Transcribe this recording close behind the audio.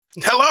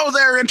Hello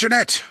there,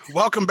 Internet.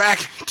 Welcome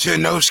back to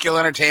No Skill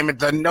Entertainment,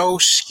 the No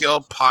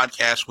Skill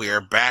Podcast. We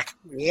are back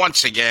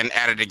once again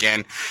at it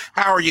again.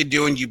 How are you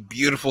doing, you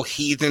beautiful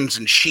heathens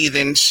and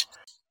sheathens?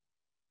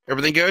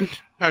 Everything good?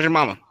 How's your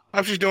mama?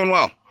 Hope she's doing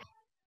well.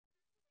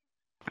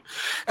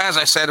 As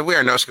I said, we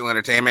are No Skill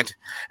Entertainment,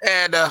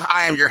 and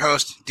I am your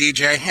host,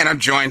 DJ, and I'm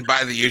joined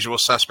by the usual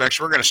suspects.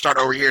 We're going to start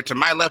over here to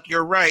my left,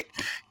 your right.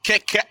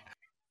 Kit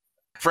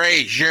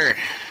Frazier.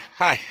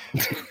 Hi.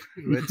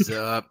 What's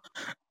up?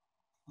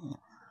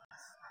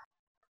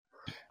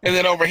 And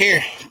then over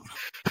here,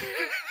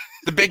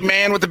 the big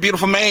man with the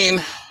beautiful mane,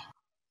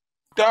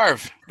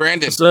 Darv.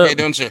 Brandon, What's up? how you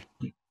doing, sir?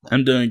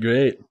 I'm doing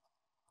great.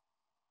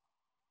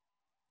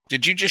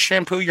 Did you just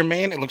shampoo your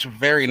mane? It looks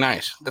very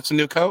nice. That's a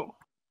new coat.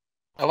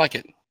 I like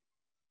it.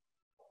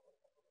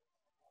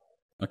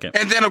 Okay.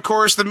 And then, of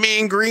course, the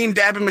mean green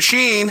dabbing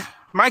machine,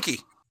 Mikey.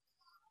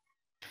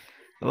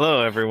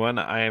 Hello, everyone.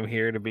 I am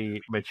here to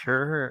be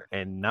mature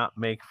and not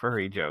make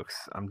furry jokes.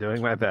 I'm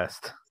doing my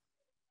best.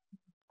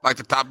 Like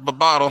the top of a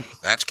bottle.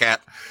 That's cat.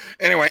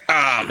 Anyway,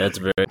 That's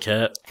very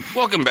cat.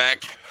 welcome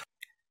back.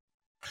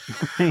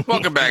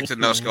 Welcome back to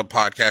the No Skill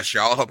Podcast,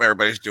 y'all. I hope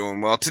everybody's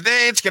doing well.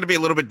 Today, it's going to be a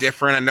little bit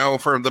different. I know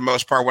for the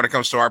most part, when it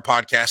comes to our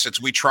podcast,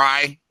 it's we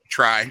try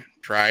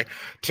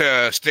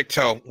to stick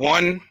to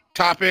one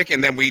topic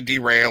and then we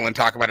derail and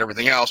talk about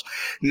everything else.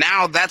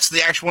 Now, that's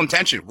the actual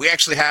intention. We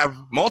actually have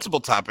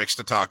multiple topics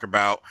to talk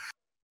about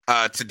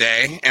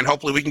today, and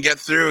hopefully we can get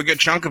through a good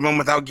chunk of them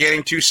without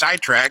getting too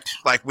sidetracked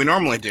like we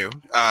normally do.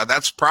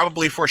 That's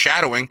probably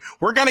foreshadowing.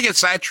 We're going to get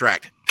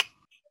sidetracked.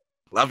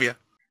 Love you.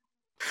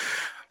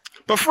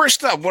 But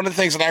first up, one of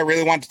the things that I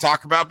really want to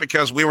talk about,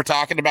 because we were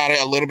talking about it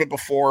a little bit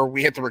before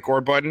we hit the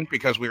record button,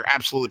 because we are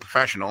absolutely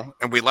professional,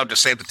 and we love to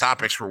save the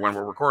topics for when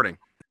we're recording.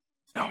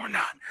 No, we're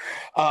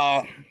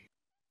not.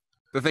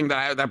 The thing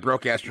that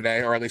broke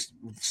yesterday, or at least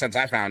since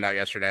I found out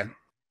yesterday,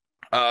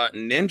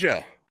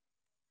 Ninja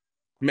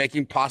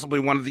making possibly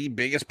one of the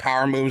biggest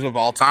power moves of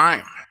all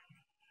time.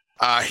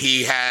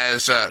 He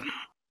has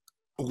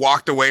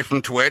walked away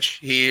from Twitch.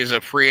 He is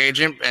a free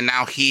agent, and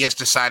now he has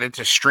decided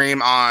to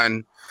stream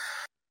on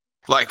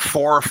like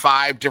 4 or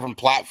 5 different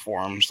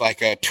platforms, like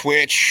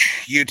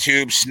Twitch,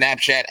 YouTube,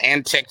 Snapchat,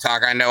 and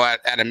TikTok. I know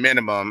at a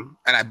minimum,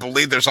 and I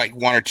believe there's like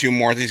 1 or 2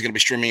 more that he's going to be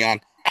streaming on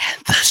at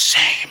the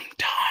same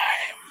time.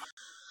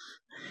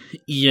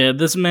 Yeah,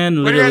 this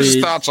man What are your guys'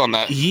 literally. thoughts on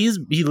that? He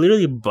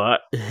literally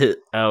bought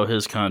out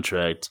his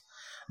contract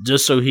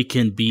just so he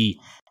can be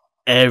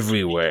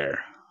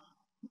everywhere.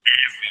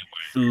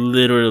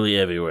 Literally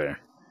everywhere.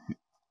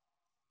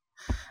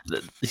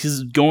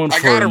 He's going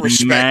I gotta for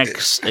respect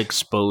max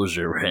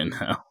exposure right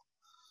now.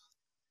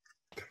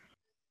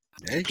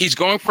 He's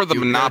going for the Do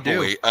what you gotta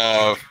monopoly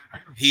of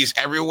he's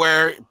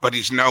everywhere, but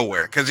he's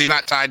nowhere because he's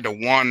not tied to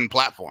one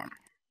platform.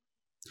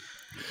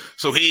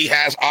 So he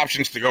has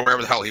options to go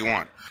wherever the hell he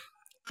wants.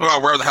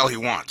 Well, wherever the hell he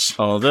wants.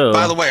 Although,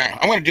 By the way,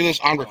 I'm going to do this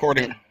on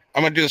recording.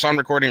 I'm going to do this on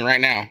recording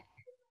right now.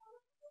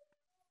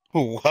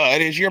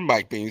 What is your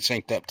mic being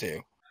synced up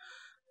to?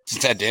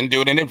 Since I didn't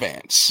do it in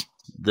advance.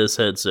 this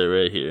headset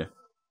right here.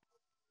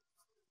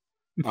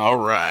 All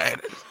right.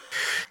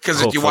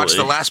 Because if you watch the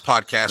Hopefully. last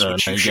podcast,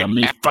 which You you got should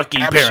me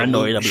fucking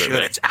absolutely paranoid. should,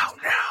 it's out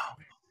now.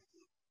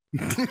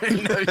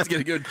 No, he's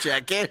gonna go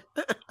check it.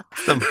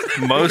 The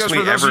most Because we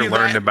for those of ever you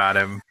learned that- about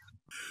him.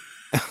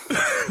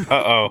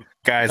 Uh-oh.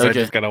 Guys, I Okay.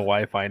 just got a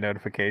Wi-Fi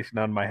notification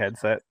on my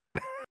headset.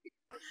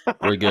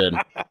 We're good.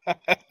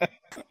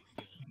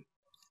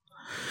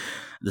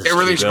 This is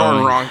Everything's going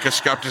going. wrong because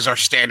Scupped is our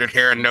standard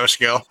here and No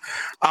Skill.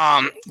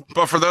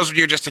 But for those of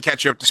you, just to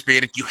catch you up to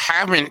speed, if you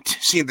haven't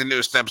seen the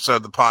newest episode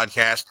of the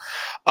podcast,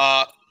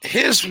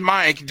 his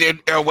mic did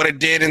what it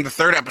did in the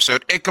 3rd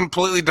episode. It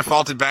completely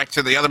defaulted back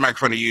to the other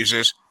microphone he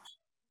uses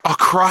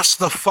across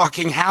the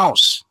fucking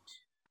house.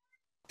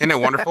 Isn't it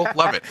wonderful?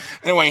 Love it.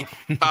 Anyway,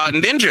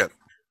 Ninja.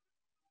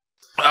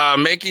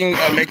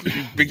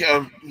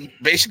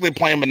 Basically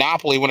playing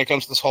Monopoly when it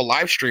comes to this whole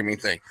live streaming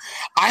thing.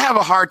 I have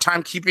a hard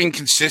time keeping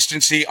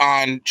consistency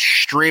on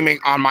streaming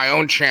on my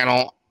own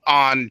channel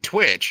on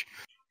Twitch.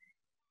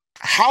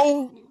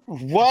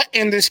 What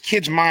in this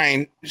kid's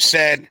mind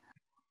said,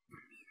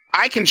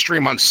 I can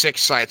stream on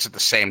 6 sites at the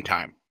same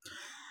time?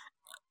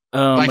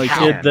 Like My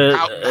how? kid that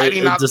How do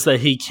you not- just that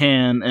he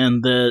can,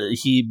 and that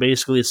he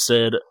basically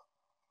said,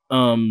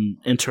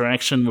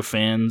 interaction with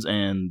fans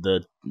and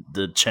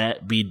the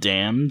chat be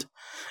damned,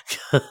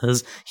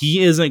 because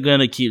he isn't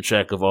gonna keep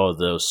track of all of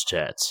those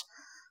chats.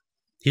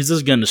 He's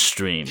just gonna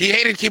stream. He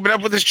hated keeping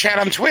up with his chat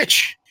on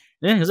Twitch.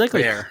 Yeah,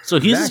 exactly. Fair. So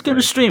he's just gonna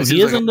Exactly. stream. It He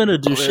seems like isn't gonna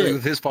do With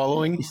shit. his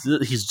following.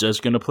 He's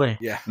just gonna play.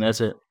 Yeah. And that's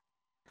it.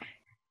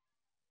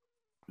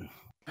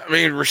 I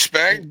mean,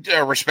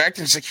 respect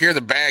and secure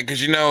the bag,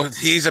 because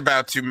he's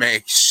about to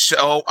make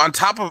so on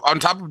top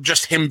of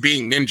just him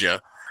being Ninja,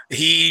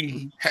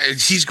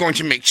 he's going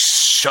to make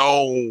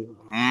so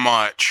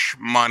much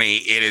money.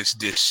 It is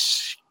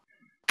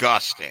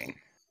disgusting.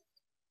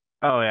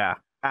 Oh, yeah.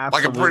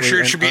 Like, I'm pretty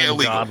sure it should be an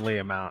illegal. ungodly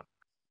amount.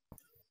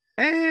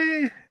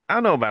 I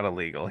don't know about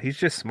illegal. He's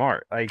just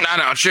smart. Like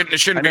No, it shouldn't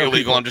I be know illegal.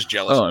 people- I'm just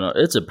jealous. Oh no,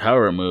 it's a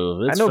power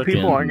move. It's I know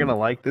people aren't fucking- gonna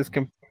like this.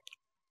 Go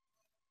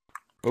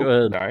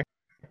ahead. Sorry.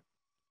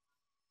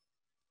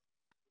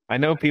 I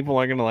know people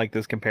aren't gonna like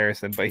this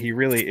comparison, but he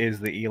really is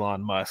the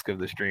Elon Musk of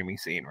the streaming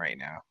scene right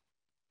now,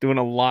 doing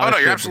a lot Oh, of no,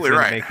 shit you're that's absolutely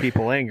gonna right. make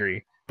people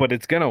angry. But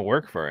it's gonna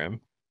work for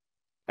him.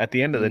 At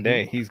the end of the Mm-hmm.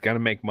 day, he's gonna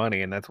make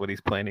money, and that's what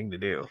he's planning to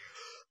do.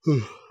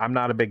 I'm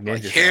not a big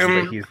Like Ninja fan,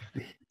 him- but he's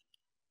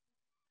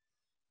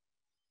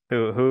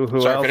who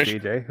Sorry, else? finish.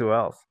 DJ, who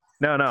else?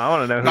 No, I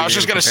want to know. Who No, I was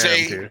you're just gonna compare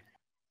him say-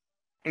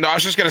 to. No, I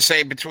was just gonna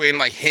say between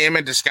like him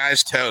and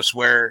Disguised Toast,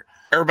 where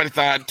everybody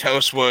thought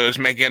Toast was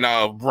making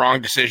a wrong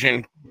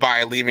decision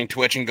by leaving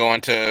Twitch and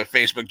going to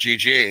Facebook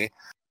GG,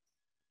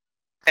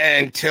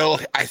 until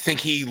I think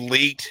he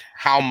leaked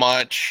how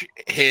much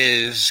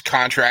his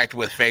contract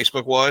with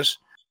Facebook was,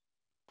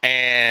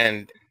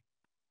 and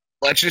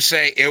let's just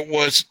say it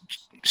was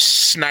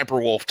Sniper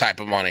Wolf type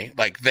of money.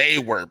 Like they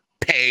were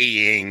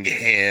paying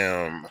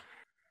him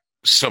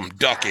some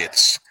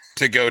ducats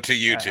to go to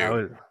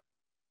YouTube.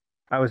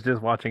 I was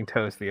just watching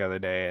Toast the other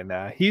day, and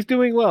he's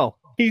doing well.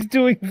 He's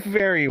doing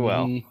very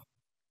well. Mhm.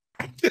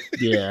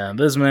 Yeah,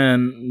 this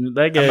man,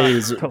 that guy not-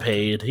 is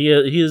paid.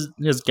 He's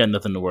got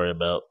nothing to worry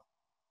about.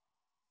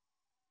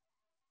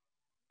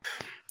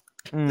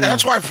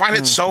 That's why I find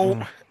it so.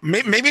 Mm.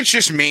 Maybe it's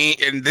just me,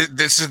 and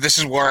this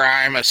is where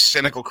I'm a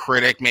cynical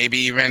critic. Maybe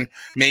even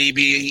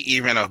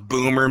a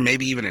boomer.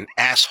 Maybe even an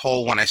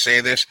asshole when I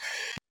say this.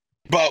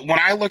 But when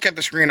I look at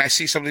the screen, I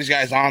see some of these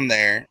guys on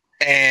there,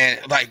 and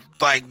like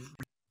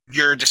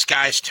your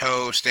Disguised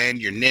Toast and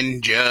your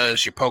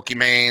Ninjas, your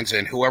Pokemans,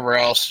 and whoever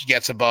else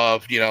gets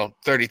above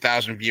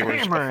 30,000 viewers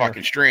a Hammer.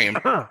 fucking stream.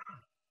 That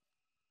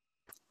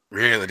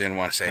Really didn't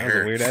want to say was a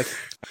her. weird ass.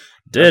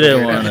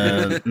 Didn't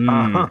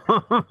want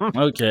to.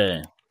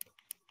 Okay.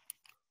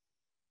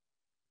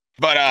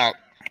 But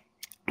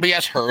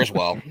yes, her as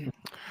well.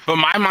 But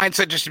my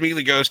mindset just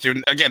immediately goes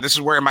to, again, this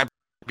is where it might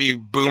be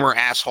boomer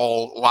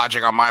asshole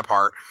logic on my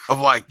part of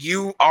like,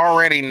 you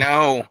already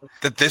know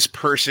that this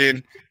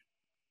person,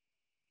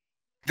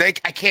 I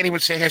can't even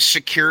say has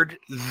secured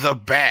the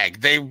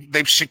bag.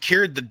 They've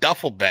secured the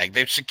duffel bag.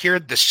 They've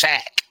secured the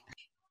sack.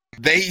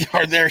 They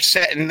are there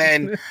set, and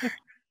then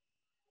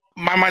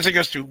my mindset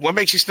goes to, what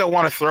makes you still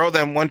want to throw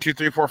them $1, $2,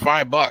 $3, $4,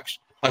 $5?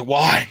 Like,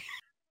 why?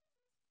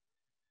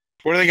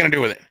 What are they going to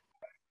do with it?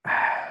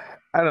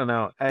 I don't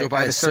know. Go At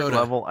buy a a certain soda.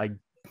 level,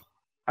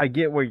 I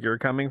get where you're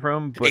coming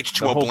from, but the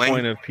H2O whole Bling.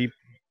 point of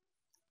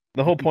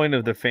the whole point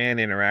of the fan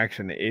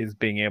interaction is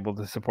being able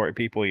to support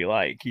people you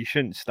like. You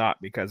shouldn't stop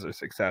because they're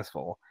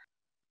successful.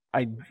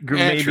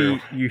 Maybe true.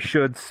 you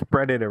should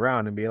spread it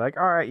around and be like,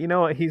 all right, you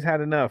know what? He's had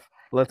enough.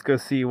 Let's go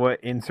see what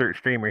insert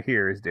streamer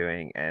here is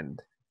doing,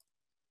 and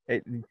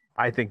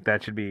I think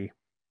that should be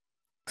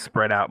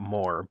spread out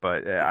more.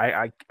 But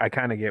I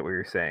kind of get what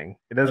you're saying.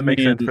 It doesn't make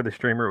sense mean- for the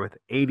streamer with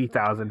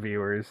 80,000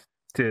 viewers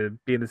to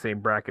be in the same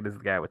bracket as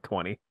the guy with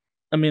 20.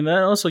 I mean,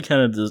 that also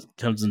kind of just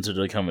comes into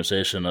the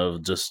conversation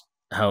of just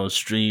how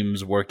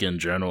streams work in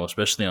general,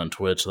 especially on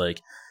Twitch. Like,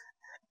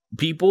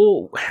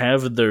 people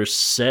have their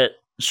set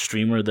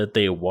streamer that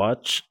they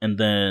watch, and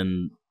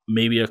then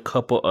maybe a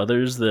couple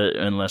others that,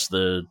 unless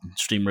the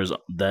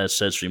that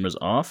said streamer's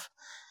off,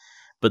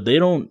 but they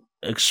don't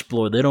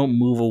explore, they don't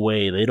move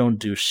away, they don't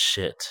do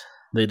shit.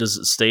 They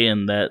just stay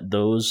in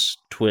those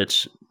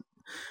Twitch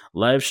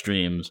live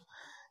streams.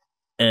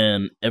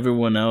 And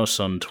everyone else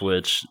on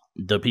Twitch,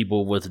 the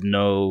people with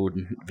no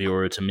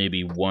viewer to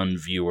maybe one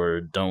viewer,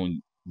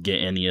 don't get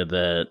any of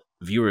that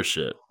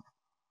viewership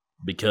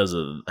because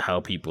of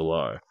how people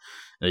are.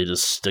 They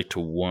just stick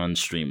to one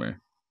streamer.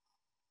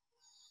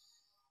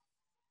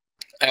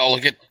 Oh,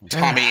 look at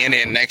Tommy in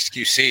it and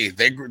XQC.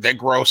 They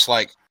gross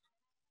like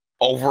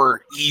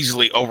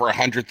easily over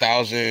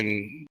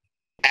 100,000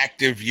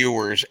 active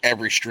viewers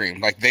every stream.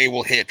 Like they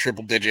will hit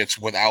triple digits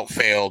without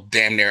fail,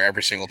 damn near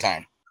every single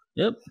time.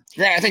 Yep.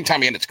 Yeah, I think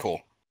Tommy Innett's cool.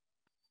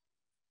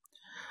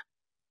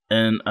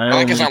 And I like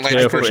only his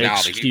outlandish care for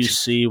personality.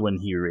 XQC when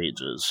he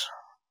rages.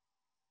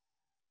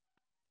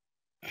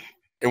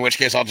 In which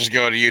case, I'll just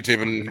go to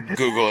YouTube and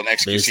Google an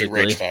XQC Basically.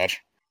 rage dodge.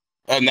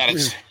 Other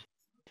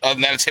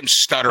than that, it's him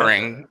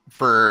stuttering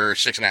for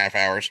 6.5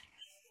 hours.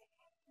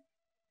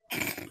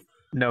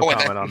 No Oh, wait,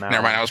 comment on that.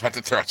 never mind. one. I was about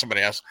to throw out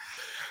somebody else.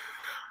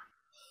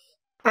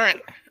 All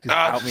right. Just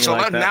out me So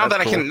like now that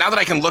that's cool.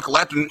 I can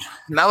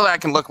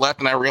look left,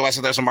 and I realize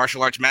that there's a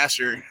martial arts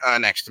master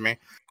next to me.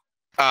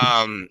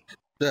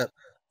 Yeah.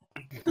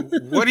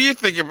 What do you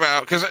think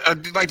about? Because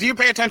do you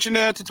pay attention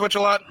to Twitch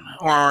a lot,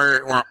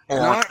 or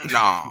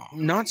no?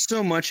 Not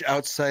so much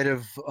outside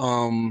of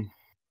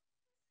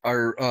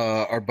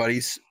our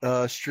buddy's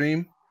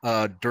stream,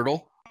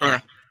 Dirtle.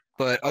 Okay.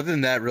 But other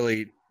than that,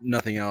 really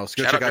nothing else.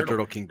 Go Shout check out out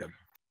Dirtle. Dirtle Kingdom.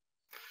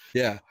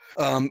 Yeah.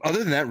 Other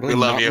than that, We really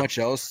love not you. much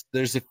else.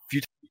 There's a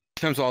few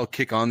times I'll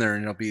kick on there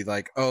and it'll be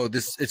like, oh,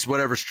 it's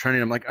whatever's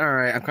trending. I'm like, all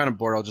right, I'm kind of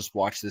bored. I'll just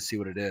watch this, see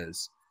what it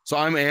is. So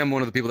I am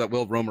one of the people that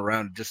will roam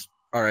around and just,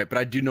 all right, but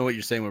I do know what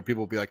you're saying where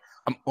people will be like,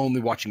 I'm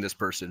only watching this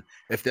person.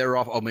 If they're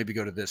off, I'll maybe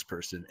go to this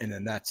person, and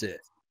then that's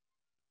it.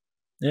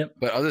 Yep.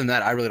 But other than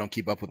that, I really don't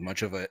keep up with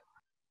much of it.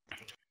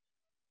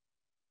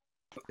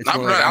 It's Not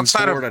more really, like I'm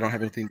outside of- bored, I don't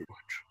have anything to watch.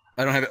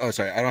 I don't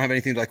have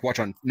anything to like watch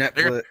on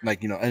Netflix,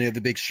 like any of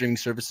the big streaming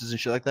services and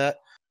shit like that.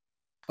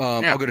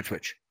 I'll go to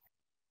Twitch.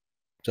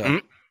 So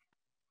Mhm.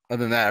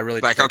 other than that, I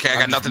really Like, okay, I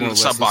got I'm just nothing more in or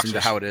the less sub listening to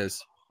boxes. how it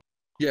is.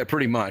 Yeah,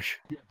 pretty much.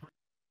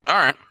 All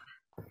right.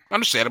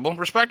 Understandable,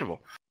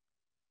 respectable.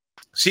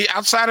 See,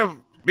 outside of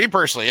me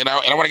personally, and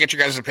I want to get you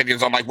guys'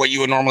 opinions on like what you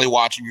would normally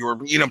watch if you were,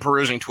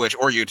 perusing Twitch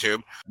or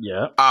YouTube.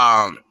 Yeah.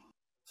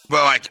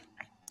 But like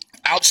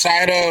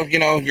outside of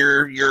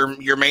your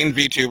main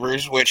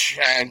VTubers, which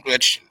I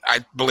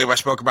believe I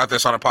spoke about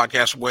this on a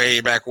podcast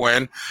way back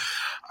when.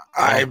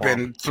 I've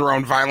been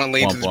thrown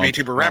violently into this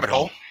VTuber rabbit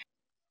hole.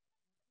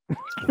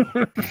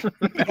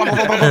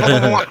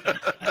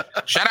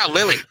 Shout out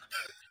Lily.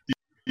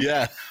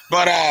 Yeah.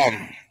 But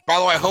by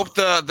the way, I hope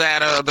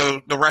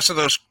the rest of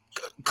those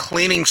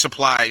cleaning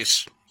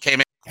supplies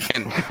came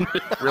in.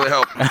 Really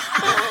hope.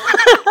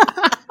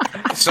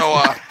 So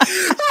I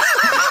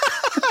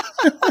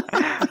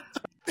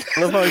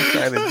love how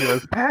excited he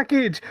was.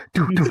 Package!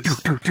 Do. What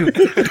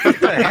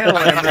the hell,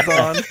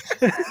 Amazon?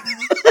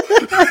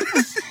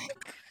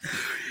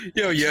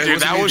 Yo, yeah,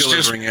 dude, that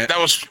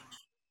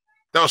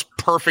was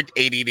perfect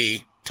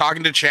ADD.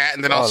 Talking to chat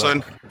and then all of a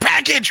sudden,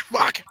 package!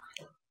 Fuck!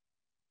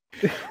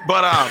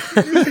 But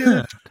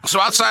so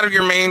outside of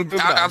your main,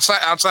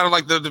 outside of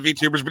like the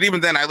VTubers, but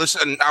even then, I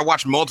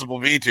watch multiple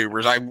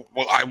VTubers. I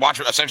watch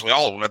essentially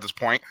all of them at this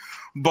point.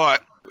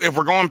 But if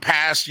we're going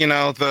past,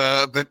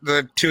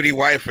 the 2D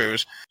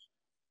waifus,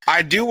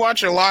 I do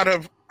watch a lot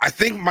of. I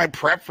think my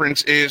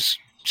preference is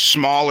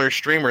smaller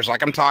streamers.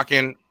 Like I'm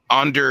talking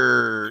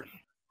under.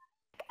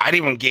 I'd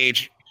even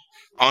gauge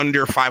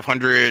under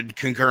 500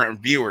 concurrent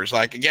viewers.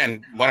 Like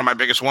again, one of my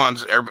biggest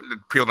ones.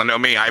 People that know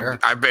me,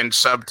 I've been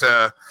subbed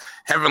to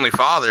Heavenly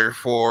Father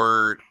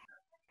for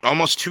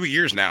almost 2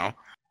 years now,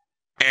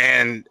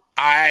 and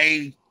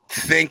I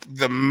think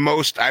the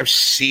most I've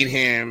seen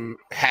him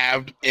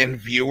have in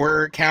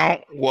viewer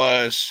count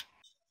was,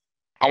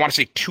 I want to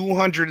say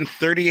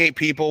 238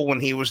 people when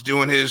he was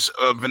doing his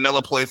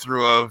vanilla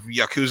playthrough of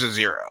Yakuza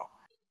 0.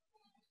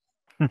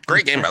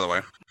 Great game, by the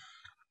way.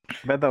 I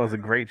bet that was a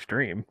great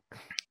stream.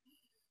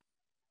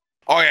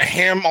 Oh yeah,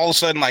 him all of a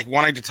sudden like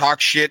wanting to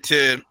talk shit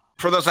to.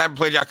 For those that haven't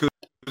played Yakuza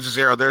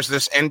 0, there's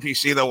this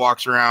NPC that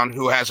walks around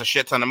who has a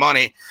shit ton of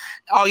money.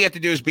 All you have to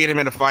do is beat him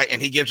in a fight,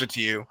 and he gives it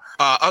to you.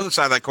 Other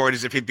side of that coin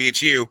is if he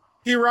beats you,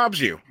 he robs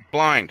you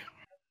blind.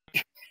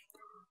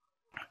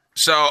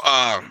 So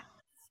all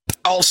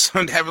of a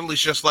sudden,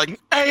 Heavenly's just like,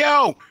 "Hey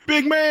yo,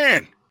 big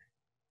man."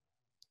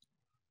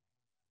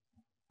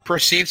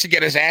 Proceeds to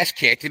get his ass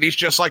kicked, and he's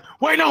just like,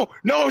 "Wait, no,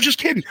 I'm just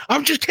kidding.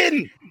 I'm just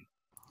kidding."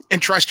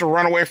 And tries to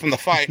run away from the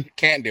fight.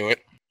 Can't do it.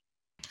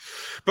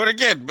 But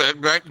again,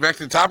 back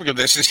to the topic of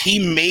this, is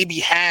he maybe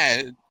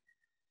had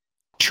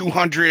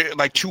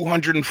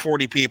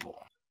 240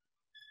 people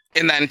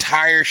in that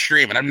entire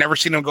stream. And I've never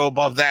seen him go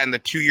above that in the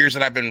 2 years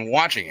that I've been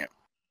watching it.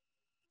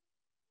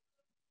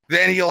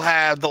 Then you'll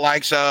have the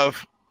likes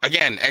of,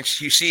 again,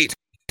 XQC,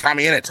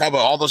 Tommy Innit, Tubbo,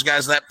 all those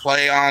guys that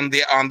play on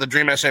the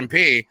Dream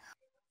SMP,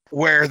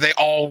 where they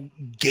all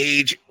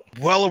gauge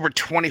well over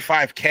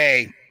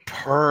 25K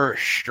per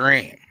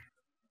stream.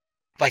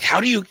 Like,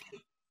 how do you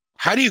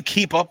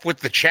keep up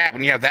with the chat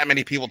when you have that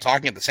many people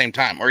talking at the same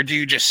time? Or do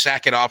you just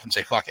sack it off and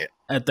say, fuck it?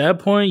 At that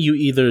point, you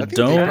either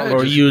don't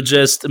or you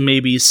just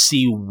maybe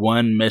see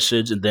one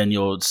message and then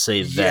you'll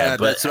say that. Yeah,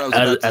 but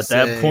at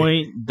that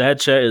point,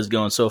 that chat is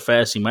going so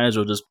fast, you might as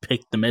well just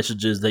pick the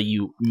messages that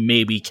you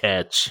maybe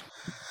catch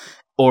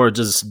or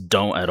just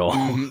don't at all.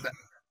 Mm-hmm.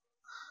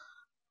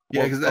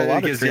 Yeah,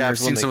 because I've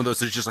seen some of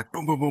those. It's just like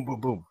boom, boom, boom, boom,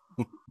 boom.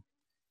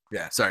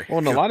 Yeah, sorry. Well,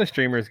 and a lot of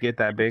streamers get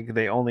that big,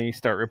 they only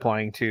start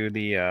replying to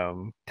the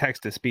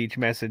text-to-speech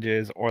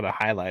messages or the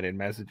highlighted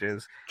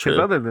messages. Because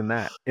other than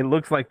that, it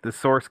looks like the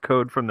source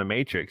code from the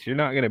Matrix. You're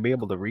not going to be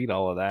able to read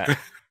all of that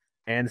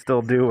and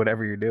still do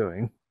whatever you're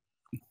doing.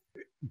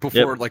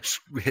 Before it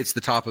hits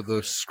the top of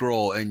the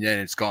scroll and then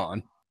it's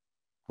gone.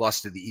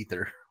 Lost to the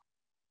ether.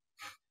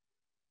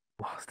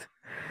 Lost.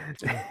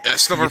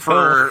 It's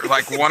for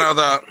like one of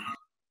the...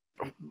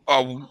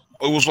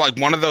 it was like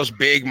one of those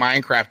big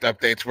Minecraft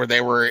updates where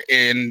they were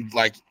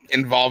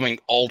involving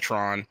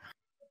Ultron,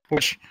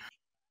 which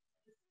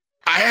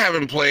I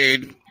haven't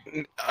played.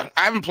 Did I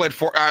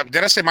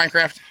say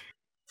Minecraft?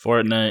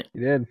 Fortnite.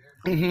 You did.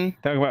 Mm-hmm.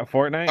 Talking about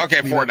Fortnite?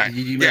 Okay, Fortnite.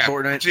 You meant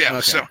Fortnite? Yeah.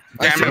 Okay. So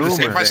I meant to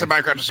say, if I said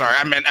Minecraft, I'm sorry.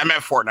 I meant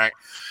Fortnite.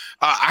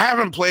 I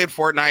haven't played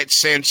Fortnite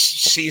since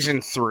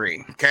season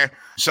 3. Okay,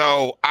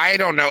 so I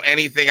don't know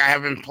anything. I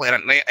haven't played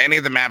any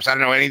of the maps. I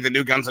don't know any of the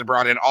new guns they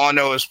brought in. All I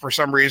know is for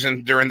some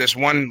reason during this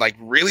one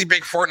really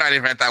big Fortnite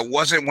event that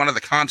wasn't one of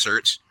the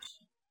concerts,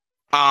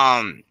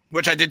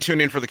 which I did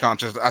tune in for the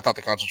concerts. I thought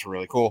the concerts were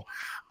really cool.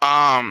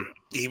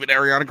 Even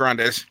Ariana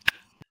Grande's.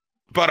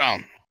 But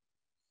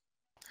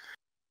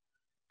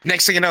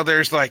next thing you know,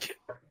 there's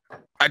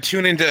I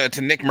tuned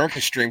into Nick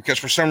Merck's stream because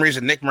for some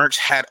reason Nick Merckx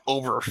had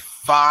over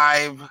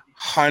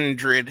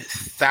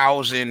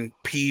 500,000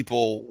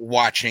 people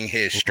watching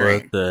his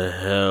stream. What the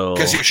hell?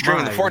 Because he was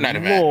streaming the Fortnite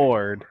event.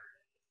 Lord.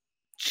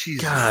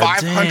 Jesus. God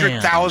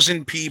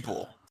 500,000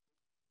 people.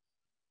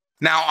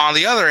 Now, on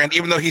the other end,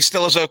 even though he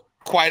still is a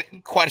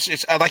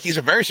it's like he's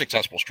a very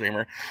successful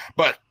streamer,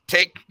 but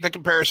take the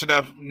comparison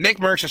of Nick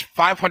Merckx is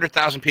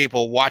 500,000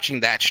 people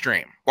watching that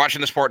stream,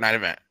 watching this Fortnite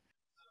event.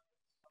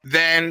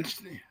 Then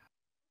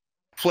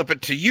flip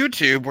it to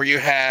YouTube where you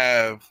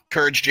have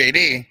Courage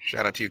JD.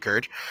 Shout out to you,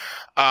 Courage.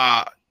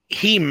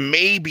 He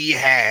maybe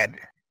had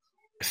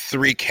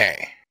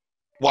 3K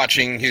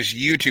watching his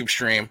YouTube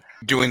stream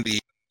doing the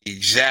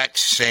exact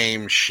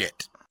same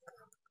shit.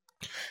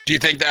 Do you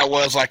think that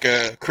was like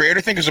a creator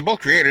thing? Because they're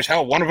both creators.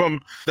 Hell, one of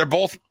them, they're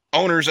both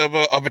owners of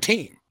a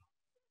team.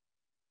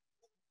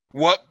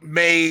 What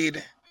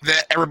made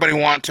that everybody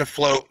want to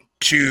float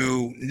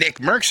to Nick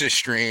Merckx's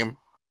stream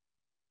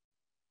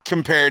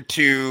compared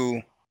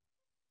to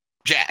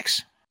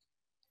Jack's?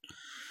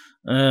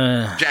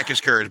 Jack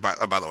is Courage, by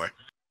the way.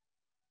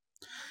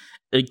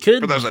 It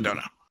could. For those that don't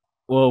know.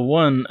 Well,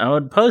 one, I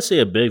would probably say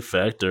a big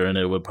factor, and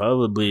it would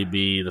probably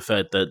be the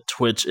fact that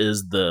Twitch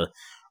is the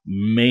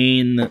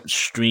main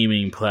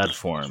streaming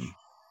platform.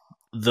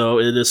 Though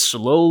it is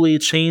slowly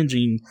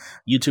changing,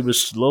 YouTube is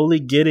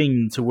slowly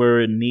getting to where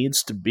it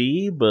needs to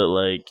be, but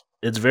like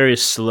it's very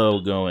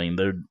slow going.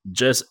 They're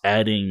just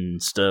adding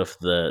stuff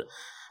that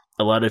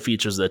a lot of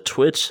features that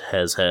Twitch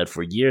has had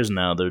for years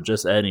now. They're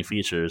just adding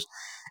features,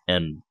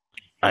 and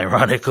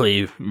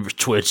ironically,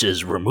 Twitch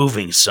is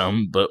removing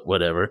some, but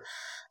whatever.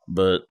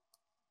 But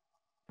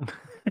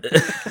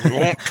we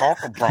won't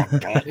talk about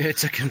that.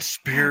 It's a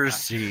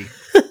conspiracy.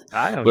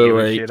 I don't But, give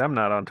a like- shit. I'm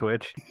not on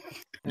Twitch.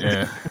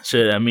 yeah,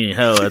 shit. I mean,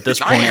 hell, at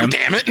this I point, am, I'm,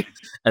 damn it.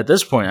 at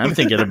this point, I'm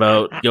thinking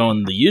about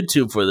going to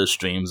YouTube for the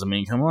streams. I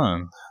mean, come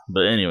on.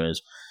 But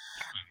anyways,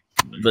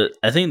 but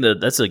I think that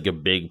that's like a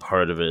big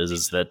part of it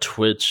is that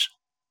Twitch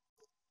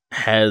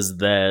has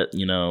that,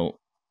 you know,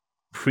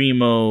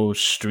 primo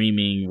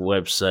streaming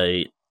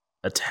website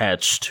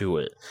attached to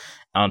it.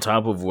 On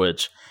top of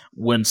which,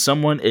 when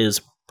someone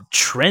is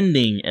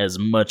trending as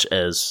much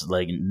as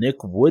like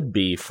Nick would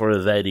be for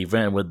that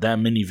event with that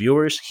many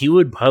viewers, he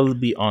would probably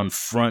be on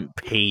front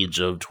page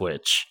of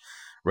Twitch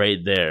right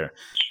there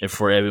and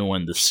for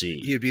everyone to see.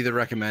 He'd be the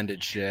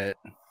recommended shit.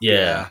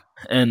 Yeah.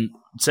 And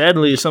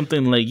sadly,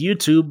 something like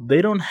YouTube,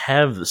 they don't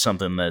have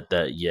something like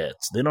that yet.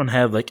 They don't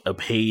have like a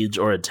page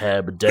or a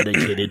tab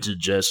dedicated to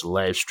just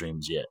live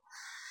streams yet.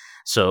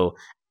 So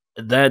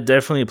that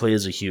definitely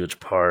plays a huge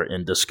part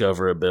in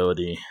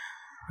discoverability.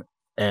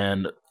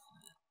 And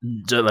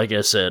like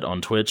I said,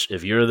 on Twitch,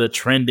 if you're the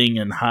trending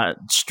and hot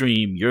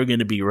stream, you're going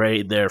to be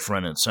right there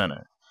front and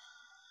center.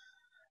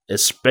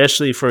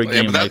 Especially for a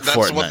game like that's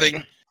Fortnite. one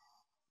thing.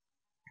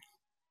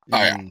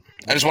 Oh, yeah.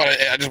 I just want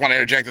to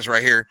interject this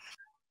right here.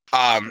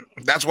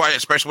 That's why,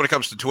 especially when it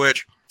comes to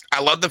Twitch,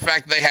 I love the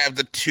fact that they have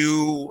the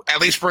two,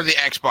 at least for the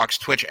Xbox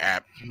Twitch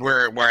app,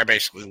 where I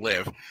basically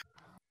live.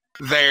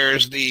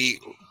 There's the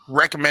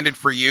recommended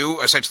for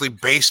you, essentially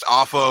based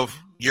off of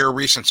your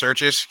recent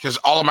searches, because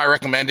all of my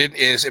recommended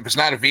is if it's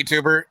not a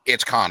VTuber,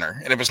 it's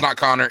Connor, and if it's not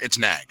Connor, it's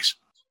Nags.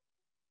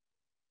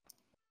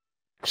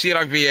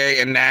 CDog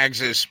VA and Nags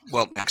is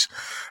Nags,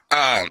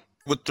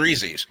 with 3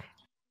 Z's.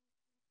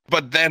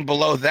 But then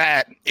below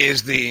that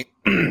is the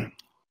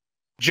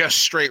just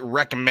straight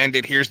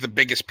recommended. Here's the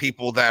biggest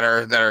people that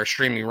are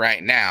streaming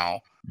right now,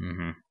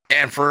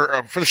 and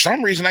for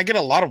some reason, I get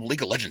a lot of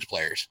League of Legends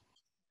players.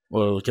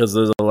 Well, because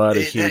there's a lot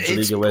of huge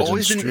League of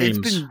Legends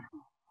streams.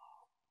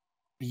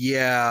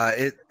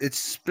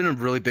 It's been a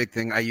really big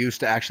thing. I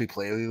used to actually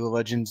play League of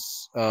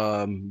Legends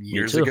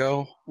years too.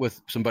 ago with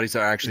some buddies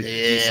that are actually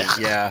decent.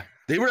 Yeah,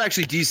 they were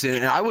actually decent,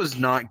 and I was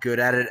not good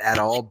at it at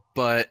all.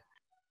 But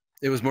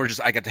it was more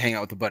just I got to hang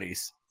out with the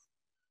buddies.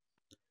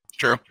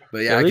 True,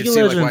 but yeah, I League can of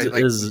see Legends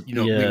like is League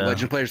of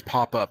Legends players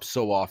pop up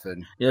so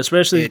often. Yeah,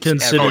 especially It's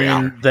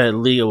considering that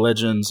League of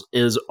Legends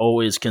is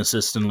always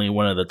consistently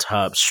one of the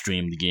top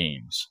streamed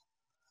games.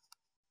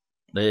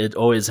 It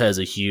always has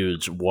a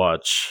huge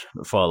watch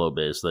follow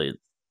base. Like,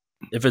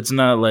 if it's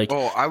not like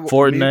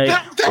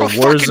Fortnite they're or a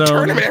fucking Warzone,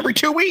 tournament every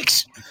 2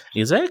 weeks,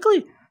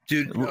 exactly,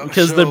 dude.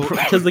 Because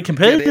the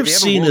competitive they have a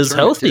scene world is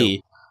tournament,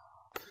 healthy,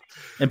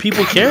 and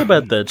people care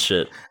about that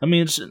shit. I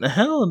mean,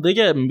 hell, they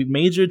got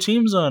major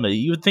teams on it.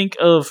 You think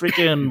of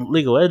freaking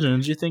League of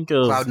Legends, you think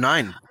of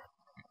Cloud9.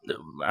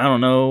 I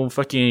don't know,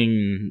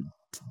 fucking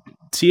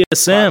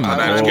TSM.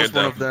 I was good,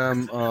 one of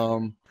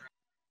them.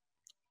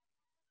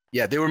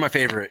 Yeah, they were my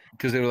favorite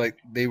because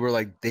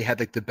they had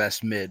like the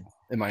best mid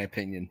in my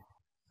opinion.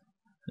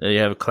 You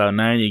have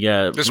Cloud9, you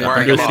got This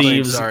 100 Mario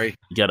Thieves. Sorry,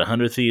 You got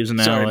 100 Thieves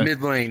now. sorry,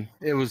 mid lane.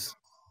 It was.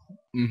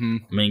 Mm-hmm.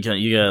 I mean,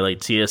 you got like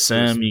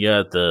TSM, you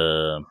got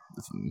the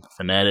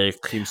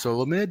Fnatic. Team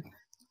solo mid.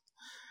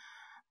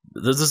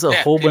 There's just a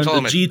Yeah, whole Team bunch of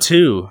Solo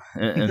G2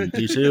 and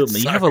G2. I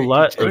mean, you have a Sorry,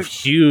 lot G2. of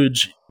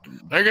huge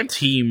they're good.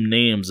 team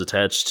names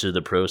attached to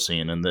the pro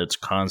scene, and that's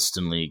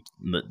constantly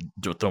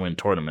throwing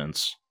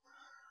tournaments.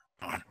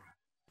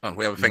 Oh,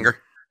 we have a finger.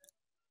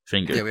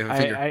 Finger. Yeah, we have a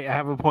finger. I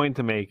have a point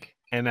to make,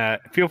 and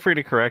feel free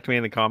to correct me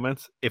in the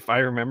comments. If I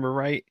remember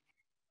right,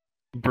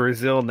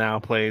 Brazil now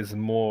plays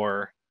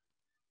more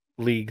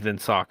league than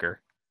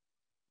soccer.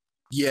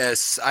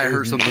 Yes, I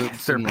heard something.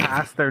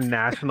 Surpassed their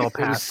national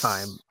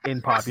pastime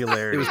in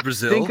popularity. It was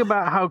Brazil. Think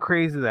about how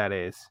crazy that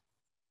is.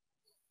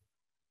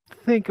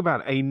 Think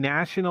about it. A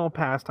national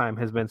pastime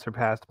has been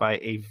surpassed by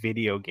a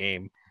video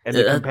game, and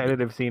the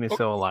competitive scene is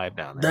so alive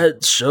down there.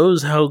 That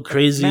shows how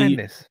crazy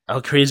Madness.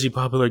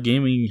 popular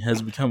gaming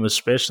has become,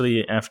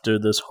 especially after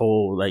this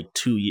whole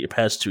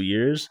past 2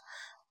 years.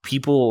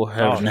 People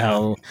have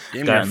now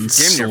gotten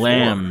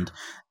slammed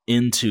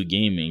into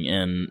gaming,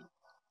 and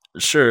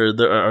sure,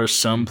 there are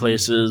some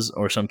places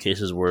or some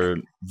cases where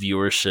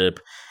viewership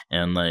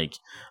and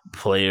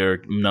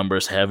player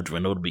numbers have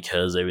dwindled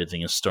because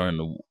everything is starting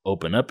to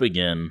open up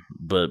again.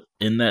 But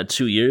in that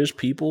 2 years,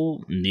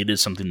 people needed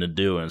something to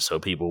do, and so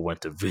people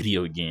went to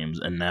video games.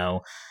 And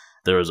now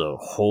there is a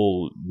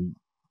whole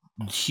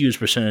huge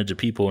percentage of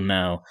people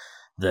now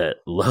that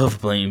love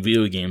playing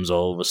video games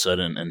all of a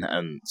sudden,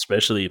 and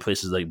especially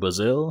places like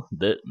Brazil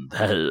that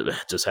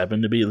just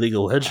happen to be League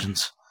of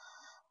Legends.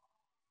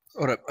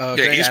 Hold up.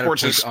 Yeah,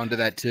 esports is onto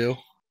that too.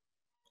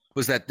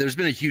 Was that there's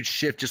been a huge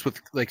shift just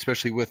with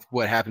especially with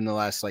what happened the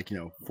last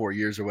 4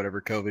 years or whatever,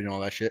 COVID and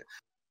all that shit.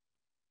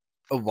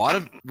 A lot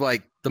of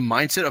the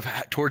mindset of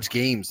towards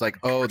games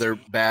they're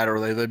bad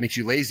or that makes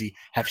you lazy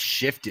have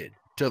shifted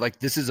to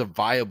this is a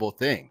viable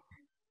thing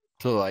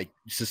to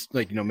just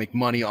make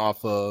money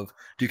off of,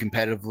 do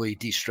competitively,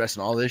 de-stress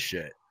and all this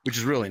shit, which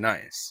is really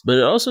nice. But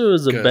it also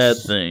is a bad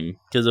thing,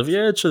 because if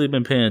you actually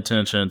been paying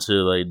attention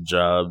to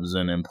jobs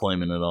and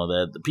employment and all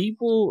that, the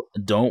people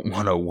don't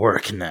want to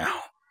work now.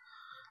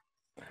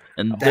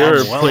 And there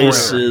are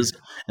places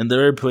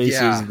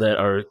that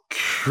are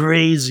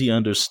crazy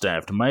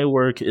understaffed. My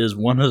work is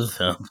one of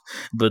them,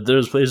 but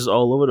there's places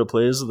all over the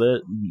place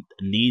that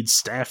need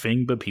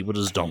staffing, but people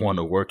just don't want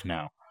to work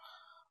now.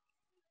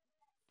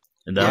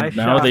 And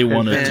now they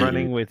want to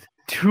running with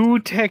 2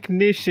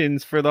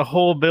 technicians for the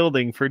whole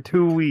building for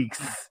 2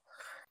 weeks.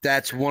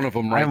 That's one of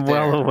them, right? I'm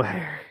well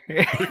aware.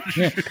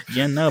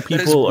 Yeah, now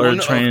people are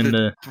trying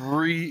to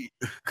 3,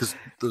 because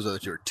those other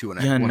 2 are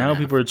 2.5. Yeah, now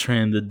people are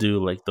trying to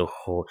do the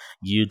whole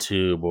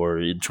YouTube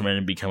or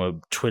trying to become a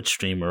Twitch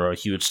streamer or a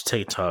huge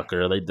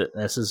TikToker.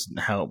 That's just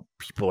how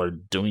people are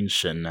doing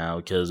shit now,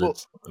 because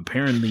it's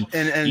apparently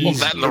and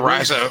that and the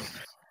rise of.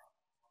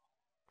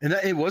 And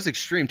it was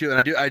extreme too, and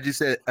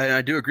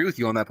I do agree with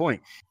you on that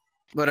point.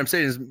 What I'm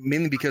saying is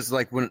mainly because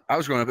when I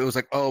was growing up, it was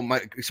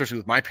especially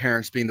with my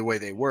parents being the way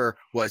they were,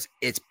 was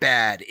it's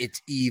bad,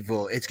 it's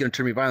evil, it's gonna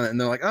turn me violent, and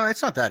they're like, oh,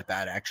 it's not that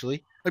bad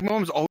actually. My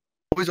mom's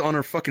always on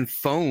her fucking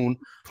phone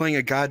playing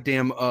a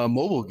goddamn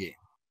mobile game,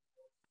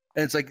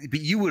 and it's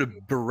but you would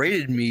have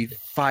berated me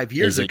 5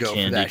 years ago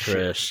for that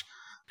shit.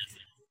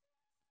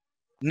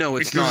 No,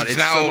 it's not. It's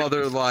now some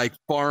other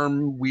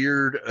farm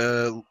weird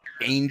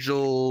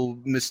angel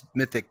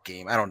mythic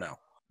game. I don't know.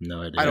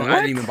 No idea. I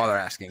didn't even bother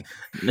asking.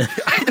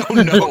 I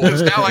don't know.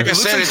 Because now, like I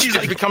said,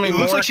 it's becoming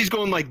more. Looks like she's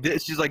going like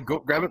this. She's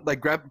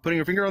putting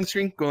her finger on the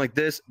screen, going like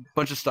this. A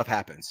bunch of stuff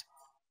happens,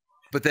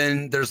 but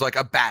then there's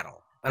a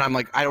battle, and I'm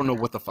I don't know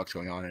what the fuck's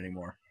going on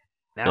anymore.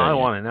 Now I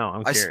want to know.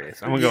 I'm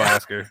curious. I'm gonna go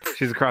ask her.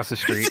 She's across the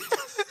street.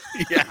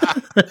 Yeah.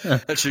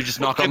 That should just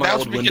knock on my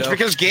old window. It's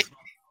because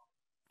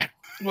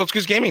it's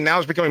because gaming now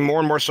is becoming more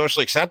and more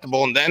socially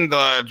acceptable, and then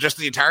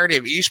the entirety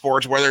of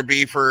esports, whether it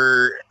be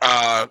for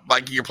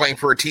you're playing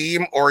for a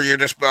team or you're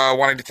just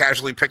wanting to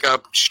casually pick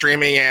up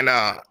streaming and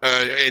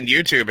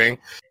YouTubing,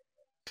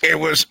 it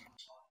was.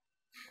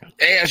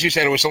 As you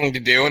said, it was something to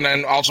do, and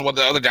then also what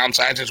the other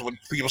downsides is when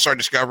people start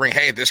discovering,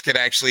 hey, this could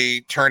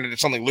actually turn into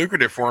something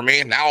lucrative for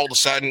me. And now all of a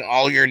sudden,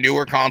 all your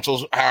newer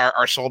consoles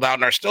are sold out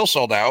and are still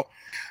sold out.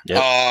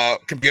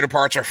 Yep. Computer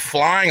parts are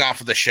flying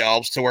off of the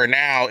shelves to where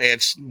now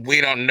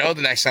we don't know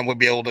the next time we'll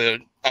be able to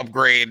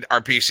upgrade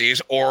our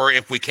PCs, or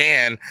if we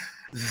can,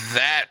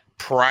 that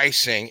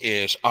pricing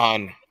is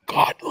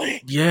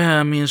ungodly. Yeah,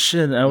 I mean,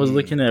 shit. I was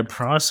looking at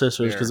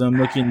processors because I'm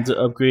looking to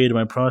upgrade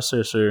my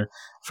processor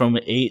from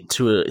an 8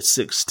 to a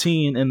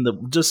 16, and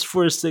just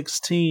for a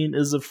 16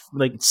 is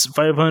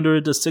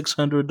 $500 to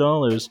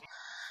 $600,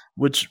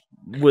 which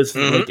with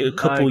a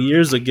couple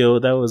years ago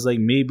that was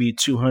maybe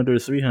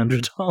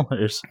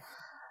 $200-$300.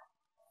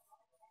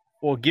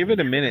 Well, give it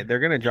a minute. They're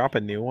gonna drop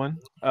a new one,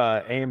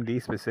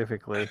 AMD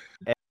specifically,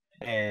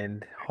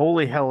 and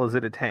holy hell, is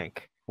it a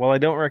tank! While I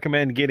don't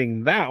recommend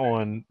getting that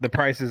one, the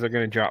prices are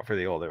gonna drop for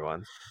the older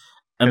ones.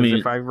 I mean,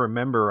 if I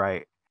remember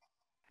right,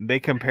 they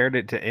compared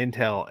it to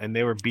Intel, and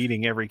they were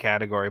beating every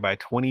category by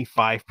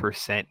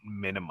 25%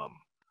 minimum.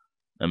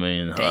 I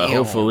mean,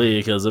 hopefully,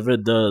 because if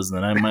it does,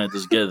 then I might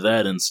just get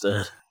that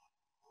instead.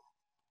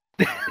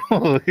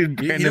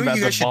 Brandon about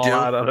to ball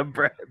out on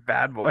a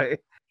bad boy.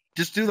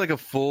 Just do a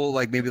full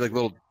maybe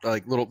little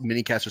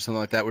mini cast or something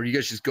like that, where you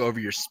guys just go over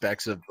your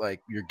specs of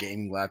your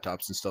gaming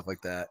laptops and stuff like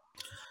that.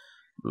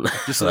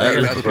 Just I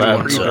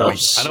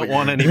don't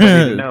want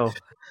anybody to know.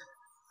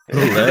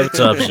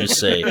 Laptops, you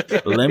say?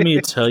 Let me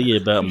tell you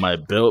about my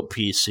built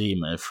PC,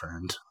 my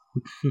friend.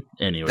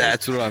 Anyway,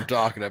 That's what I'm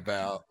talking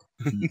about.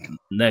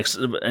 next.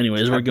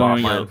 Anyways, I we're bought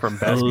going mine from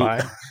Best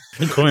Buy.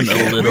 going a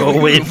little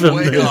away from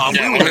Way this. off.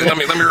 Yeah, let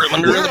me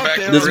reel it back.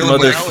 This Reel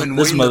it back.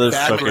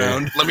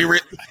 motherfucker. Let me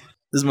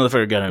This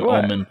motherfucker got an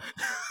What? omen.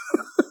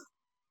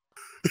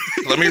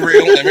 let me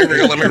reel Doing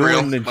the let me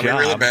reel job.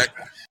 it back.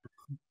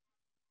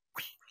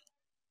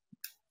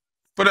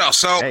 But no,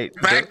 so Hey,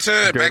 back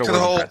to Dirt the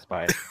whole. Best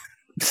Buy.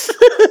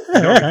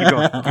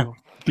 No,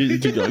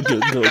 keep going. Go.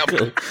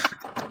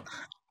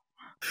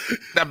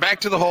 Now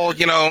back to the whole,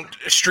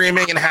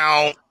 streaming and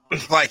how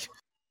like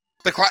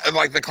the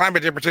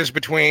climate differences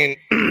between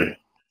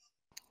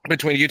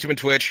YouTube and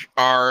Twitch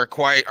are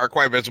quite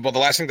visible. The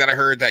last thing that I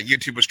heard that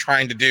YouTube was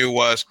trying to do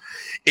was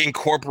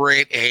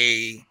incorporate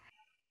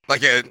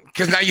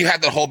because now you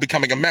have the whole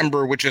becoming a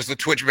member, which is the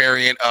Twitch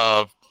variant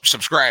of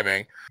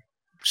subscribing.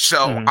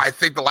 So I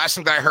think the last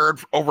thing that I heard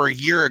over a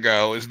year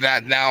ago is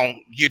that now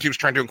YouTube's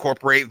trying to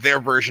incorporate their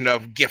version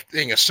of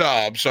gifting a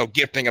sub, so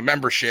gifting a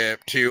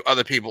membership to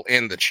other people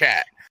in the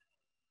chat.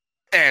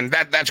 And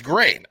that's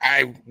great.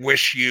 I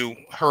wish you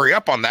hurry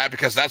up on that,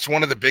 because that's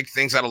one of the big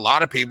things that a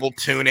lot of people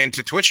tune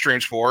into Twitch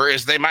streams for,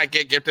 is they might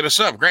get gifted a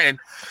sub. Granted,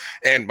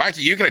 and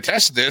Mikey, you can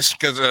attest to this,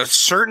 because a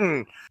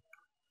certain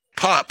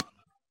pup,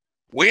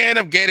 we end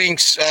up getting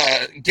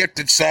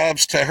gifted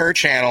subs to her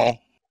channel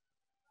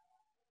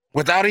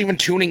without even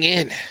tuning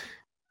in.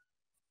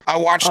 I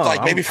watched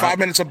maybe 5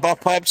 minutes of Buff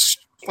Pup's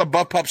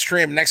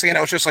stream. Next thing you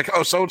know, it's just like,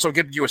 oh, so and so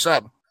gifted you a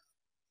sub.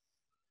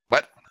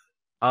 What?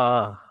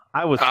 I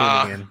was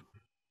tuning in.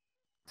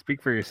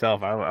 Speak for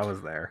yourself. I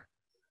was there.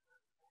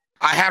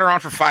 I had her on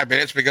for 5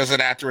 minutes because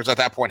then afterwards, at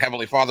that point,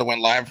 Heavenly Father went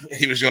live.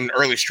 He was doing an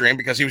early stream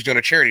because he was doing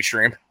a charity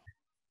stream.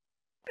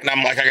 And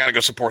I'm like, I gotta go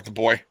support the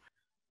boy.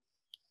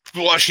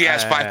 Well, she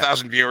has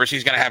 5,000 viewers.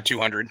 He's gonna have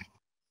 200.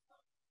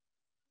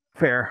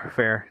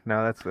 Fair.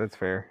 No, that's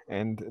fair.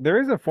 And there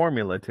is a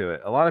formula to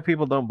it. A lot of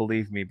people don't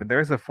believe me, but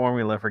there's a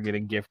formula for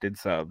getting gifted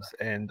subs.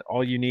 And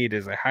all you need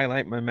is I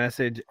highlight my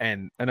message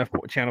and enough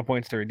channel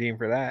points to redeem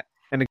for that,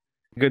 and a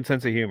good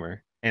sense of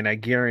humor. And I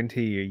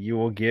guarantee you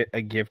will get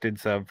a gifted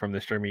sub from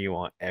the streamer you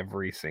want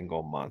every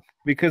single month,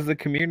 because the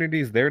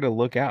community's there to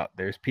look out.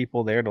 There's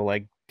people there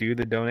to do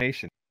the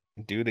donation,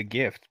 do the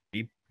gift,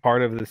 be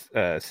part of this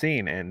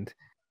scene. And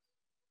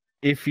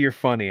if you're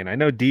funny, and I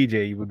know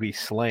DJ, you would be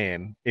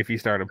slaying if you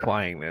start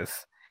applying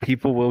this,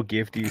 people will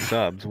gift you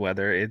subs,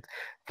 whether it's...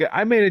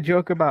 I made a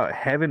joke about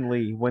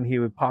Heavenly when he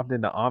would pop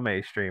into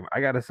Ame's stream.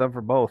 I got a sub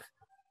for both.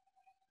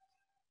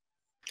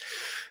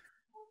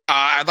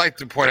 I'd like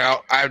to point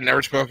out, I've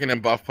never spoken in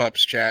Buff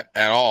Pup's chat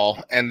at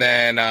all. And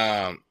then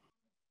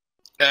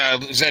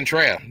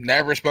Zentrea,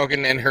 never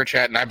spoken in her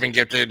chat, and I've been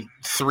gifted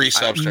 3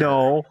 subs to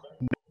her.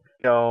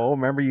 No.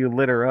 Remember, you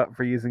lit her up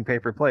for using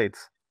paper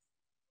plates.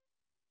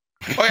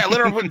 Oh yeah,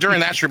 literally during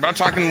that stream. But I'm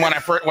talking when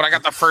I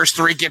got the first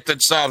 3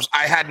 gifted subs,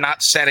 I had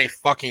not said a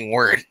fucking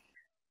word.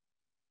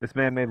 This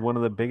man made one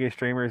of the biggest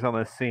streamers on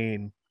the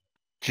scene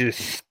just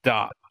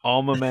stop.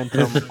 All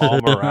momentum,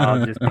 all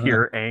morale, just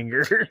pure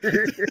anger.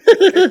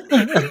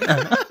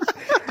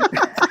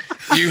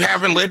 You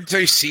haven't lived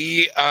to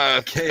see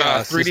a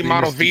 3D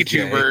model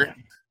VTuber.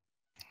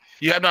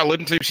 You have not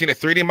lived until you've seen a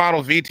 3D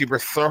model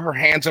VTuber throw her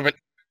hands up in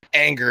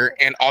anger,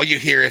 and all you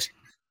hear is,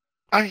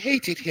 "I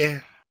hate it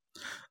here.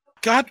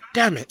 God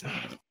damn it."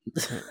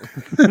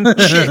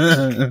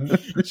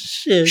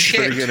 Shit.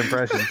 Pretty good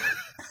impression.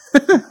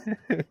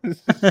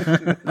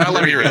 I'll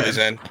let you realize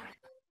then.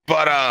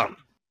 But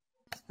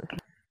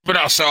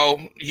no, so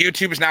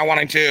YouTube is now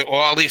wanting to,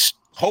 or at least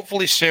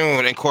hopefully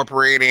soon,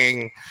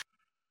 incorporating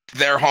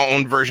their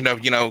own version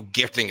of,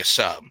 gifting a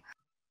sub.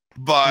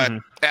 But,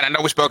 and I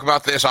know we spoke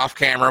about this off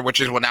camera,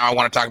 which is what now I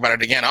want to talk about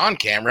it again on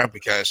camera,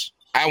 because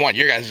I want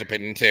your guys'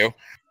 opinion too.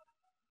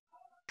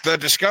 The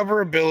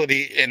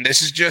discoverability, and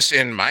this is just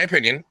in my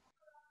opinion,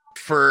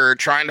 for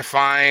trying to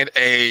find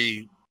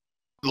a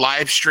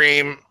live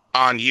stream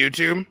on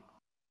YouTube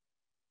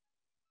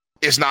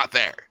is not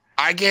there.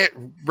 I get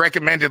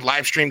recommended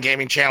live stream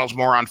gaming channels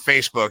more on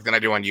Facebook than I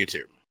do on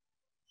YouTube.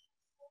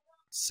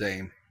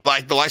 Same.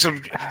 Like the likes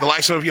of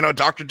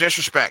Dr.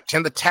 Disrespect,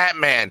 Tim the Tap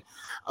Man, is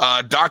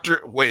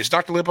Dr.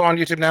 Lipo on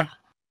YouTube now?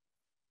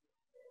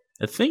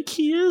 I think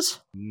he is.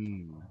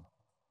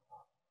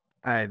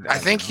 I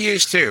think he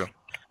is too.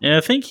 Yeah,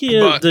 I think he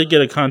did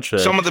get a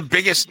contract. Some of the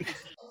biggest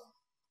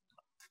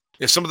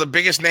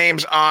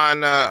names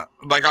on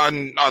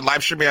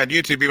live streaming on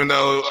YouTube, even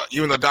though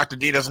Dr.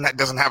 D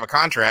doesn't have a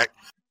contract.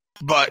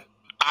 But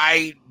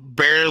I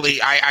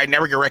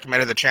never get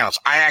recommended the channels.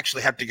 I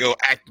actually have to go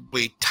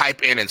actively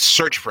type in and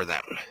search for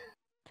them.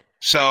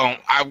 So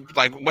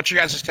what's your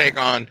guys' take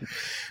on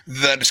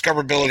the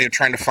discoverability of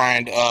trying to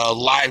find a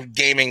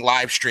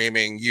live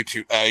streaming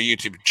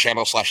YouTube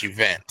channel /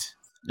 event?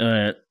 All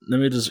right,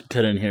 let me just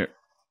cut in here.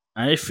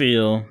 I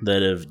feel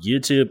that if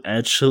YouTube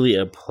actually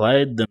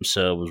applied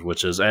themselves,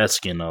 which is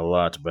asking a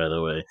lot, by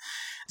the way,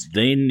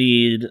 they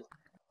need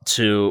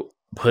to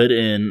put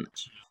in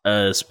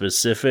a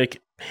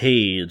specific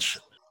page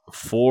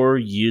for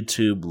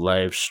YouTube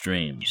live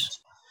streams.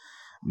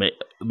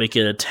 Make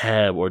it a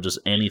tab or just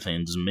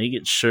anything. Just make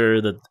it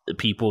sure that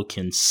people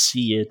can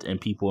see it and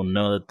people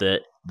know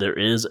that there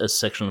is a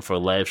section for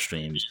live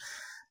streams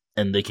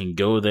and they can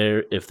go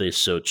there if they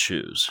so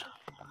choose.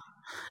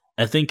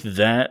 I think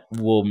that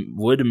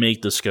would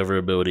make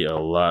discoverability a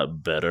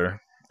lot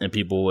better, and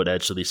people would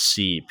actually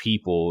see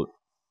people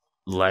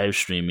live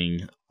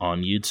streaming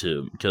on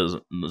YouTube, because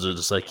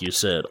just like you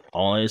said,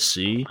 all I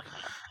see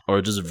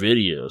are just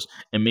videos,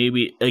 and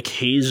maybe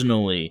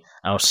occasionally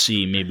I'll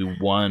see maybe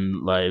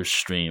one live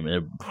stream,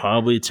 and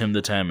probably Tim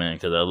the Time Man,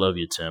 because I love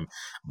you, Tim,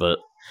 but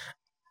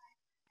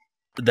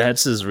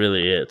that's just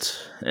really it,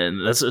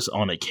 and that's just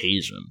on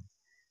occasion.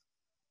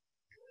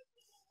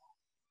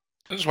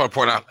 I just want to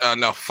point out,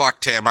 no,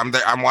 fuck Tim. I'm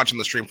there. I'm watching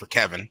the stream for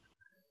Kevin.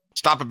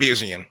 Stop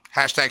abusing him.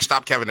 Hashtag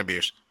stop Kevin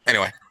abuse.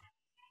 Anyway,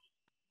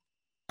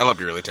 I love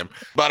you, really, Tim.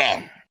 But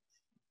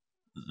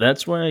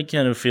that's why I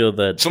kind of feel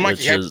that so Mike,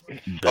 Twitch is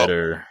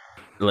better.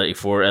 Like,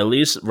 for at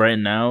least right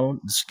now,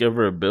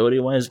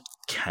 discoverability wise,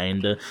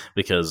 kinda,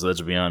 because let's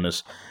be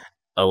honest,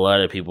 a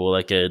lot of people,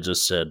 like I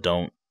just said,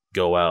 don't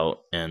go out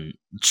and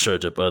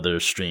search up other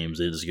streams.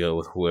 They just go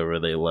with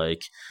whoever they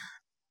like.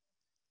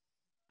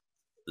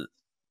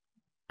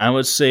 I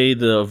would say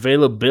the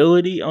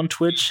availability on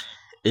Twitch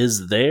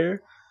is there.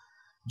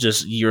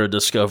 Just your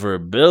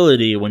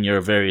discoverability when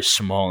you're very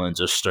small and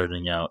just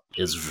starting out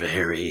is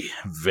very,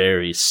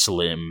 very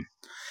slim.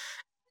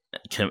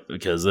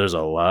 Because there's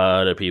a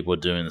lot of people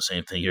doing the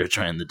same thing you're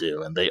trying to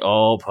do, and they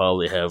all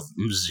probably have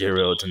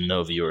 0 to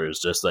no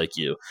viewers, just like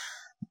you.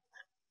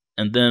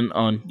 And then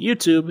on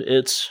YouTube,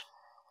 it's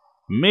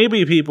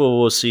maybe people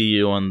will see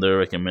you on their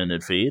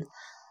recommended feed.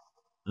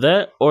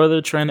 That, or they're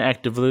trying to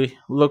actively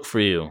look for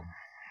you.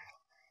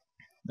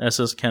 That's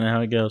just kind of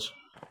how it goes.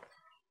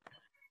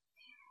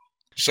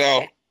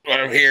 So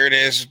here it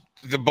is.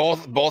 The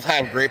both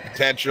have great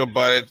potential,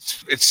 but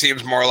it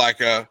seems more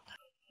like a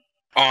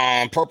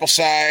on purple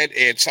side,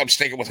 it's I'm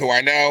sticking with who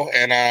I know,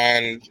 and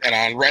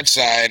on red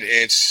side,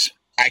 it's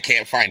I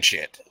can't find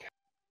shit.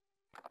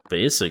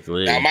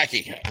 Basically. Now,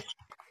 Mikey,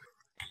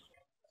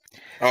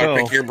 I want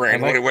to pick your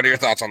brain. What are your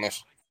thoughts on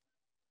this?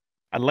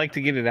 I'd like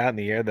to get it out in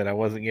the air that I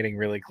wasn't getting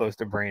really close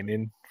to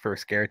Brandon for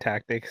scare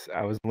tactics.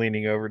 I was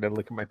leaning over to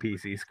look at my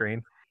PC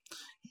screen.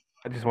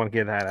 I just want to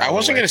get that out. I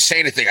wasn't going to say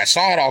anything. I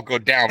saw it all go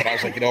down, but I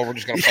was like, we're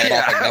just going to play it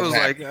off. Like I was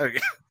like, okay.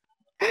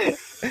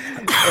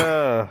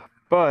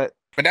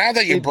 But now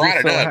that you brought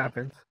it up,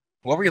 happens.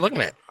 What were you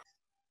looking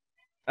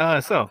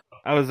at? So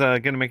I was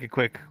going to make a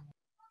quick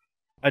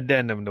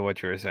addendum to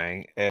what you were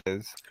saying.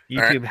 Is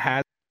YouTube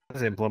has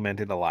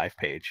implemented a live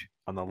page.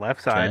 On the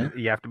left side,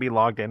 you have to be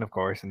logged in, of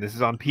course, and this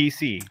is on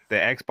PC. The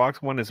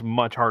Xbox one is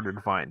much harder to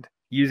find.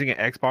 Using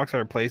an Xbox or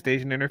a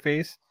PlayStation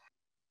interface,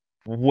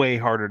 way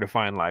harder to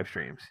find live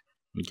streams.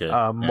 Okay.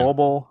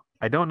 Mobile,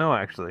 I don't know,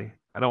 actually.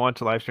 I don't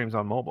watch live streams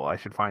on mobile. I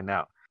should find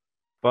out.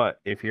 But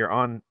if you're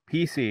on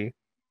PC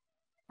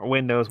or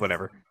Windows,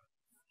 whatever,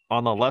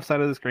 on the left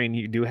side of the screen,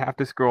 you do have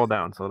to scroll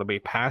down. So it'll be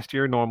past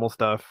your normal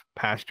stuff,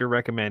 past your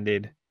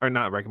recommended, or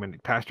not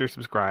recommended, past your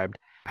subscribed,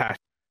 past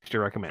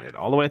your recommended.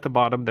 All the way at the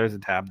bottom, there's a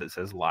tab that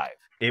says live.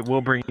 It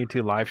will bring you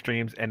to live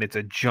streams, and it's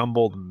a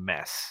jumbled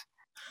mess.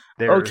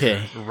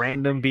 There's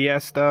random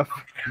BS stuff,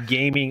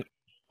 gaming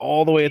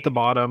all the way at the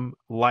bottom,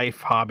 life,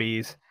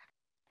 hobbies,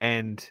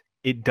 and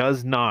it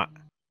does not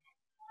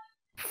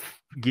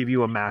give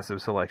you a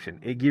massive selection.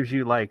 It gives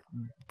you like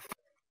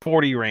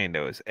 40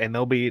 randos, and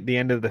they'll be at the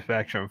end of the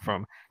spectrum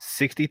from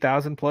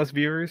 60,000 plus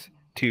viewers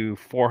to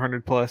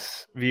 400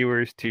 plus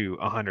viewers to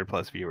 100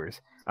 plus viewers.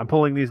 I'm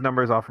pulling these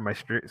numbers off of my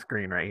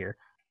screen right here.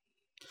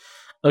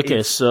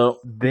 Okay, so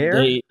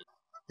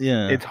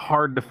it's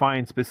hard to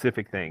find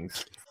specific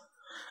things.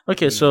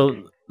 Okay,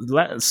 so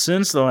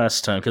since the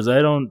last time, because I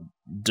don't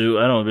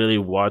really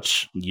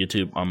watch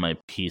YouTube on my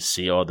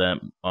PC all that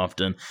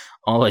often.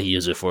 All I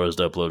use it for is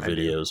to upload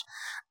videos.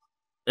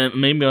 And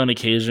maybe on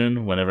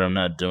occasion, whenever I'm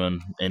not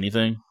doing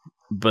anything.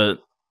 But,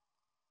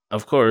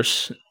 of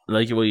course,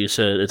 like what you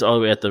said, it's all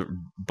the way at the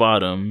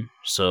bottom.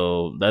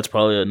 So that's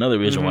probably another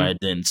reason why I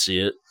didn't see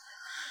it.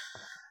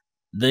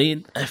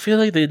 I feel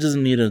like they just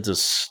need to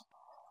just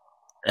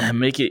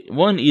make it,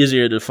 one,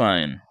 easier to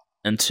find.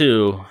 And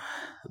two,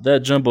 that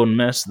jumbled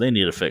mess, they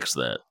need to fix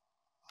that.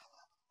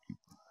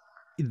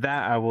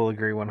 That I will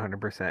agree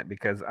 100%,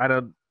 because I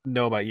don't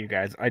know about you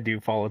guys. I do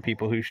follow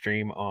people who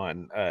stream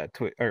on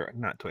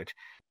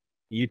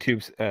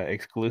YouTube's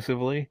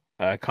exclusively.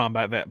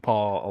 Combat Vet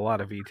Paul, a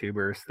lot of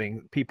YouTubers,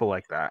 people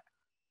like that.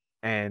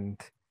 And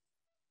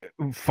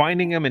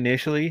finding them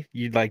initially,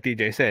 like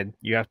DJ said,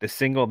 you have to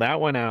single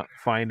that one out,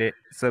 find it,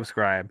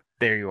 subscribe.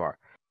 There you are.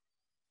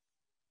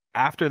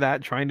 After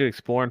that, trying to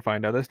explore and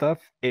find other stuff,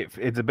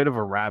 it's a bit of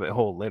a rabbit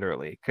hole,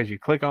 literally, because you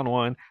click on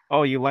one,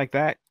 oh, you like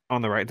that?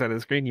 On the right side of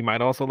the screen, you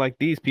might also like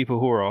these people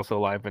who are also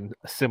live in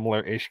a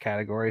similar-ish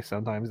category.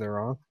 Sometimes they're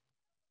wrong.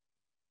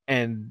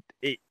 And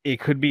it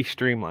could be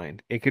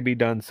streamlined. It could be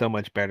done so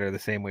much better, the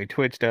same way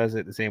Twitch does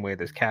it, the same way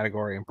there's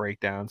category and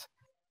breakdowns.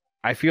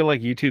 I feel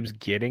like YouTube's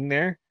getting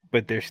there,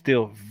 but they're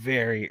still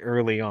very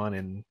early on,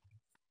 and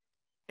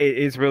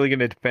it's really going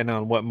to depend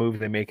on what move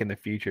they make in the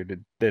future.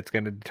 That's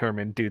going to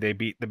determine, do they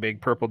beat the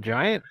big purple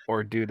giant,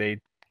 or do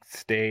they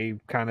stay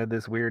kind of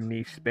this weird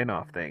niche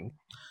spin-off thing?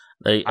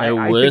 Like I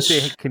wish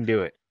think they can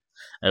do it.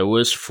 I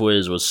wish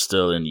Fwiz was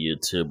still in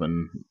YouTube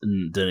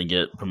and didn't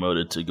get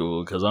promoted to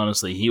Google, because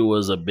honestly, he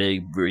was a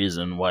big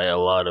reason why a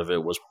lot of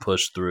it was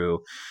pushed through,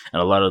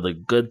 and a lot of the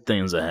good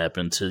things that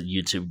happened to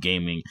YouTube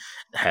gaming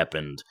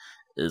happened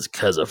is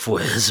because of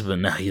Fwiz. But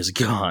now he's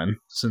gone,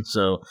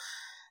 so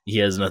he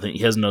has nothing.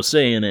 He has no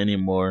say in it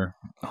anymore.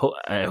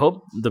 I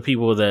hope the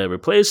people that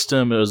replaced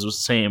him, it was the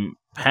same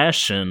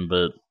passion,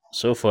 but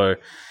so far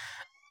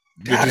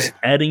they're just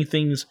adding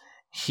things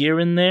here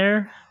and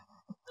there.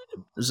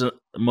 Is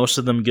most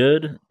of them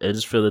good? I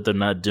just feel that they're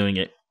not doing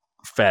it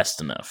fast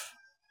enough.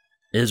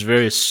 It's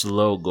very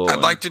slow going. I'd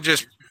like to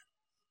just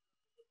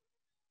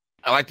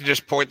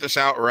point this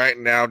out right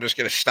now. Just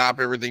gonna stop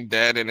everything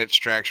dead in its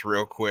tracks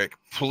real quick.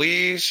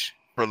 Please,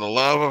 for the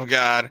love of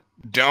God,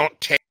 don't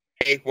take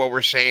what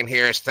we're saying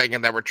here as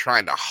thinking that we're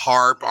trying to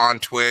harp on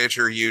Twitch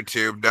or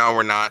YouTube. No,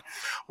 we're not.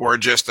 We're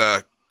just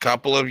a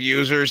couple of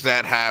users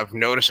that have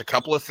noticed a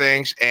couple of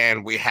things,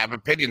 and we have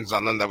opinions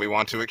on them that we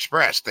want to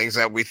express, things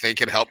that we think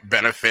could help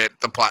benefit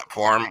the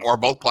platform or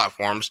both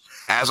platforms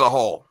as a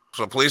whole.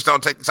 So please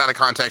don't take this out of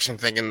context and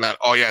thinking that,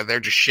 oh yeah,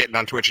 they're just shitting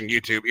on Twitch and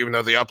YouTube, even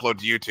though they upload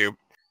to YouTube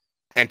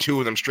and two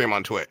of them stream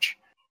on Twitch.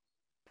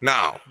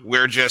 No,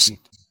 we're just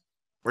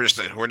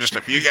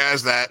a few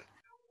guys that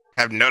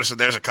have noticed that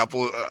there's a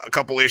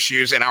couple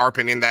issues in our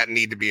opinion that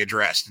need to be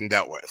addressed and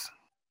dealt with.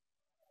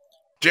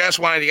 Just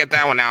wanted to get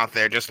that one out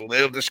there. Just a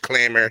little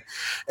disclaimer.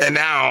 And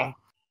now,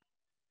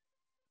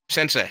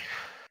 Sensei.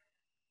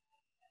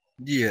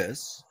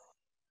 Yes.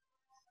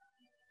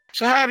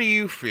 So how do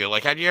you feel?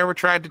 Like, had you ever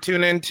tried to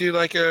tune into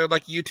like a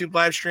YouTube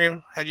live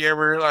stream? Had you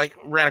ever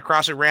ran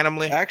across it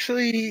randomly?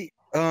 Actually,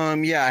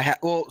 yeah.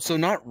 So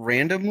not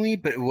randomly,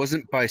 but it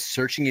wasn't by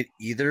searching it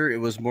either. It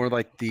was more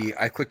like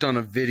I clicked on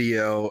a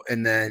video,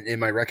 and then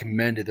in my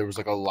recommended, there was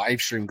like a live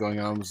stream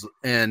going on,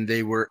 and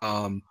they were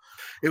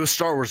it was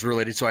Star Wars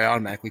related, so I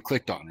automatically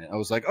clicked on it. I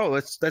was like, "Oh,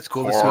 that's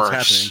cool. Let's see what's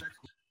happening."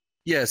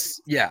 Yes,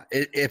 yeah.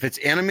 If it's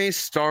anime,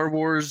 Star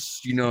Wars,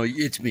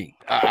 it's me.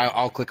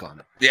 I'll click on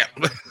it. Yeah.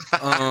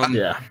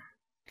 Yeah.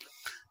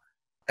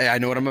 I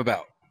know what I'm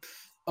about.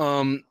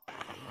 God,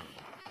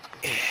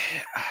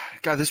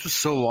 this was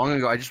so long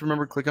ago. I just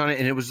remember clicking on it,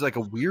 and it was like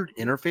a weird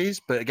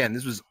interface. But again,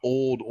 this was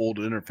old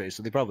interface,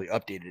 so they probably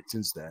updated it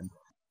since then.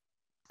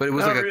 But it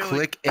was Not like really. a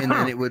click, and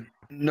then it would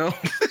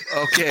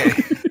okay.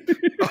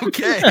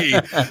 Okay,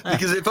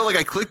 because it felt like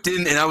I clicked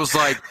in and I was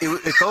like,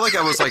 it felt like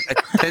I was like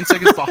 10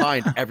 seconds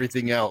behind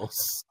everything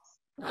else.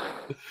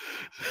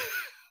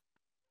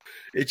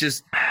 It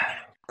just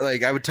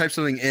like I would type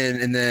something in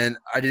and then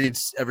I didn't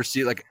ever see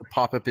it like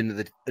pop up into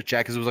the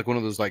chat because it was like one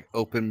of those like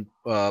open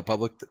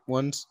public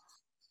ones.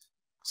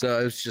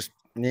 So it was just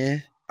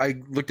I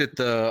looked at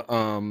the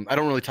I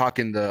don't really talk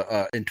in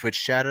the in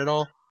Twitch chat at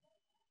all.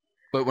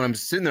 But when I'm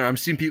sitting there, I'm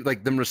seeing people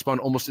like them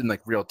respond almost in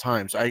like real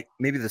time. So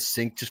maybe the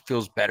sync just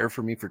feels better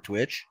for me for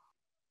Twitch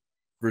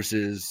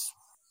versus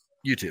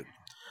YouTube.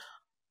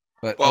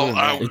 But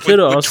it could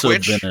also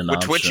Twitch, have been an with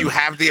option. Twitch, you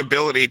have the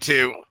ability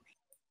to.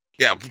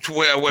 Yeah,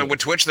 with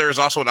Twitch, there is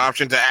also an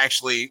option to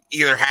actually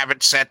either have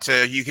it set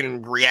to you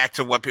can react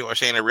to what people are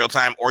saying in real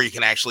time, or you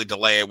can actually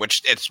delay it.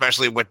 Which,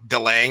 especially with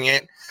delaying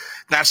it,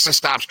 that's to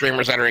stop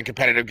streamers that are in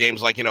competitive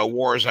games like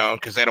Warzone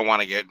because they don't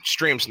want to get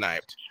stream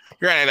sniped.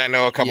 Granted, I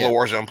know a couple of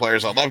Warzone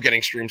players that love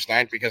getting stream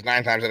sniped because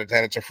 9 times out of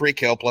 10 it's a free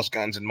kill plus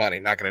guns and money.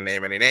 Not going to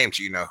name any names.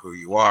 You know who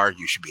you are.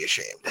 You should be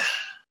ashamed.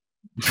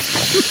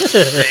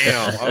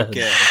 Damn.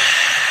 Okay.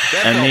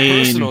 That's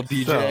personal,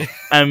 DJ.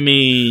 I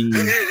mean,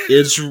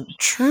 it's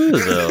true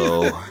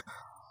though.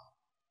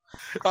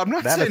 I'm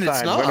not That saying aside,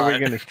 it's not. when are we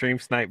going to stream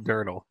snipe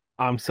Dirtle?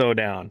 I'm so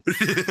down.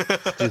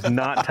 Just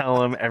not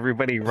tell him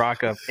everybody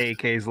rock up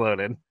AKs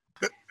loaded.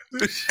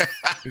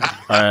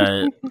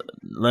 Alright,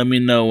 let me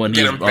know when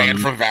Get he's him banned on.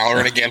 from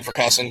Valorant again for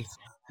cussing.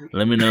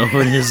 Let me know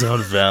when he's on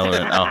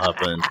Valorant. I'll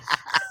hop in.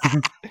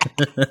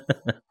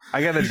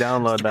 I gotta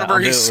download that. Remember I'll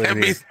he do it sent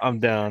with you. me- I'm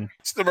down.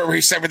 Remember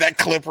he sent me that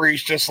clip where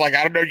he's just like,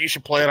 I don't know, you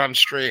should play it on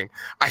stream.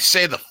 I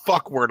say the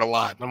fuck word a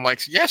lot. And I'm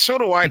like, yeah, so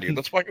do I, dude.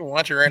 Let's fucking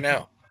watch it right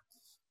now.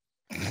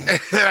 And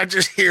then I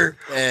just hear,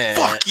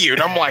 fuck you.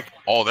 And I'm like,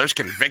 oh, there's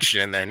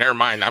conviction in there. Never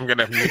mind. I'm going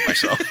to mute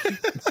myself.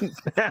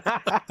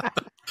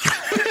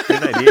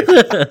 Good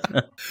idea.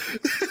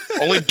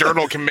 Only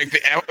Dirtle can make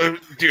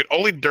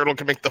only Dirtle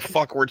can make the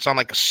fuck word sound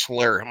like a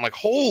slur. I'm like,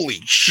 holy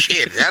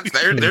shit.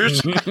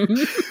 There's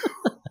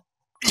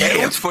Yeah,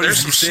 what's funny there's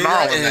is some you say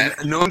snarl that, in and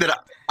that. knowing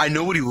that I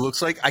know what he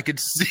looks like, I could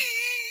see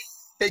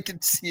it.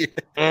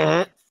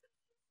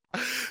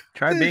 Mm-hmm.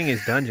 Try being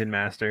his dungeon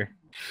master.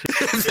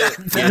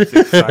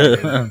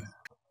 That-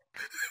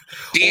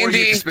 Or you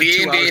D&D, can spend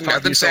 2 hours talking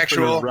nothing yourself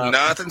sexual, into a rap.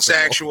 nothing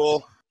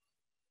sexual.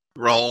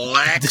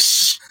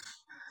 Relax.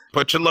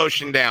 Put your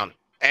lotion down.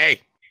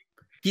 Hey,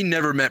 He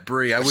never met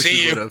Brie. I wish See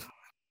he you. would have.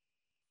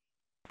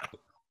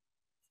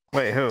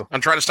 Wait, who?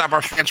 I'm trying to stop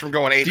our fans from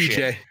going ape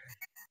shit. DJ.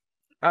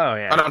 Oh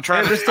yeah. And I'm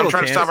trying There's still a to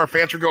stop chance. our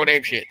fans from going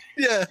ape shit.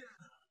 Yeah.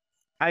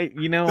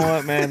 You know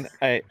what, man?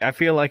 I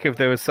feel like if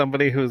there was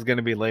somebody who's going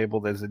to be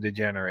labeled as a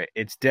degenerate,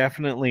 it's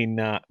definitely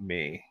not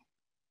me.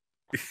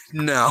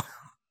 No.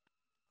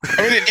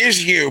 I mean, it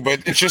is you,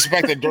 but it's just the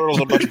fact that Dirtle's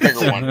a much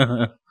bigger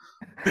one.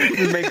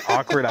 Just make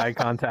awkward eye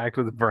contact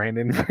with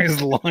Brandon for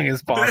as long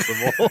as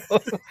possible.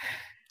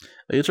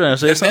 Are you trying to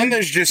say And then something?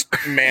 there's just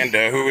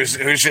Manda, who's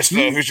just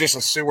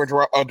a sewer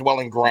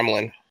dwelling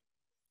gremlin.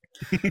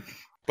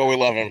 But we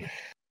love him.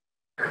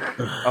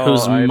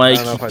 Whose I mic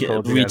don't know if I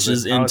told you guys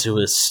reaches this. into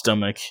his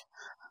stomach.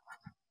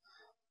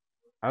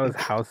 I was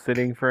house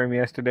sitting for him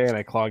yesterday, and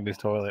I clogged his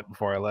toilet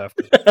before I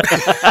left.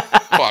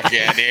 Fuck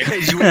yeah, dude.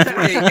 Did you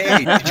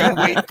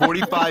wait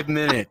 45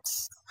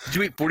 minutes? Did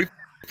you wait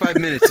 45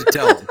 minutes to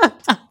tell him?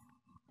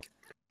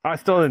 I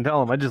still didn't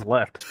tell him. I just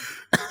left.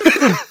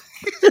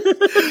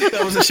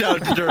 That was a shout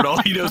out to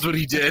Dirtle. He knows what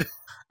he did.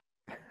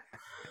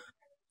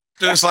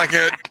 Just like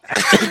a.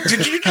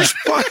 Did you just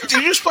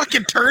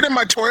fucking turn in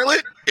my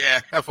toilet? Yeah,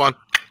 have fun.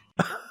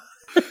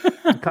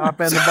 Top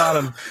and the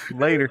bottom.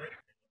 Later.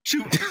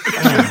 Shoot.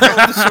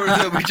 The story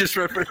that we just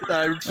referenced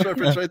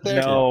right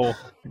there.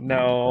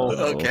 No.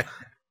 Okay.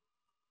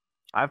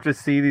 I have to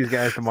see these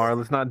guys tomorrow.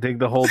 Let's not dig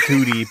the hole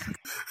too deep.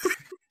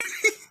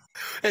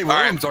 Hey, one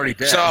of them's already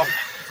dead. So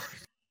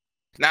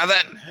now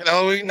that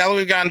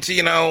we've gotten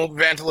to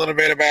vent a little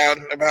bit about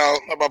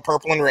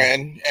Purple and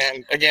Red,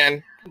 and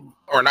again,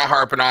 we're not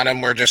harping on them.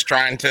 We're just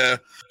trying to,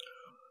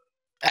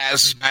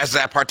 as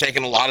that partake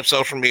in a lot of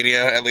social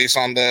media, at least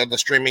on the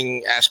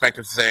streaming aspect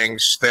of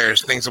things.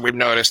 There's things that we've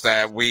noticed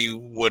that we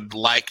would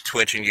like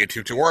Twitch and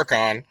YouTube to work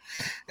on.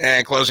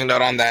 And closing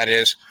note on that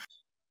is,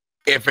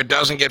 if it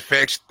doesn't get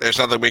fixed, there's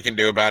nothing we can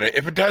do about it.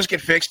 If it does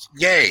get fixed,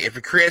 yay. If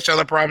it creates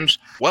other problems,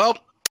 well,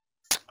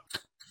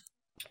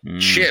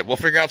 shit, we'll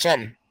figure out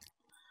something.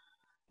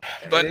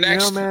 But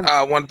next, man,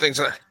 one thing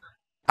that...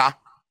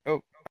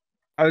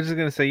 I was just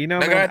gonna say, No,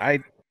 go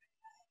man,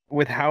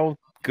 with how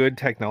good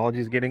technology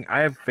is getting, I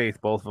have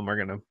faith both of them are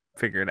gonna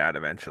figure it out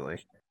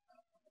eventually.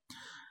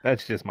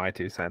 That's just my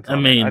 2 cents. I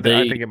mean, I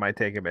think it might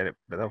take a minute,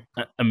 but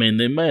I mean,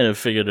 they might have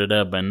figured it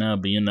out by now,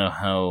 but you know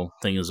how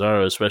things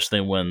are, especially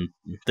when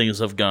things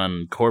have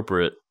gone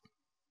corporate.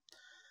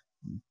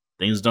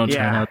 Things don't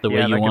turn out the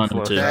way you want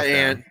them to.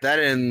 That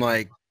and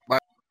like,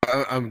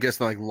 I'm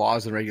guessing like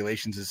laws and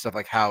regulations and stuff,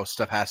 like how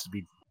stuff has to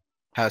be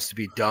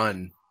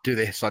done. Do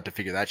they still have to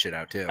figure that shit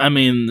out too? I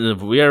mean,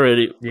 we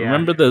already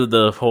remember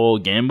the whole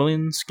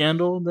gambling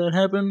scandal that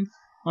happened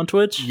on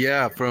Twitch.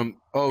 Yeah, But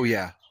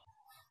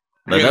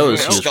that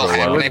was huge still for a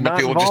while. happening, but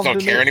people just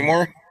don't care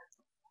anymore.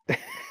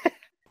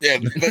 Yeah,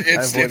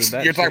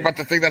 you're talking about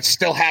the thing that's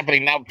still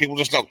happening now. People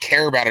just don't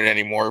care about it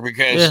anymore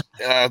because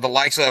the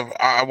likes of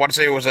I want to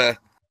say it was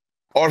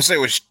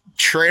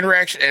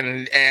Trainwreck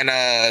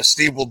and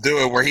Steve Will Do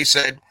It, where he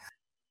said,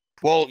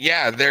 well,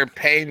 yeah, they're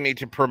paying me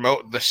to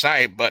promote the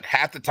site, but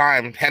half the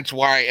time, hence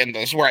why, and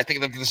this is where I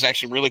think that this is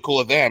actually really cool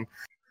of them,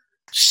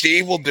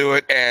 Steve Will Do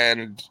It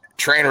and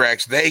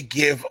Trainwrecks, they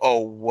give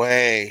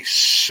away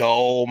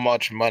so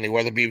much money,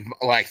 whether it be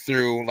like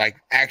through like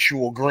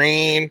actual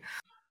green,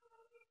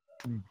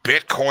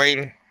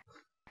 Bitcoin,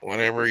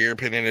 whatever your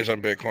opinion is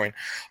on Bitcoin.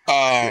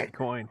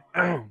 Bitcoin.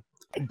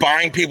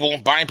 Buying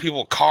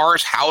people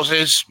cars,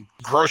 houses,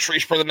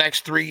 groceries for the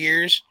next 3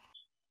 years.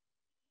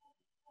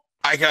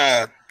 Like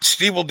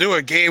Steve Will Do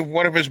It gave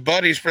one of his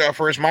buddies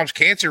for his mom's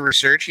cancer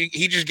research.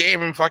 He just gave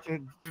him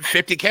fucking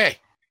 $50K.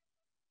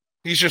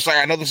 He's just like,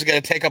 I know this is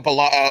going to take up a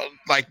lot,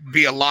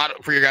 be a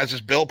lot for your guys'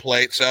 bill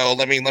plate. So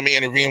let me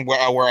intervene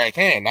where I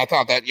can. I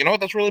thought that,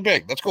 that's really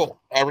big. That's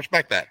cool. I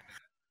respect that.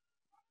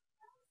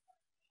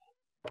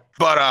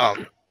 But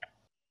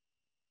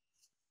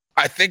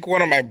I think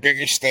one of my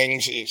biggest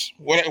things is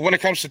when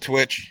it comes to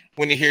Twitch,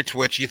 when you hear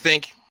Twitch, you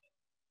think,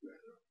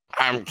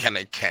 I'm going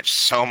to catch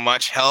so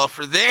much hell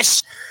for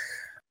this.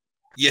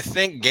 You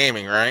think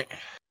gaming, right?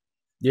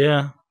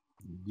 Yeah.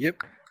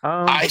 Yep.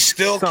 I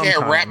still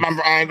can't wrap my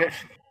mind.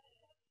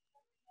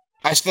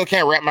 I still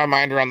can't wrap my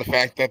mind around the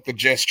fact that the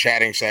just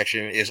chatting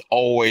section is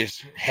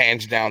always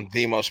hands down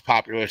the most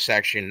popular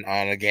section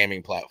on a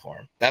gaming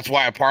platform. That's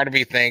why a part of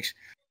me thinks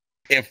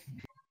if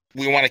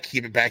we want to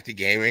keep it back to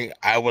gaming,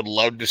 I would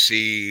love to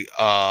see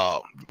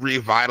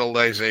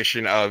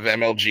revitalization of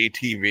MLG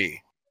TV.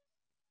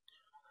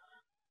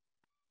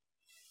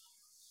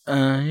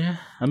 Yeah.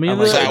 I mean,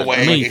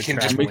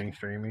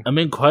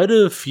 quite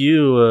a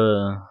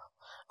few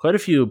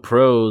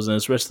pros and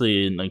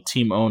especially like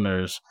team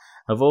owners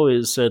have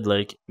always said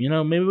like,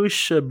 maybe we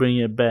should bring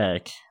it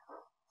back.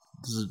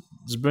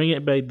 Just bring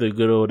it back, the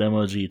good old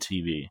MLG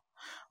TV.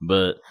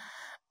 But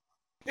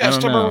I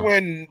still remember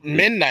when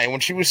Midnight, when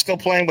she was still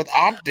playing with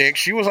Optic,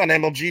 she was on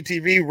MLG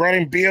TV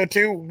running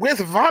BO2 with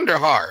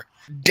Vonderhaar.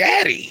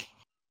 Daddy.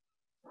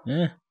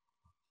 Yeah.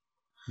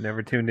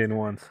 Never tuned in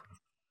once.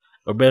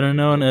 Or better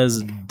known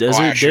as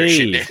Desert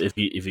Dave.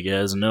 If you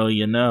guys know,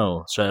 you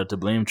know. Shout out to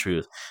Blame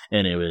Truth.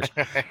 Anyways.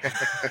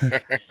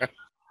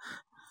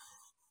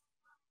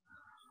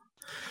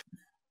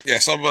 Yeah,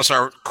 some of us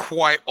are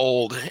quite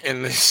old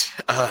in this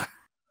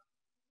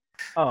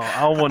Oh,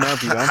 I'll one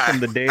up you. I'm from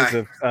the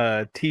days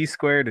of T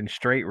squared and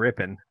straight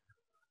ripping.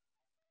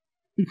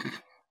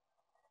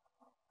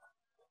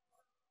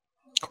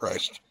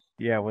 Christ.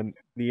 Yeah, when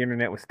the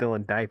internet was still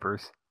in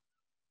diapers.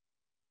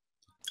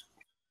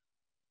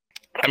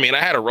 I mean, I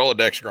had a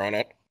Rolodex growing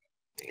up.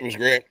 It was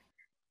great.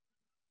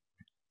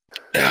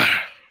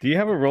 Do you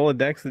have a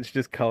Rolodex that's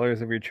just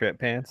colors of your trip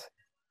pants?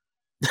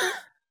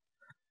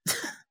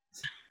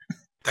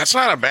 That's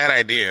not a bad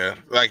idea.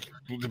 Like,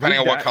 depending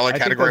on what color I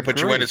think category I that's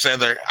put you in, great. it's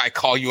either I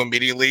call you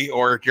immediately,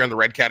 or if you're in the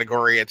red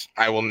category, it's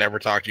I will never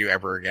talk to you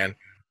ever again.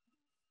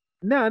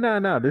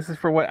 No. This is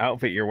for what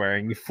outfit you're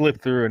wearing. You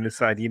flip through and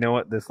decide, you know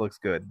what, this looks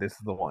good. This is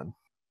the one.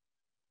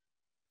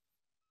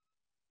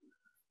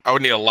 I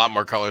would need a lot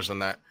more colors than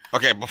that.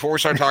 Okay, before we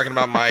start talking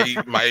about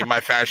my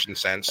fashion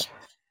sense.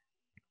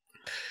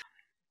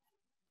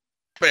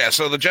 But yeah,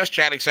 so the Just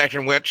Chatting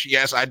section, which,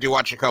 yes, I do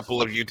watch a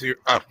couple of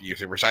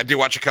YouTubers. I do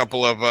watch a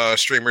couple of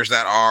streamers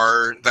that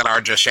are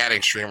Just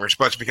Chatting streamers,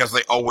 but it's because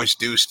they always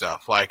do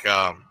stuff like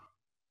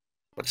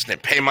what's his name,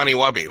 Pay Money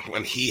Wubby,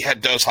 when he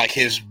does like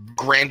his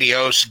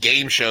grandiose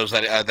game shows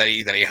that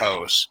he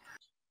hosts.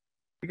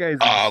 You guys,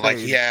 like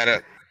he had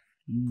a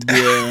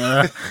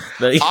Yeah,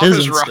 that off is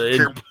his insane.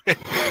 rocker,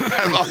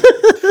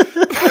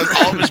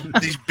 has all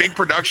of these big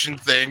production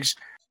things.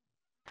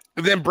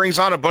 And then brings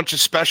on a bunch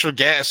of special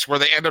guests where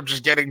they end up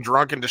just getting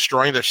drunk and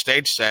destroying their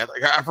stage set.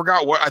 Like, I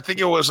forgot what I think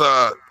it was.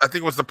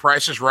 The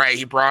Price is Right.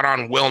 He brought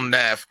on Will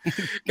Neff,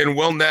 and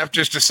Will Neff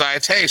just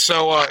decides, "Hey,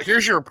 so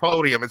here's your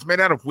podium. It's made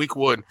out of weak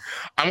wood.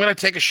 I'm gonna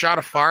take a shot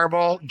of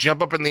Fireball,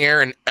 jump up in the air,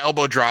 and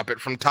elbow drop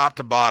it from top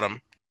to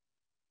bottom."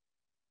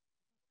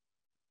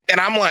 And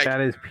I'm like,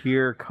 that is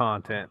pure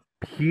content.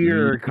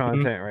 Pure Mhm.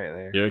 content right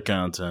there. Your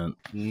content.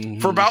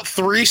 for about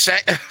 3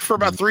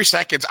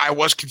 seconds, I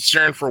was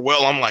concerned for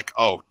Will. I'm like,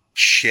 oh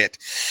shit.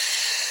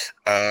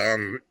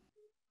 This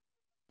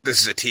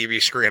is a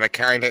TV screen. I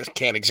kind of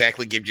can't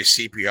exactly give you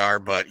CPR,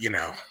 but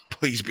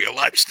please be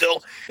alive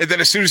still. And then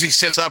as soon as he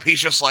sits up,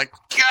 he's just like,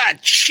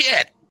 God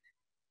shit.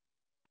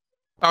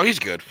 Oh, he's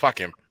good. Fuck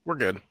him. We're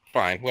good.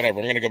 Fine.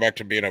 Whatever. I'm gonna go back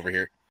to being over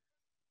here.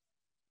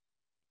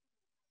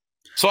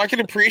 So I can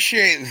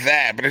appreciate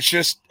that, but it's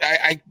just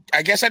I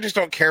guess I just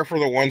don't care for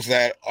the ones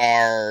that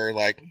are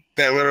like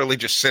that literally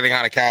just sitting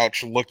on a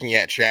couch looking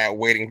at chat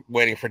waiting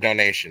for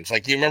donations.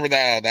 Like, do you remember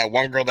that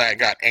one girl that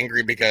got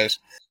angry because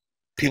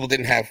people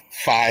didn't have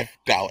 $5?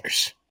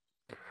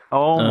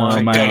 Oh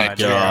my my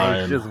god!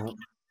 I just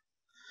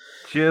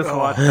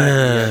watched that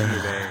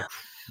yesterday.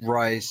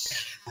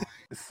 Rice.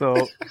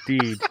 So,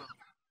 dude,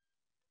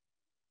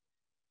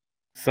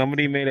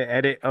 somebody made an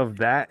edit of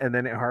that, and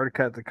then it hard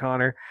cut to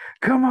Connor.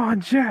 Come on,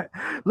 chat,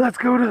 let's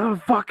go to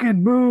the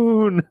fucking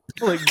moon.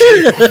 Like,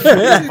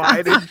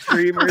 invited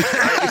streamers.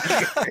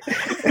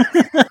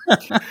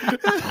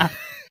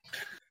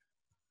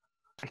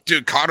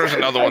 Dude, Connor's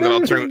another one that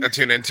I'll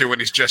tune into when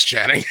he's just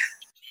chatting.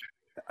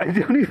 I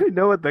don't even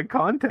know what the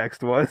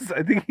context was.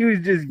 I think he was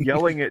just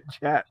yelling at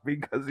chat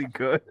because he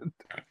could.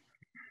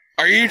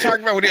 Are you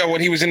talking about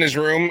when he was in his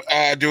room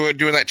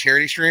doing that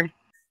charity stream?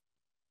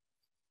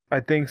 I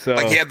think so.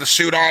 Like he had the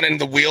suit on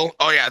and the wheel.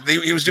 Oh yeah,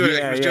 he was doing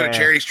doing a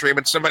charity stream,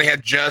 and somebody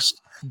had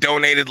just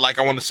donated like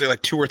I want to say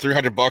like $200 or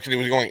 $300, and he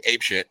was going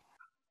ape shit.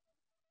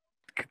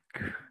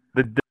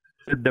 The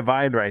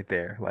divide right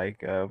there,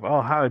 like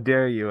oh, how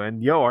dare you?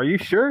 And yo, are you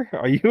sure?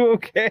 Are you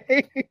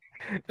okay?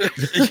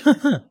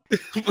 I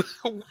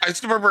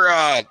still remember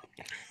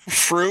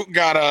Fruit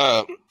got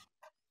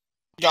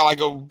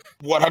like a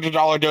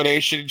 $100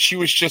 donation. She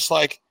was just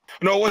like,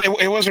 no,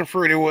 it wasn't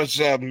Fruit. It was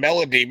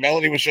Melody.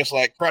 Melody was just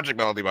like, Project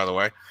Melody, by the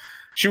way.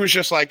 She was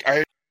just like,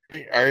 are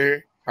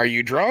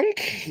you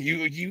drunk?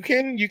 You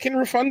can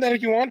refund that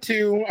if you want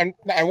to.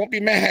 I won't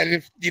be mad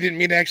if you didn't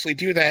mean to actually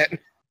do that.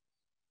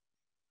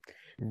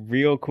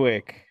 Real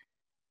quick,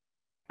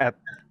 at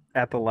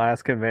the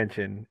last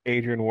convention,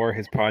 Adrian wore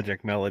his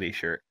Project Melody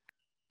shirt,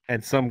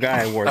 and some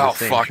guy wore the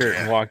same shirt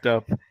and walked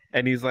up,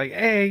 and he's like,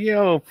 "Hey,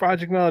 yo,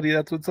 Project Melody,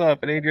 that's what's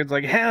up." And Adrian's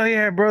like, "Hell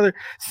yeah, brother,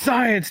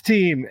 science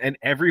team!" And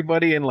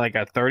everybody in like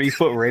a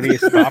 30-foot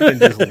radius stopped and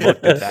just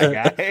looked at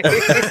that guy.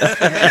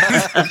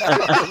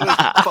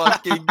 That was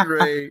fucking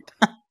great.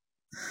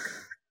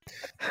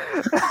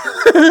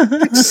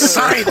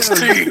 Science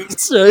team.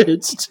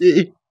 Science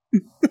team.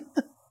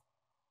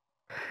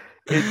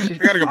 I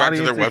gotta go back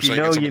to their website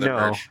and get some of their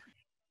merch.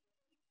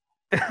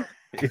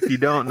 If you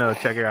don't know,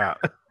 check it out.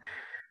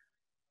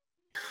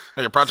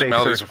 Hey, your Project Safe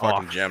Melody's a search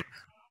fucking off. gem.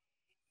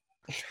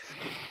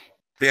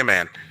 Be a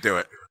man. Do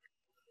it.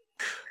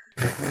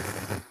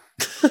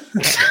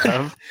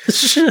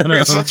 Shut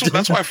Because up.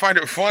 that's why I find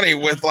it funny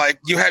with like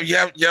you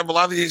have a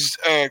lot of these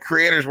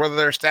creators, whether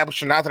they're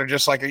established or not, that are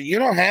just like, you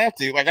don't have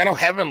to. Like I know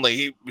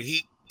Heavenly,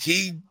 he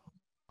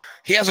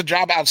has a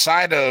job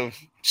outside of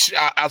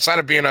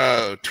being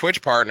a Twitch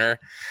partner,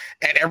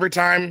 and every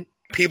time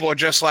people are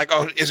just like,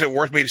 oh, is it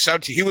worth me to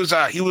sub to you?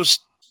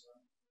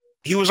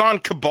 He was on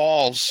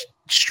Cabal's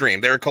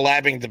stream. They were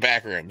collabing the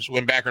Backrooms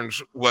when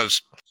Backrooms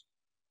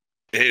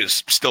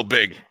is still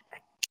big,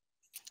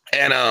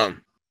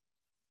 and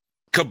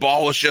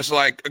Cabal was just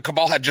like,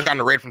 Cabal had just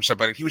gotten a raid from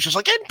somebody. He was just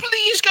like, and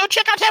please go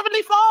check out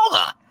Heavenly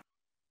Father.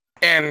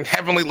 And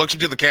Heavenly looks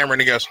into the camera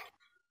and he goes,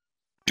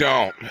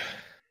 don't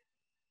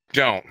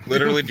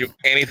literally do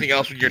anything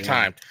else with your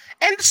time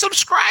and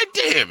subscribe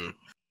to him.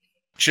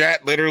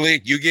 Chat,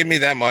 literally, you give me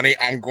that money,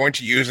 I'm going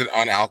to use it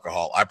on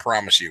alcohol. I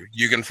promise you.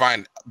 You can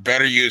find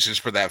better uses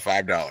for that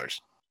 $5.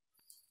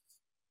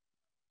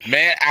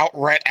 Man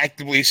outright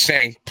actively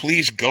saying,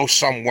 please go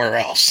somewhere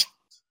else.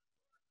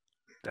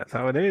 That's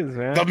how it is,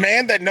 man. The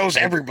man that knows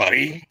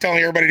everybody telling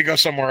everybody to go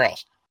somewhere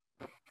else.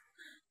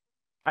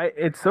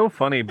 It's so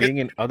funny being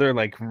in other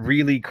like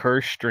really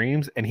cursed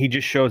streams and he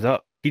just shows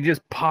up. He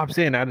just pops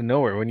in out of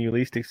nowhere when you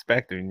least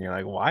expect it, and you're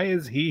like, "Why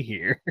is he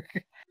here?"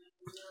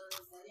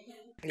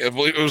 It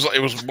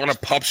was one of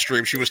Pup's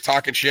streams. She was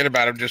talking shit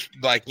about him, just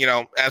like, you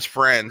know, as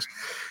friends.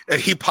 And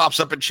he pops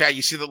up in chat.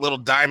 You see the little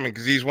diamond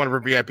because he's one of her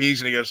VIPs,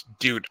 and he goes,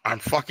 "Dude, I'm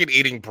fucking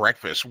eating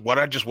breakfast. What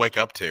did I just wake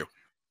up to?"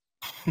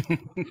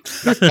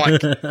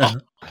 Like,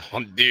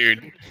 oh,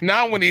 dude,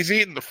 not when he's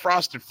eating the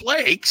Frosted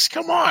Flakes.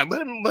 Come on,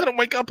 let him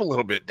wake up a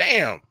little bit.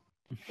 Damn.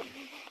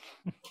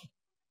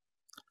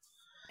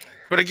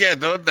 But again,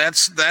 though,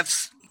 that's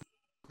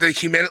the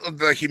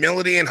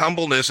humility and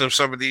humbleness of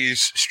some of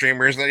these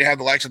streamers. And then you have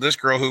the likes of this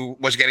girl who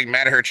was getting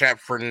mad at her chat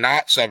for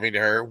not subbing to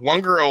her.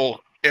 One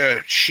girl,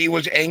 she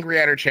was angry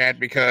at her chat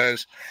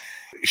because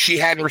she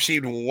hadn't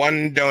received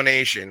one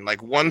donation,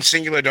 like one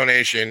singular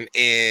donation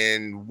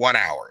in 1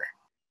 hour.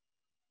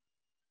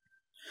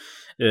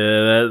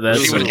 Yeah,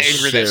 that's she was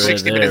angry that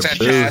 60 minutes had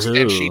passed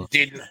and she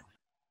didn't.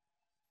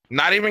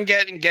 Not even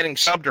getting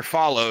subbed or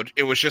followed.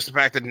 It was just the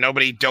fact that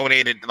nobody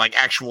donated like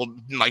actual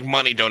like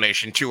money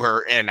donation to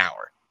her in an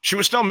hour. She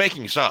was still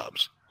making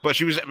subs, but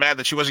she was mad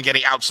that she wasn't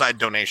getting outside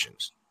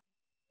donations.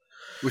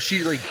 Was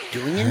she like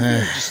doing anything,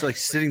 or just like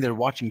sitting there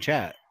watching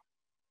chat?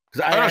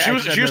 She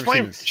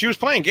was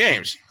playing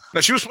games. No,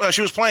 she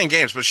was playing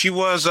games, but she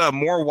was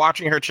more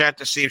watching her chat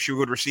to see if she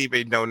would receive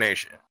a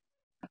donation.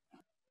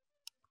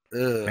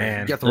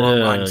 Man, you got the wrong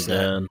mindset.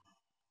 Man.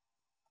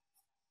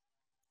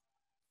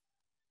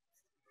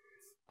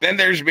 Then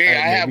there's me. I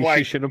have she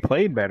like should have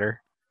played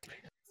better.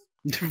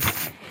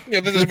 Yeah,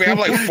 there's me. I have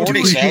like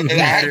 40 subs.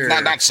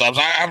 Not subs.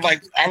 I have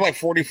like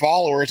 40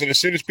 followers, and as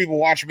soon as people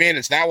watch me, and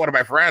it's now one of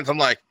my friends, I'm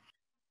like,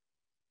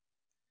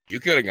 you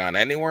could have gone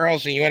anywhere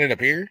else, and you ended up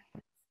here.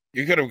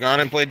 You could have gone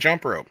and played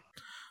jump rope.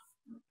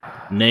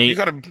 Nate, you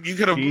could have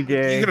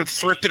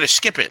thrifted a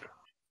skip it.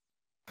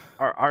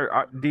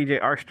 Our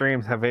DJ, our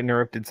streams have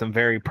interrupted some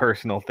very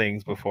personal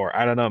things before.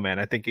 I don't know, man.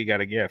 I think you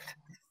got a gift.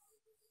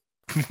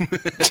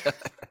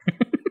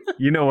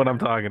 You know what I'm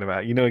talking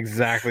about. You know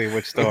exactly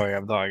which story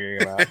I'm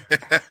talking about.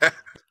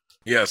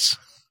 Yes.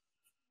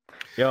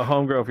 Yo,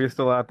 Homegirl, if you're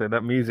still out there,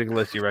 that music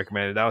list you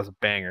recommended, that was a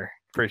banger.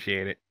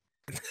 Appreciate it.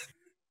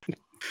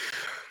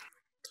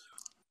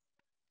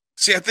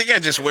 See, I think I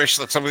just wish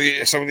that some of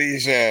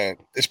these,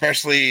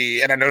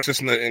 especially, and I noticed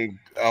this in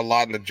a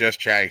lot in the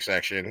just chatting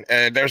section,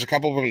 and there's a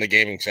couple of them in the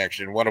gaming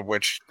section. One of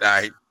which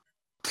I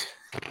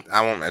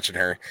won't mention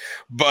her,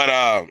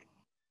 but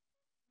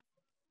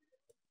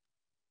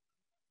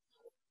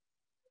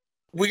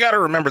we got to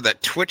remember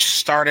that Twitch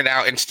started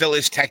out and still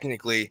is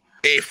technically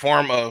a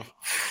form of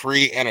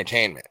free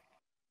entertainment.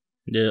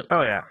 Yeah.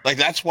 Oh yeah. Like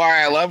that's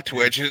why I love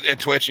Twitch and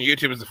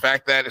YouTube is the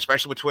fact that,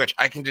 especially with Twitch,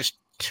 I can just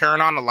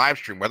turn on a live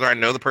stream, whether I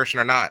know the person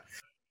or not,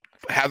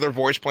 have their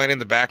voice playing in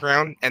the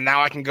background, and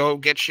now I can go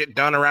get shit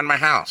done around my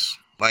house.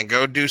 Like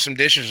go do some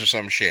dishes or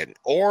some shit.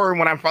 Or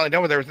when I'm finally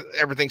done with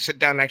everything, sit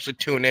down and actually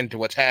tune into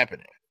what's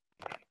happening.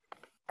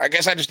 I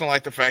guess I just don't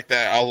like the fact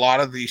that a lot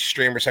of these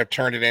streamers have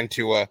turned it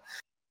into a,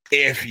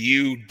 if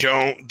you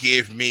don't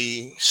give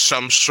me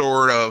some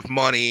sort of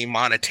money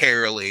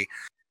monetarily,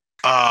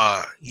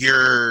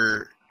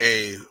 you're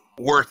a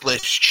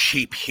worthless,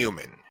 cheap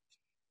human.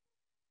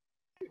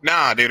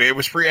 Nah, dude, it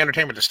was free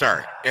entertainment to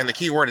start. And the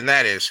key word in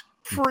that is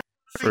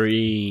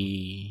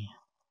free.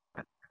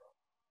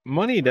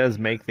 Money does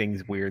make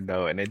things weird,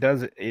 though. And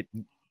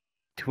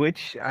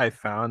Twitch, I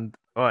found,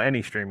 well,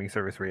 any streaming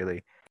service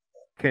really,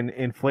 can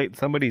inflate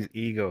somebody's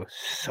ego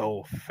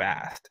so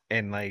fast.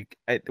 And like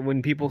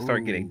when people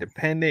start getting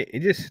dependent,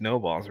 it just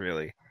snowballs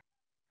really.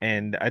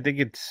 And I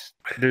think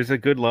there's a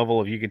good level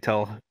of, you can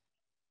tell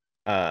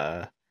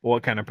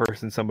what kind of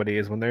person somebody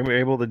is when they're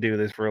able to do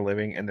this for a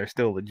living and they're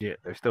still legit,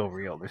 they're still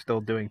real, they're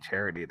still doing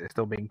charity, they're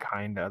still being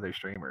kind to other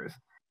streamers.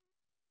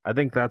 I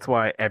think that's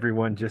why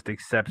everyone just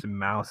accepts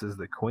Mouse as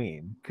the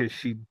queen, because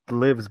she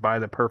lives by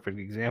the perfect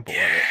example of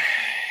it.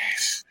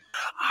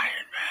 Iron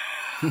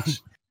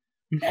Mouse.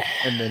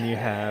 And then you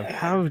have,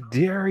 how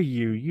dare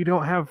you? You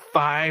don't have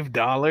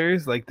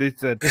 $5? Like,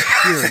 it's a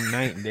pure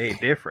night and day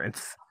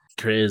difference.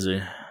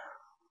 Crazy.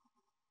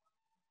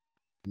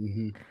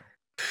 Mm-hmm.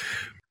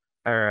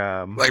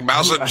 Or, like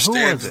Mouse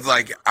understands.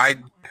 Like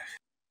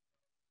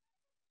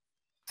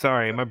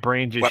sorry, my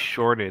brain just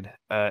shorted.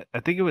 I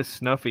think it was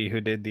Snuffy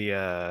who did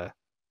the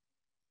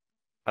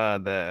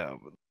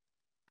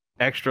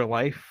Extra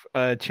Life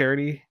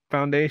charity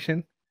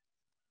foundation.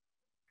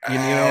 You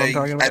know what I'm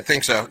talking about? I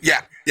think so.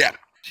 Yeah.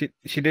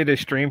 She did a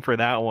stream for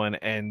that one,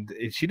 and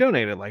she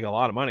donated like a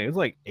lot of money. It was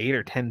like $8,000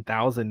 or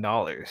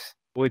 $10,000,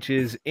 which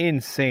is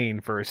insane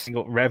for a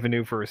single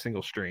revenue for a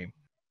single stream.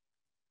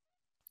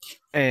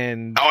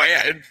 And Oh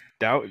yeah,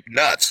 that,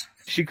 nuts.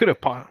 she could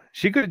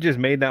have just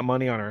made that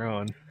money on her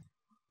own,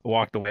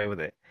 walked away with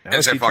it. No,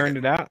 And said, she "Fuck turned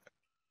it out.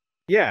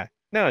 Yeah.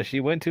 No, she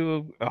went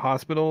to a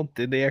hospital,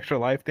 did the extra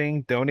life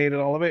thing, donated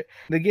all of it.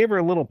 They gave her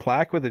a little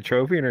plaque with a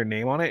trophy and her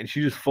name on it, and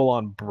she just full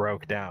on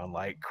broke down,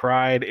 like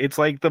cried. It's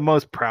like the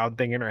most proud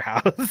thing in her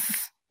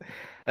house.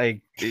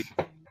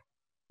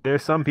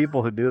 There's some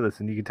people who do this,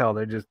 and you can tell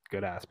they're just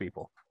good ass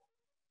people.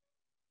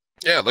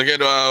 Yeah, look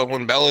at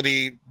when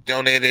Melody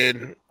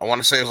donated. I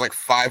want to say it was like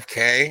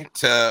 $5,000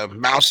 to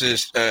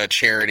Mouse's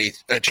charity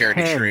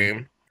 10.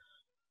 stream.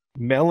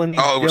 Melanie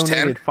Oh, it was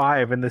donated 10?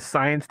 5, and the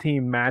science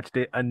team matched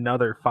it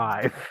another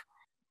 5.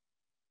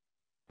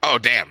 Oh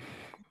damn!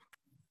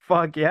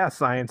 Fuck yeah,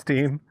 science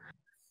team.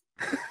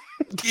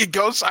 You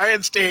go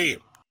science team.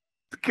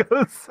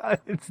 Go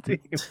science team.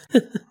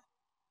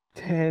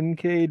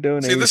 10K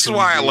donation. See, this is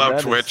why I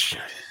love Twitch.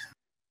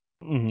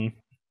 Mm-hmm.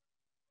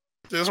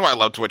 This is why I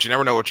love Twitch. You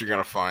never know what you're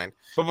gonna find.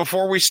 But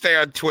before we stay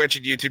on Twitch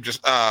and YouTube just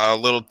a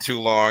little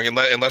too long,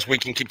 unless we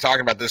can keep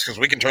talking about this, because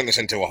we can turn this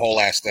into a whole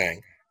ass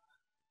thing.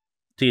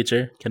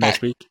 Teacher, can I Hi.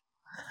 speak?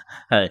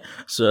 Hi.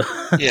 So,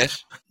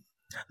 Yes.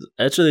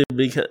 actually,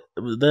 because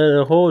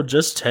the whole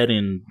just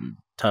chatting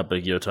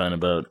topic you're talking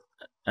about,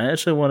 I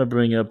actually want to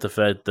bring up the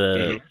fact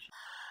that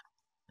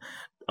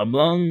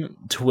among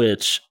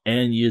Twitch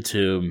and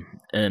YouTube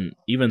and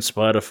even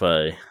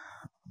Spotify,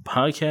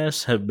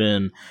 podcasts have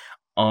been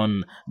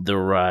on the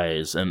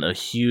rise and a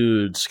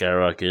huge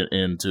skyrocket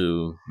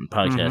into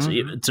podcasts,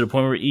 to the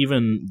point where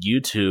even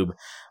YouTube,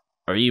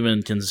 or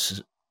even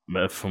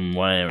from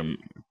what I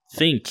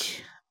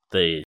think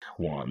they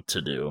want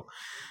to do,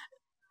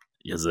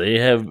 because they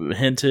have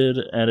hinted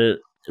at it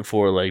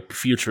for like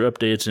future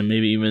updates and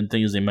maybe even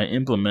things they might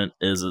implement,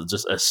 is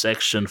just a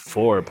section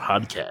for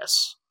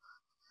podcasts.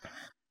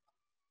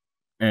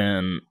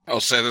 And I'll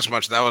say this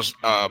much: that was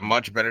a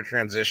much better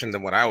transition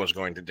than what I was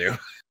going to do.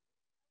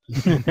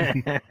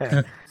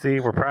 See,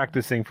 we're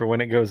practicing for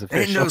when it goes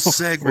official. Ain't no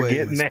segue We're in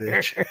getting this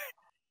there. bitch.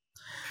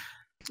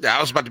 Yeah,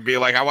 I was about to be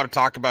like, I want to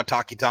talk about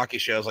talkie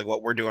shows like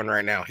what we're doing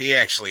right now. He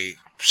actually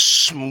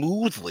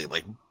smoothly,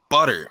 like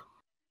butter,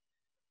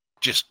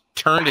 just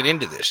turned it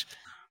into this.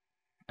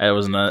 I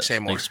was not Say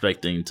more.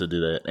 expecting to do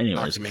that. Talk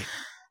Anyways, to me.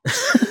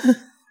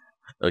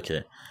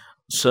 okay.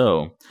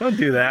 So, Don't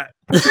do that.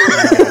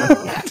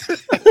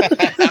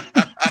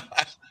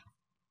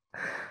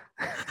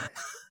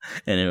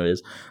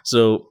 anyways,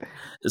 so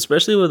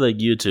especially with like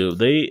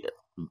YouTube,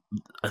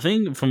 I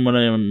think from what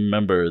I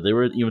remember, they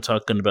were even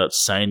talking about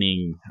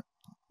signing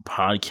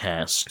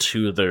podcasts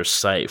to their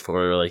site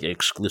for like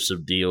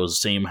exclusive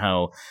deals, same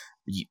how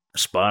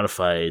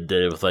Spotify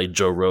did it with like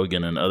Joe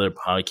Rogan and other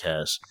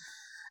podcasts.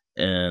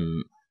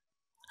 And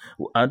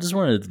I just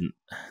wanted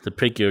to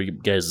pick your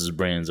guys'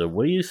 brains of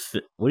what do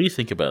you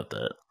think about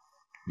that?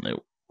 Like,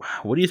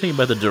 what do you think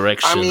about the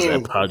directions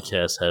that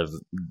podcasts have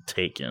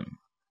taken?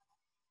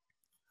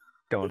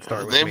 Don't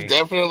start with They've me.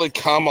 definitely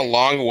come a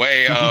long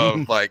way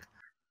of like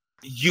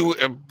you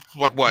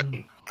what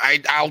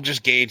I'll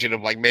just gauge it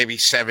of like maybe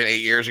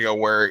 7-8 years ago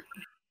where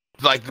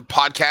like the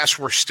podcasts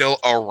were still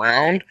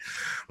around,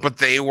 but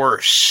they were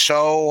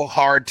so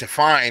hard to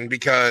find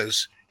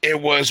because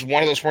it was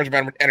one of those forms of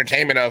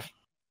entertainment of,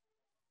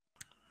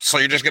 so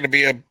you're just going to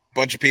be a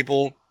bunch of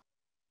people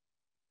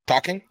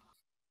talking?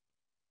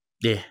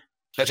 Yeah.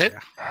 That's it?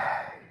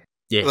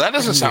 Yeah. Well, that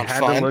doesn't sound you had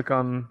fun. to look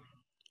on.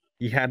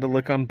 You had to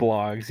look on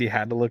blogs. You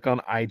had to look on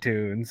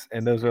iTunes,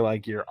 and those are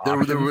like your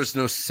options. There was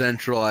no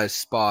centralized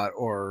spot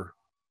or,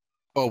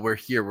 oh, we're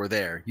here, we're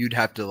there. You'd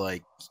have to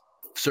like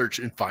search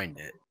and find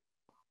it.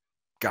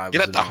 God,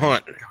 Get at the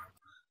hunt.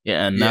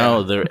 Yeah, and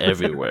now they're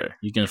everywhere.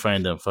 You can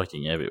find them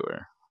fucking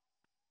everywhere.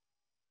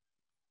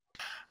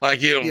 Like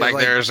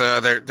there's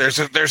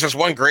this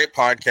one great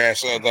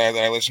podcast that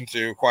I listen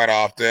to quite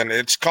often.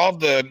 It's called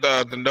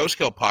the No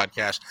Skill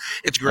Podcast.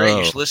 It's great.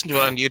 You should listen to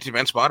it on YouTube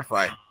and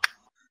Spotify.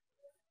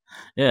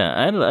 Yeah,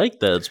 I like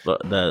that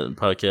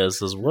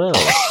podcast as well.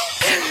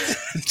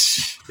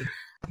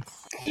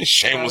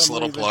 Shameless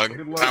little plug.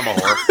 I'm a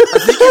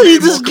whore. Hey,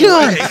 this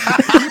guy!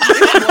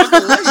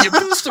 You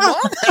pissed him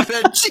off,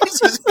 man.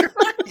 Jesus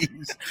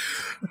Christ!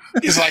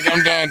 He's like,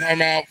 I'm done.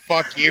 I'm out.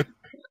 Fuck you.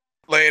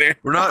 Later.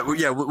 We're not.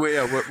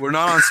 We're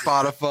not on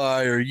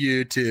Spotify or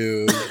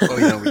YouTube. Oh,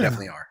 yeah, we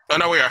definitely are. Oh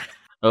no, we are.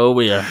 Oh,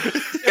 we are.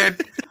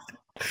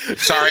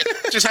 Sorry,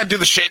 just had to do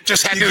the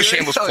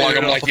shameless plug.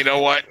 I'm like, you know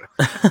what?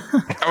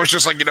 I was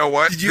just like, you know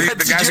what?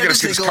 The guys are gonna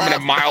see this coming a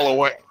mile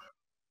away.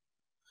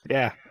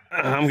 Yeah,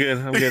 I'm good.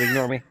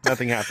 Ignore me.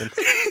 Nothing happened.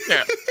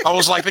 Yeah, I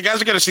was like, the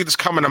guys are gonna see this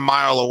coming a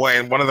mile away,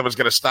 and one of them was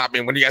gonna stop me.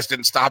 And when you guys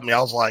didn't stop me,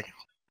 I was like,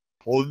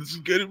 well, this is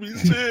gonna be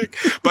sick.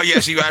 But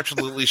yes, you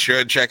absolutely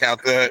should check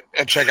out the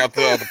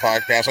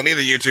podcast on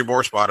either YouTube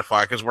or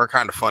Spotify because we're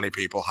kind of funny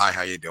people. Hi,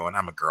 how you doing?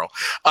 I'm a girl.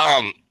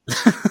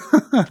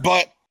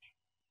 But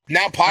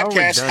now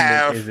podcasts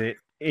How redundant is it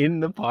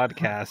in the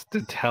podcast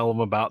to tell them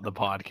about the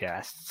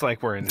podcast. It's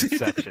like we're in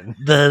Inception.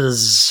 That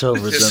is so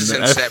This is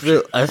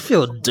redundant. I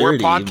feel We're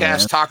dirty. podcast man.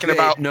 talking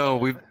about. No,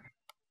 we've.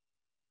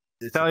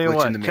 It's Tell a you glitch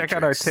in what, the check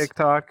out our Matrix.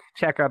 TikTok,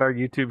 check out our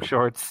YouTube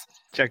shorts,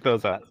 check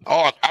those out.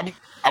 Oh, I'm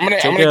gonna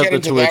Check get out the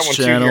into that Twitch one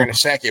too channel. here in a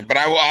second. But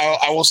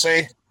I will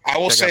say Check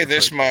out say the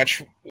this Twitch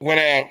much: when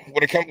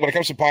it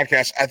comes to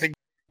podcasts, I think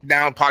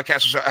now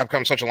podcasts have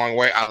come such a long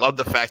way. I love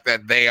the fact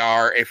that they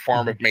are a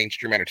form of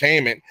mainstream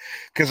entertainment,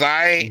 because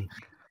I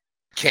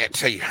can't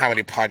tell you how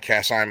many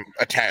podcasts I'm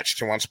attached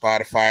to on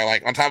Spotify.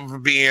 Like on top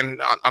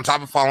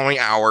of following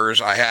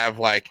Hours, I have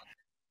like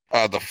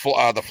the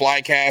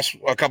Flycast,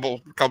 a couple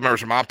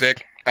members from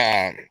Optic,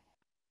 the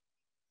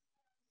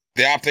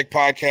Optic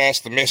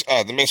podcast, the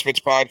Misfits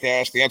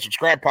podcast, the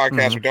Unsubscribed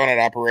podcast with Donut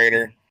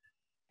Operator,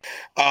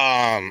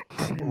 Red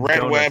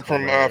Donut's Web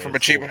from hilarious.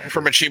 Achievement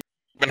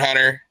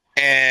Hunter,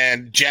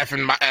 and Jeff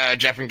and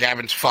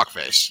Gavin's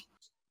Fuckface.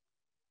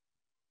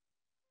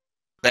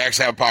 They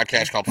actually have a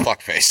podcast called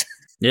Fuckface.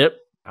 Yep.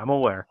 I'm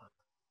aware.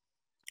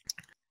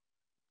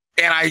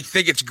 And I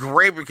think it's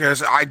great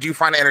because I do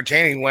find it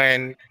entertaining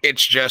when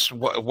it's just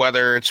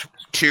whether it's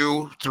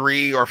 2,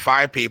 3, or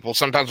 5 people.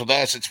 Sometimes with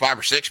us, it's 5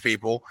 or 6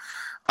 people.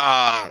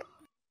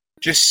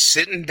 Just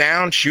sitting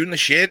down, shooting the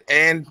shit,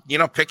 and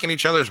picking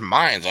each other's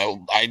minds.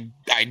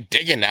 I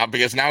dig it now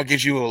because now it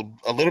gives you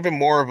a little bit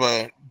more of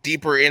a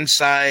deeper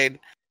inside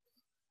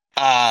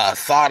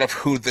thought of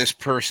who this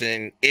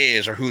person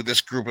is or who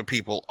this group of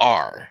people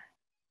are.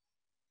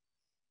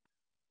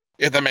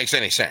 If that makes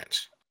any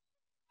sense.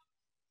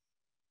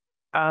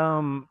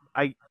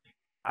 I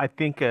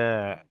think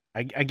I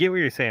get what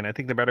you're saying. I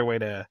think the better way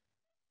to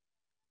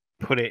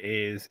put it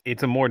is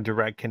it's a more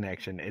direct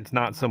connection. It's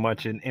not so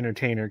much an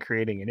entertainer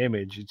creating an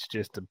image. It's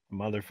just a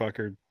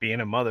motherfucker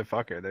being a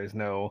motherfucker. There's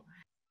no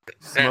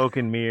smoke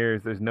and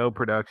mirrors. There's no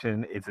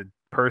production. It's a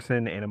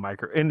person in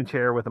a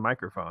chair with a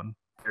microphone.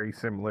 Very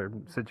similar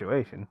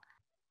situation.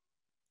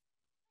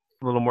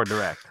 A little more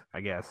direct,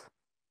 I guess.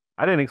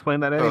 I didn't explain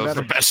that any That was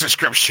better. the best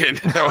description.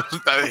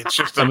 It's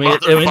just a I mean,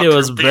 it motherfucker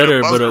was being a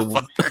better, but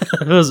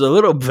motherfucker. it was a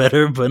little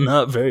better, but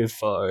not very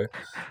far.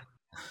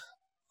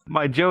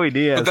 My Joey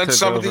Diaz But then took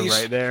some of over these-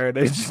 right there. And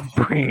it's just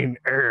brain.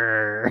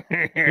 Yeah.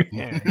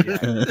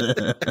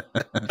 No,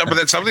 but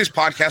then some of these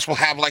podcasts will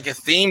have like a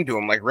theme to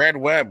them, like Red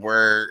Web,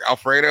 where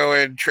Alfredo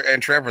and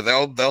Trevor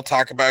they'll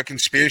talk about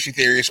conspiracy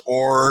theories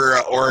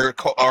or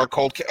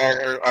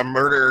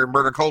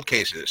murder cold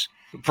cases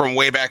from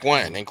way back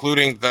when,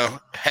 including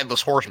the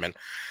Headless Horseman.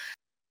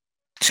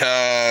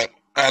 To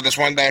this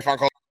one that I found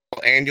called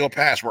Annual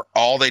Pass, where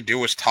all they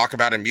do is talk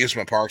about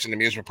amusement parks and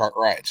amusement park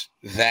rides.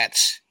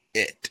 That's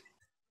it.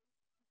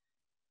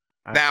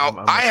 Now,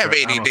 I'm I have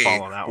I'm gonna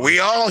follow that ADD. one. We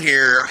all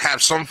here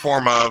have some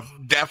form of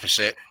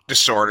deficit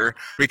disorder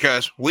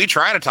because we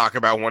try to talk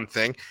about one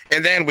thing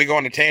and then we go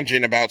on a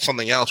tangent about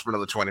something else for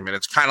another 20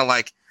 minutes. Kind of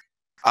like,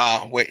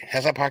 wait,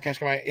 has that podcast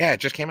come out? Yeah,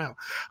 it just came out.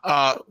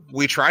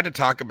 We tried to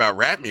talk about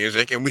rap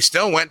music and we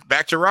still went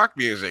back to rock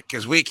music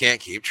because we can't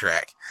keep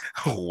track.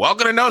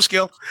 Welcome to No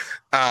Skill.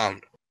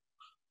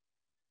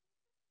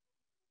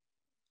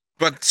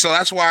 But so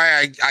that's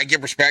why I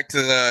give respect to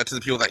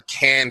the people that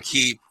can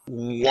keep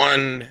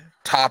one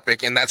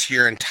topic, and that's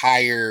your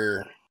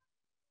entire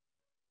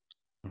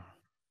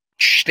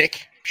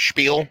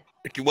spiel,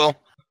 if you will.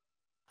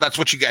 That's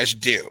what you guys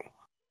do.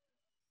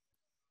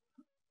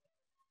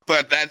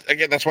 But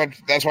that's why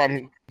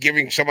I'm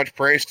giving so much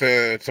praise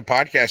to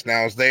podcasts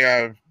now, is they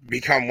have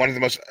become one of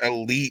the most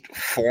elite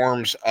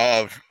forms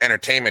of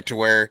entertainment, to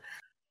where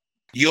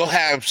you'll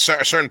have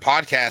certain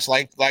podcasts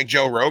like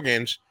Joe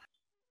Rogan's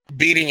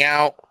beating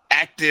out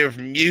active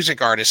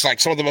music artists, like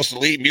some of the most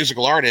elite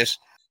musical artists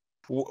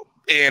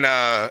in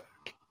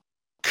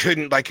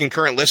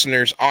concurrent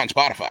listeners on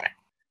Spotify.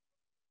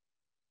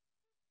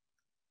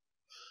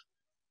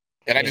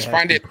 And I just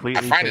find it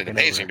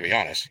amazing, to be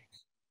honest.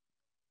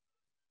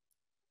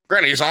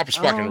 Granted, he's off his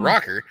fucking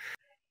rocker,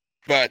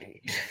 but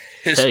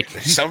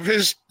some of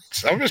his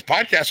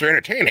podcasts are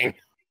entertaining.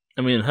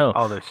 I mean, hell,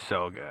 Oh, they're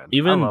so good. I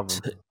love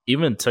them.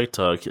 Even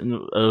TikTok,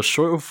 a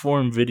short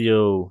form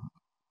video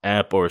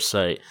app or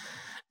site,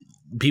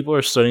 people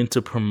are starting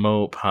to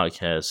promote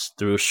podcasts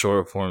through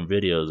short form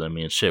videos. I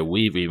mean, shit,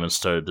 we've even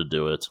started to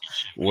do it,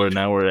 where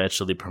now we're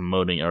actually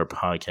promoting our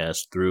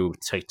podcast through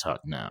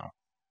TikTok now.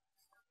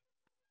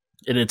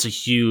 And it's a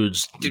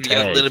huge Dude, you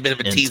tag got a little bit of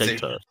a in teaser.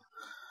 TikTok.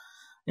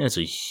 Yeah, it's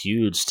a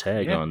huge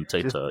tag Yeah, on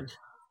TikTok.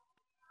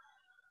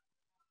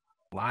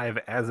 Live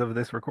as of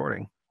this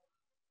recording.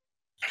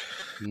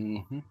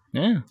 Mm-hmm.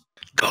 Yeah.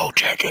 Go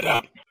check it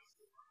out.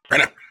 Right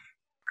now.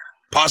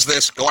 Pause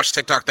this, go watch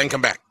TikTok, then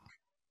come back.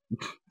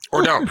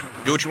 Or don't.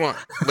 Do what you want.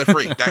 Live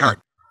free. Die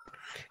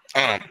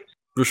hard.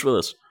 Bruce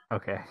Willis.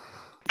 Okay.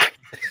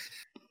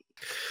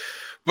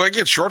 But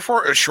again, short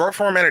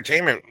form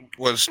entertainment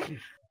was,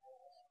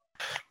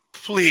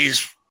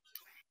 please,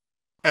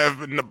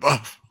 heaven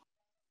above,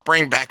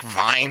 bring back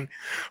Vine.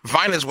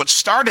 Vine is what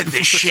started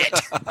this shit.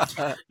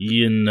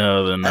 You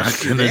know they're not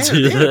going to They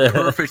do had a that.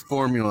 perfect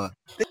formula.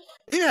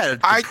 They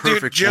had the I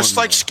perfect dude, just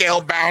formula. like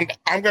Scalebound,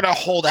 I'm gonna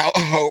hold out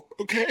hope.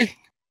 Okay.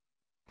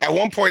 At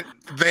one point,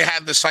 they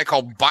had this site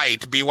called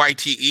Byte,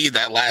 BYTE,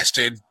 that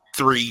lasted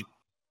 3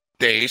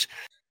 days,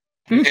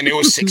 and it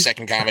was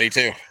 6-second comedy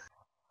too.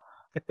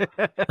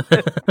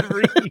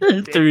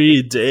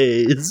 3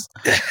 days.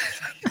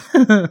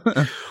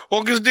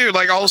 Well, because dude,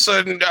 like all of a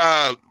sudden,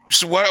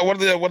 so what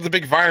are the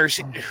big Viners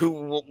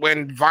who,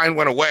 when Vine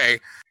went away,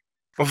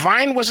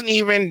 Vine wasn't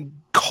even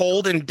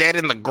cold and dead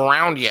in the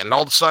ground yet, and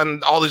all of a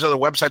sudden, all these other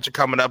websites are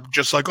coming up,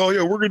 just like, oh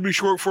yeah, we're gonna be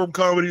short form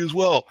comedy as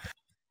well.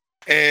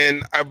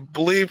 And I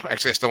believe,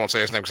 actually, I still won't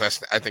say his name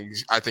because I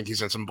think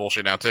he's in some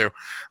bullshit now too.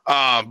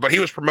 But he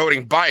was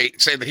promoting Byte,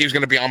 saying that he was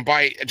going to be on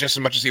Byte just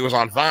as much as he was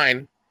on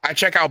Vine. I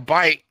check out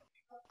Byte,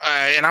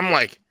 and I'm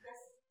like,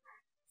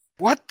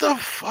 what the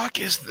fuck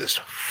is this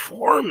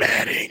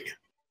formatting?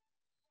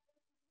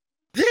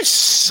 This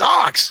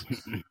sucks.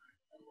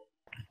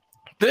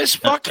 This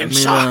fucking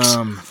sucks.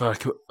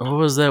 Fuck. What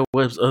was that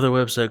other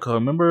website called?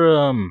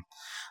 Remember,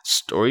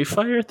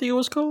 Storyfire, I think it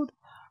was called?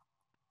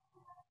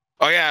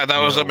 Oh yeah, that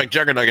was a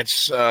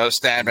McJuggernuggets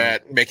stab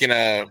at making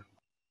a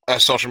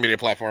social media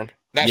platform.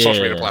 Not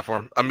social media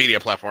platform, a media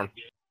platform.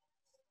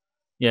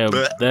 Yeah,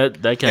 that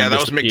kind of that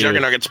was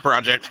McJuggernuggets'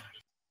 project.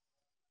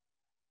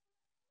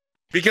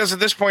 Because at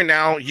this point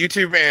now,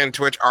 YouTube and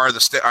Twitch are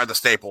the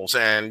staples,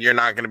 and you're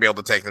not going to be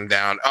able to take them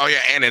down. Oh yeah,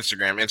 and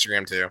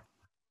Instagram too.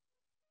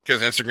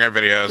 Because Instagram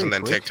videos and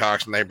then Twitch?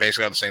 TikToks, and they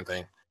basically have the same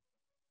thing.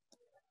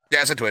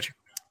 Yeah, I said Twitch.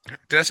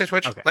 Did I say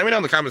Twitch? Okay. Let me know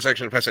in the comment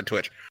section if I said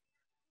Twitch.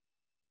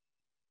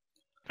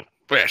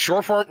 But yeah,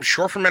 short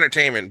form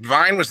entertainment.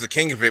 Vine was the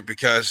king of it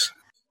because,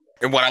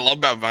 and what I love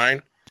about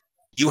Vine,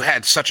 you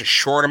had such a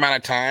short amount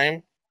of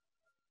time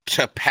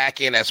to pack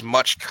in as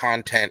much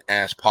content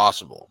as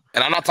possible.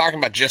 And I'm not talking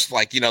about just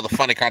like, the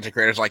funny content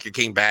creators like your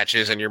King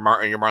Batches and your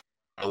Marlon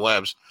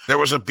Webs. There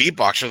was a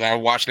beatboxer that I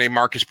watched named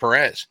Marcus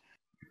Perez.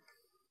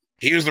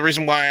 He was the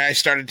reason why I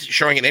started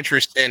showing an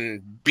interest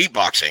in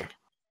beatboxing.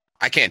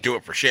 I can't do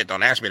it for shit.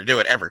 Don't ask me to do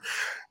it ever.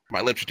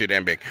 My lips are too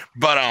damn big.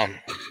 But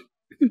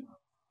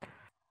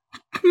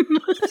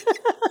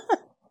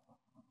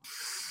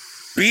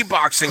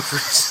beatboxing for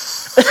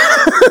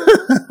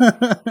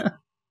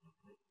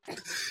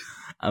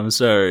I'm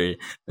sorry.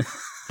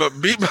 but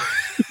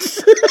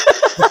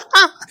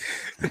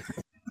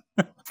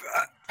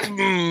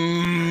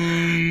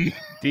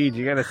Dude,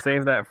 you gotta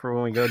save that for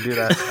when we go do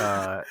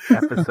that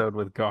episode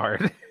with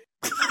Guard.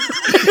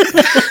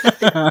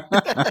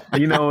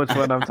 You know which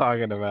one I'm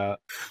talking about.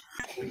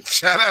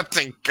 Shout out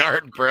to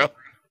Guard, bro.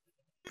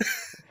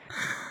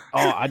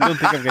 Oh, I don't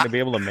think I'm gonna be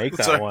able to make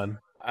that Sorry. one.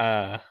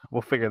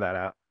 We'll figure that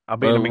out. I'll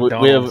be in a We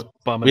McDonald's.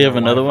 bumming have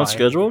their another one Wi-Fi.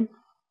 scheduled?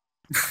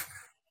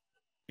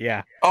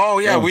 Yeah. Oh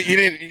yeah, Oh. you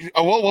didn't.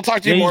 We'll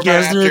talk to you Yeah, more you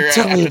about guys it didn't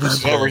after, tell me after about this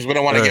is over. that. 'Cause we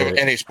don't want to give Alright.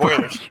 any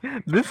spoilers.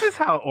 This is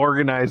how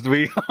organized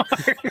we are.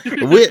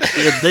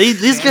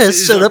 These guys This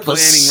is set our up a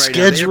planning right now.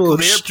 scheduled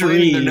They're planning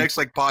stream. their next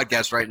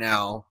podcast right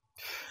now.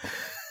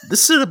 They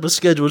set up a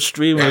scheduled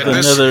stream Yeah, with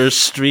this- another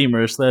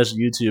streamer /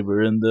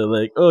 YouTuber, and they're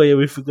like, "Oh yeah,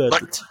 we forgot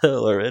Like- to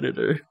tell our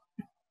editor."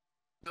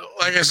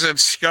 Like I said,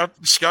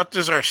 Scut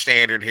is our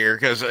standard here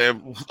because,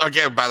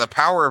 again, by the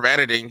power of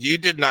editing, you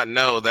did not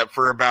know that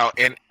for about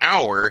an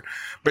hour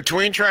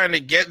between trying to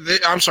get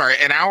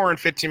an hour and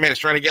 15 minutes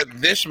trying to get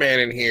this man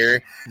in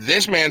here,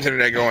 this man's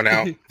internet going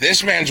out,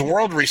 this man's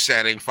world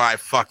resetting 5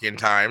 fucking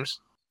times,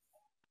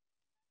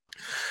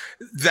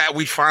 that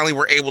we finally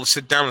were able to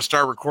sit down and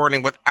start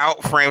recording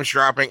without frames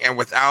dropping and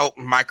without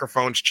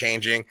microphones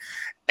changing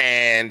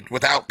and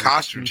without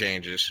costume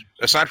changes.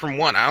 Aside from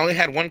one, I only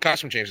had one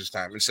costume change this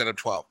time instead of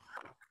 12.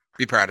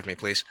 Be proud of me,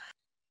 please.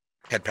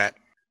 Head pat.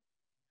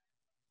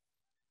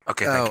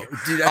 Okay, thank you.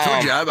 Dude, I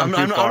told you, I'm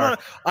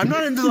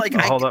not into like.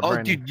 Hold up,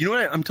 Brandon. Dude, you know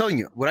what? I'm telling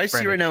you, what I see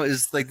Brandon. right now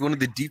is like one of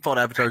the default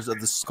avatars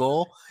of the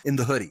skull in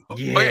the hoodie.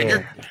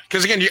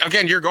 Because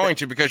again, you're going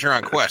to because you're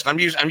on Quest. I'm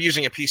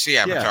using a PC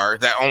avatar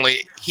that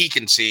only he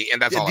can see,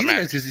 and that's all that these guys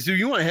matters. can see. So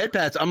you want head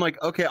pats? I'm like,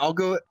 okay, I'll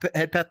go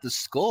head pat the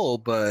skull,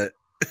 but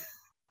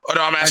Oh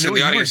no, I'm asking know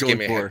the what you audience were to give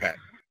me a going head pat.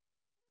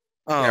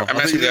 oh, Yeah, I'm I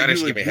thought asking the you audience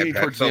to were give me a head leaning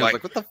pat. towards So, me. I was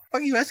like- like, what the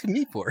fuck are you asking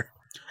me for?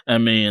 I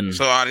mean,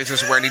 So audience,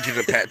 this is where I need you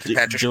to pat your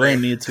do I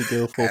screen. need to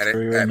go full Pat it,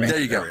 furry pat right me. now?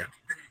 There you go. we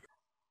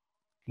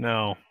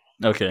No.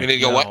 You Okay, need to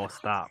go no, what?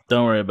 Stop.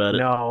 don't worry about it.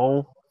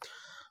 No.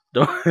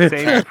 Don't worry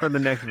Save about it for the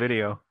next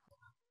video.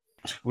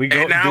 We go.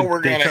 And now we're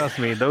gonna- trust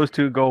me. Those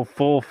two go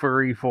full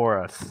furry for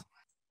us.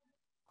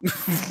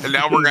 And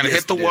now we're gonna Yes,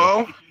 hit the we do.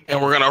 wall,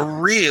 and we're gonna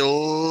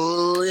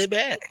reel it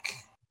back.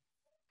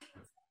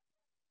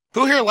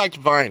 Who here liked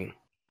Vine?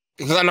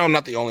 Because I know I'm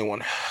not the only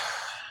one.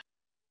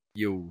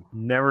 Yo,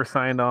 Never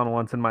signed on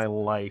once in my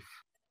life.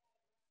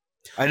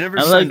 I never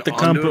I signed like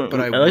the onto it,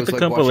 but I like was, the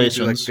like, watching it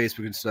through, like compilations.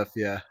 Facebook and stuff.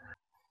 Yeah.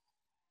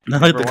 I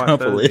like Never the watched those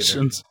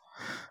compilations.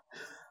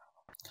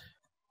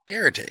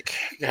 Heretic.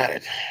 Got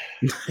it.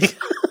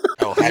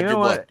 Oh, have You your know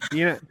blood. what?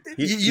 You know.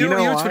 You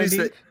know what's why, funny is dude?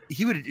 that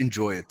he would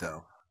enjoy it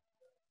though.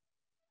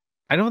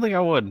 I don't think I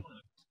would.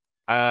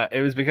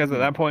 It was because at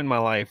that point in my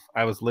life,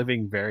 I was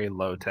living very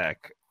low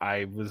tech.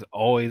 I was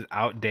always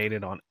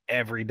outdated on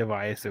every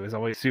device. It was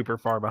always super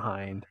far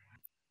behind.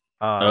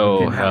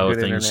 Didn't have how good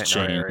things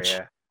internet in our change.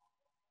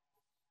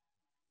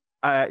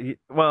 area.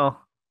 Well,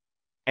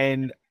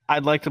 and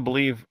I'd like to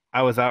believe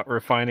I was out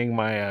refining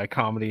my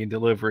comedy and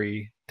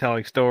delivery,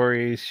 telling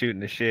stories,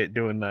 shooting the shit,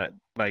 doing that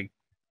like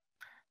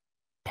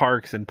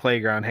parks and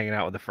playground, hanging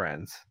out with the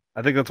friends.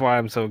 I think that's why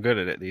I'm so good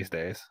at it these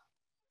days.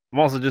 I'm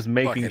also just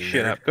making Fucking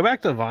shit nerd. up. Go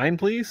back to Vine,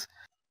 please.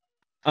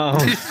 Hey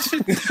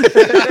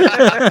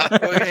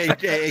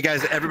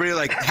guys, everybody,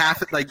 like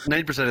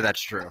 90% of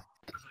that's true.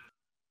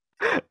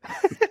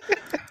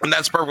 And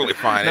that's perfectly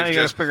fine. Now It's you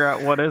gotta just figure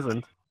out what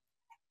isn't.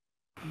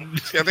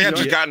 See, I think I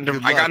just got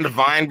into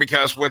Vine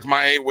because with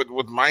my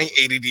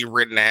ADD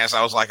ridden ass,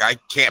 I was like, I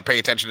can't pay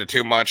attention to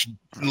too much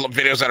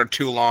videos that are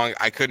too long.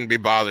 I couldn't be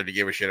bothered to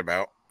give a shit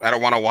about. I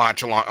don't want to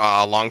watch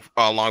long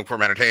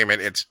form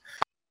entertainment.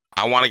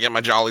 I want to get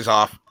my jollies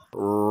off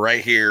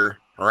right here,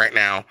 right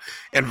now.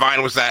 And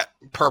Vine was that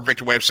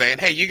perfect way of saying,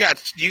 hey, you got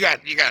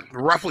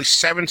roughly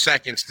 7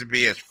 seconds to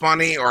be as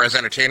funny or as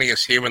entertaining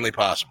as humanly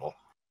possible.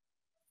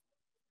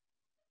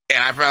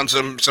 And I found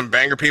some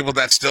banger people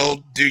that still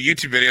do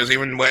YouTube videos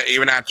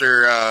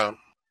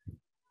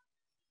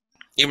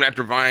even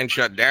after Vine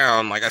shut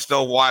down. Like I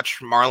still watch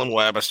Marlon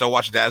Webb, I still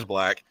watch Daz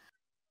Black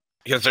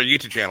because their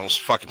YouTube channels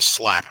fucking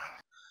slap.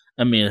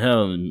 I mean,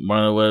 hell,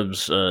 Marlon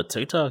Webb's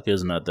TikTok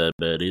is not that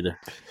bad either.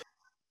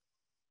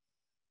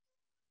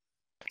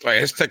 Like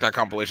his TikTok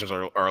compilations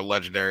are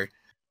legendary.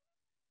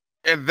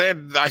 And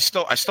then I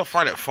still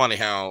find it funny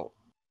how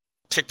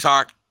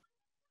TikTok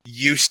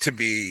used to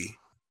be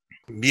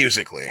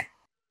musically.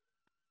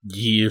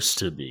 Used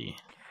to be.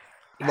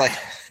 Like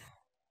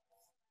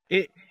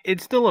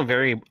It's still a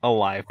very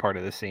alive part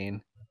of the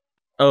scene.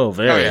 Oh,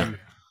 very. Oh, yeah.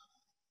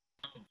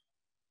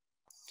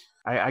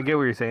 I get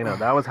what you're saying though.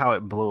 That was how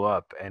it blew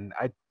up, and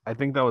I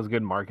think that was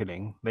good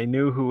marketing. They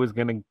knew who was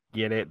gonna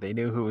get it, they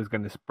knew who was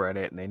gonna spread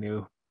it, and they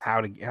knew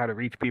how to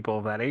reach people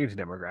of that age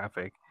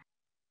demographic,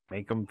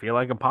 make them feel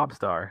like a pop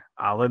star.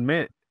 I'll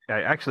admit,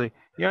 I think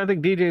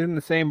DJ's in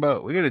the same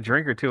boat. We get a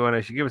drink or two on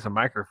us. You give us a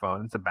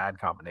microphone, it's a bad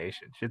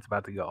combination. Shit's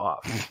about to go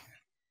off.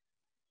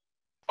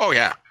 Oh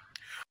yeah.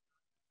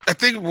 I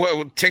think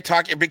with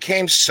TikTok, it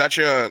became such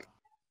a,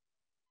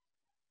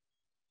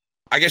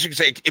 I guess you could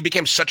say it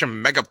became such a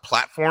mega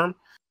platform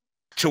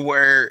to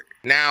where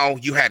now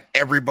you had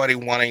everybody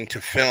wanting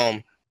to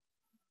film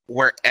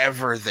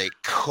wherever they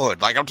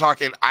could. Like I'm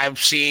talking, I've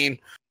seen,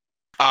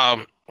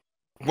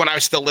 when I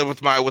still live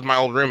with my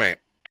old roommate,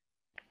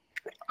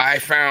 I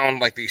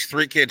found like these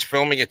 3 kids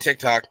filming a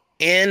TikTok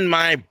in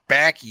my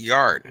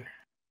backyard.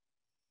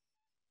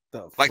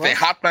 Like they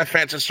hopped my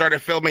fence and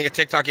started filming a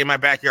TikTok in my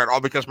backyard,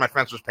 all because my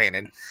fence was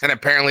painted, and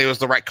apparently it was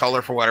the right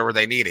color for whatever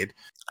they needed.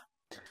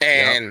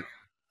 And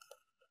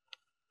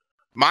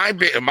my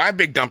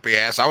big dumpy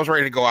ass, I was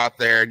ready to go out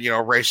there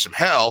and raise some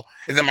hell,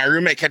 and then my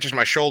roommate catches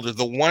my shoulder.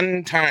 The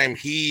one time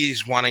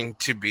he's wanting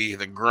to be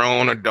the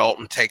grown adult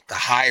and take the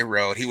high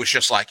road, he was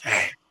just like,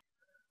 "Hey,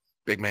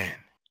 big man,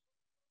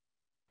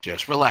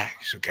 just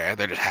relax, okay?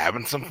 They're just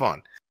having some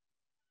fun.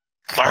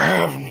 They're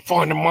having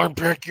fun in my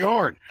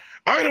backyard.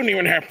 I don't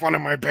even have fun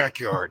in my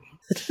backyard.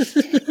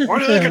 Why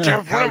do they get to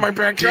have fun in my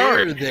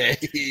backyard?"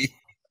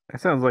 That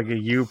sounds like a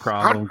you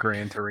problem,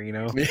 Gran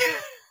Torino.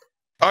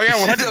 Oh yeah,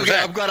 well, okay,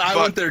 I'm glad I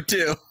went there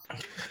too.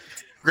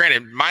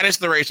 Granted, minus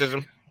the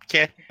racism.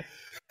 Okay,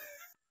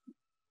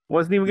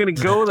 Wasn't even gonna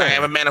go there. I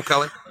am a man of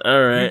color. All You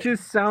right.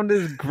 just sound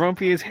as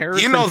grumpy as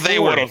Harrison They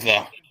Ford. would have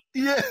though.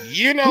 Yeah.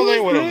 They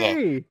would have though.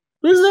 Hey,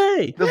 Who's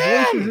they? the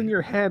voices in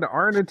your head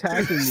aren't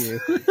attacking you.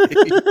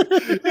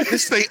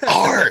 Yes, they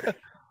are.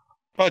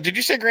 Oh, did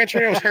you say Gran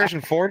Torino was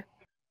Harrison Ford?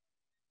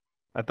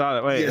 I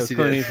thought, wait, Yes, it was he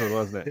Clint did. Eastwood,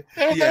 wasn't it?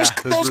 That Yeah, was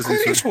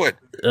Clint Eastwood.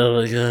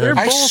 Oh my They're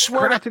god. I both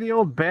swear to- crotchety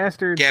old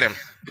bastards. Get him.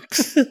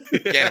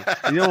 Get him.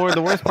 You know what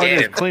the worst part Get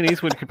is? him. Clint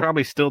Eastwood could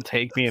probably still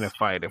take me in a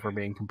fight if we're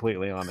being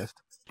completely honest.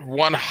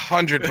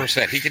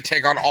 100%. He could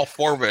take on all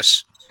 4 of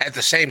us at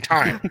the same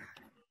time.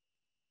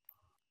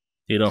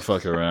 You don't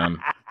fuck around.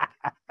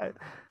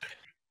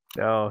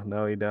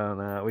 No, you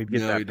don't. We'd get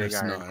No, he that big does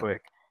iron not.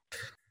 quick.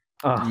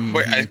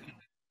 Oh,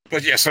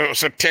 But yeah, so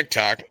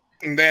TikTok.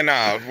 And then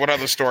what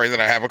other story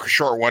that I have? A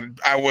short one.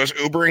 I was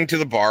Ubering to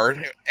the bar,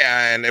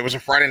 and it was a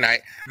Friday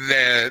night.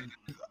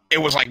 It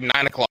was like 9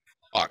 o'clock.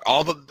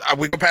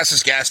 We go past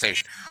this gas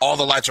station. All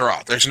the lights are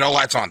off. There's no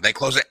lights on. They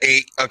close at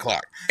 8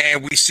 o'clock,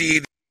 and we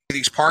see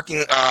these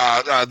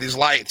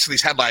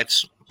these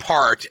headlights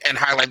parked and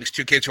highlight these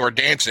 2 kids who are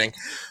dancing.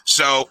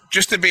 So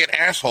just to be an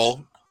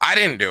asshole, I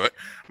didn't do it.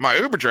 My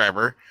Uber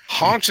driver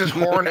honks his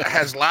horn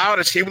as loud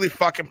as humanly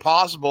fucking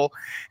possible,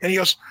 and he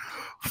goes,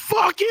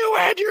 "Fuck you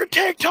and your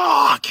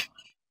TikTok!"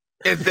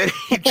 And then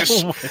he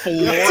just floors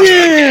the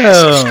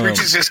gas and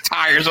screeches his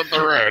tires up the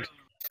road.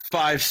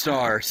 5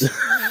 stars.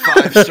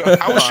 5 stars.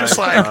 I was just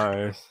like,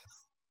 stars.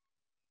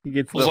 He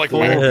gets was the like,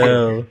 full-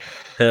 man,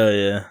 Hell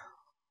yeah.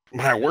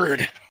 my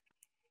word.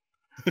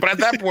 But at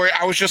that point,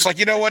 I was just like,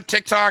 you know what,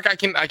 TikTok, I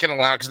can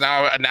allow, because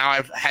now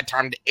I've had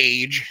time to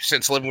age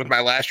since living with my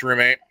last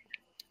roommate.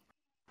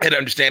 and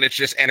understand it's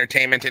just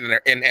entertainment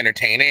and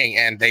entertaining,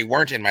 and they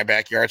weren't in my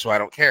backyard, so I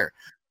don't care.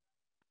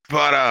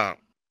 But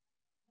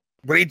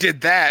when he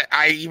did that,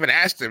 I even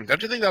asked him,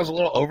 "Don't you think that was a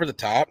little over the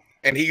top?"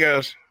 And he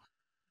goes,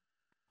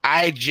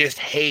 "I just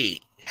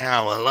hate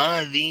how a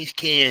lot of these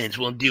kids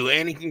will do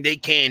anything they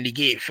can to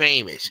get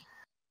famous."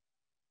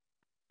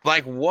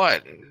 Like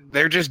what?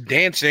 They're just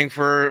dancing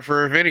for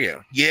a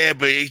video. Yeah,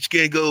 but it's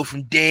gonna go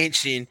from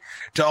dancing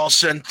to all of a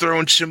sudden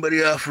throwing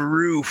somebody off a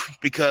roof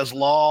because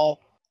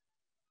lol.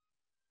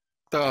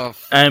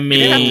 I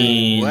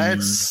mean,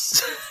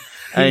 let's.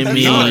 I He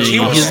mean, was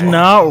he's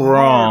not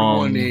wrong.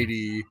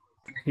 180.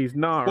 He's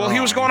not. Well, he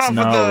was wrong. going off It's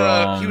with not the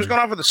wrong. he was going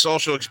off with the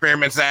social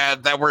experiments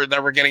that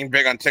were getting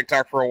big on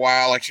TikTok for a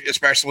while, like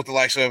especially with the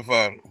likes of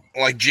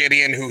like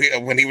Gideon,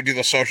 when he would do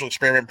the social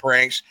experiment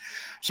pranks.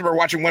 So we're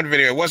watching one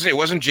video. It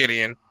wasn't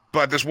Gideon,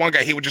 but this one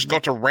guy, he would just go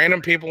to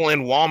random people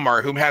in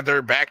Walmart who had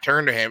their back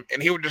turned to him,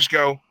 and he would just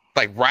go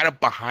like right up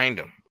behind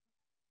them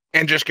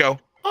and just go,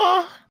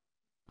 oh,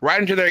 right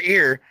into their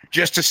ear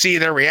just to see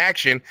their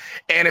reaction.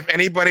 And if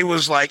anybody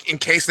was like, in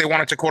case they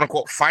wanted to quote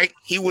unquote fight,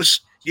 he was,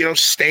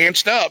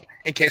 stanced up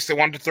in case they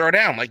wanted to throw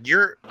down. Like,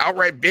 you're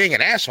outright being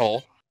an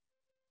asshole,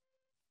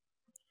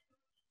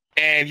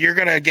 and you're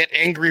going to get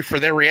angry for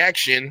their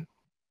reaction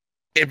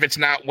if it's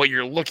not what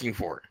you're looking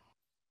for.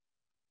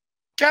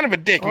 Kind of a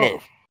dick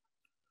move.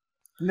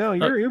 No,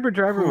 your Uber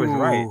driver was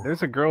right. Ooh.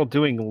 There's a girl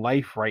doing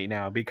life right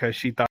now because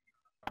she thought,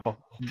 oh,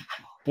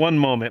 one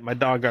moment, my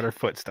dog got her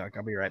foot stuck.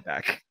 I'll be right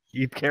back.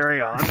 You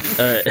carry on.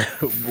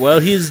 While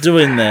he's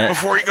doing that,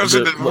 Before he goes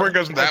into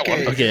that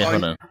one. Okay,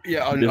 hold on.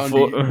 Yeah,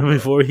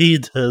 Before he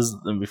does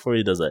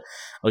that.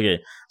 Okay,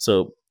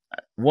 so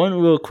one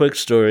real quick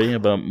story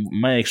about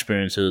my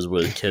experiences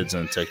with kids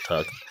on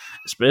TikTok.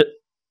 Spit.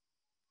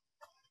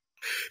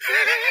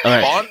 All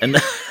right,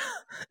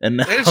 and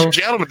now, Ladies and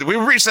gentlemen,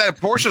 we've reached that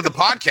portion of the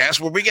podcast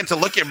where we get to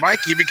look at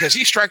Mikey because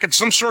he's striking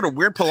some sort of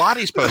weird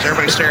Pilates pose.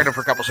 Everybody stared at him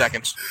for a couple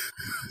seconds.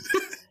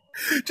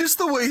 just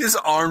the way his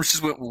arms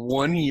just went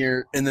one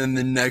here and then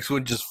the next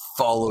one just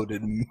followed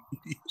it.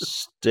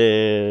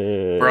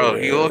 stare. Bro,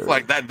 you look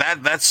like that.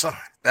 That's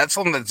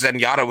something that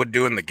Zenyatta would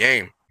do in the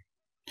game.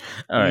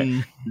 All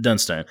right,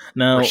 Dunstein.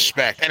 Now,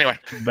 Respect. Anyway,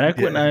 back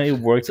when I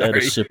worked at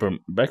a Sorry.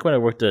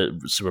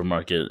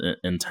 supermarket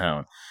in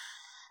town,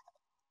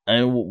 I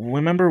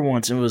remember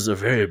once it was a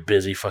very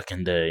busy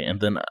fucking day, and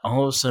then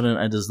all of a sudden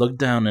I just looked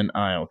down an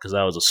aisle because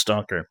I was a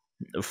stalker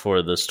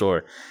for the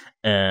store,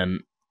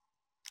 and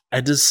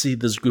I just see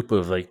this group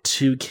of like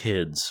two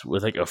kids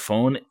with like a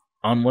phone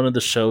on one of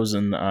the shelves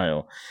in the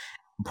aisle,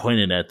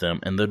 pointed at them,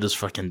 and they're just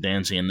fucking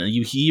dancing, and then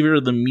you hear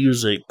the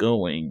music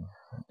going,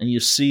 and you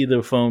see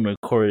the phone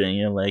recording, and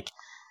you're like,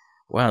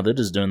 wow, they're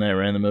just doing that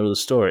right in the middle of the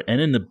store.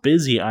 And in the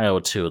busy aisle,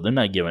 too. They're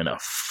not giving a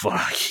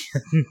fuck.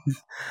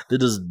 They're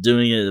just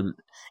doing it,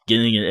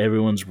 getting in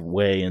everyone's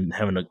way and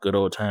having a good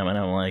old time. And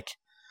I'm like,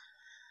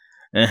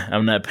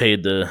 I'm not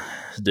paid to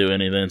do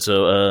anything,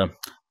 so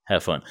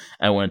have fun.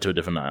 I went to a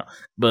different aisle.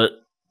 But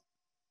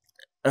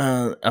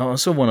I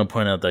also want to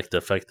point out like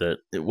the fact that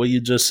what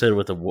you just said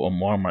with the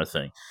Walmart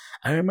thing.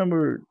 I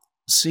remember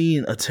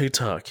seeing a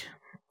TikTok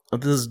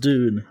of this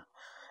dude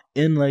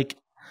in like,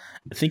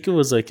 I think it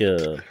was like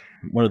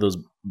one of those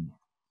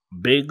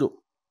big,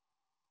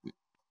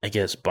 I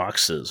guess,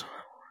 boxes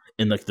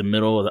in like the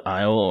middle of the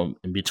aisle or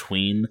in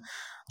between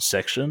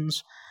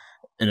sections,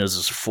 and it was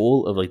just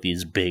full of like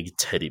these big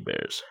teddy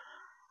bears,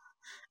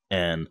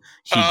 and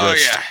he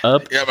dressed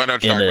up I know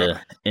what you're talking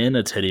about. in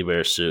a teddy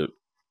bear suit.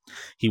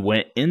 He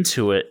went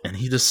into it and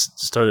he just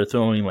started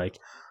throwing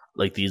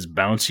like these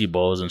bouncy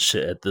balls and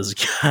shit at this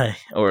guy,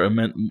 or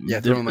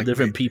throwing, like,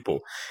 different people,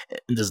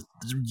 and just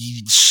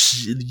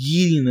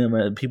yeeting them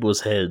at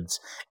people's heads,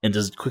 and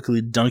just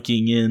quickly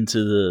dunking into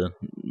the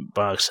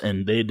box.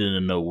 And they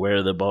didn't know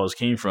where the balls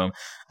came from.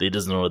 They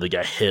just know they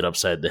got hit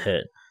upside the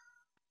head.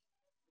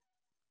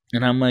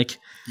 And I'm like,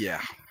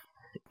 Yeah.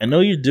 I know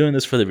you're doing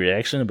this for the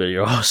reaction, but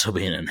you're also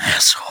being an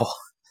asshole.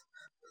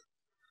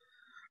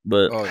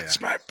 But Oh yeah.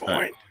 That's my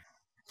point.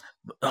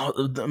 I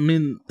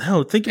mean,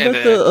 hell, think And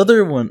about then- the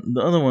other one.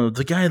 The other one,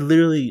 the guy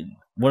literally,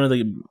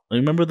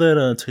 remember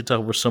that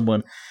TikTok where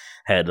someone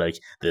had like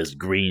this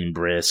green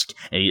brisk,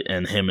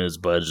 and him and his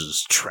buds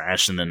just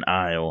trashing an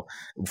aisle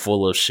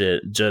full of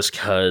shit just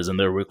cause, and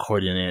they're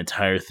recording the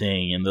entire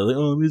thing, and they're like,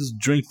 oh, let me just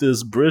drink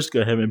this brisk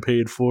I haven't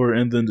paid for,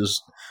 and then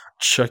just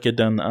chuck it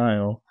down the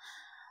aisle,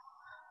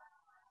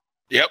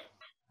 Yep.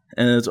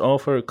 and it's all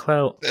for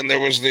clout. And there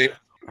was the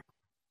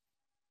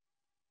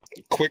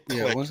quick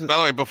Yeah, click. was it- By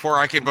the way, before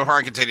I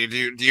continue,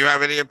 do you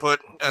have any input,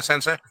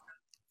 Sensei?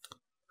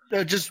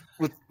 Just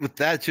with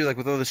that too, like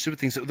with all the stupid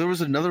things. There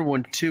was another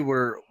one too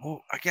where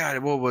I got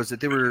it. What was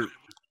it? They were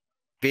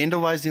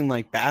vandalizing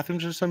like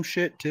bathrooms or some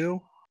shit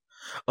too.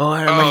 Oh,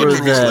 I remember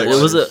Devious that.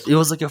 Licks. It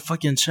was like a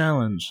fucking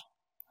challenge.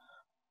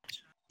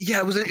 Yeah,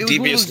 it was one of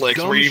Devious those Licks,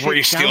 dumb where you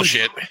shit steal challenges.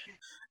 shit.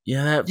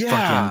 Yeah, that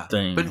Yeah, fucking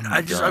thing. But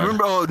I God.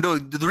 remember. Oh no,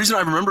 the reason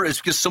I remember is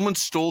because someone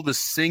stole the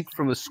sink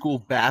from a school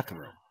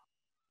bathroom.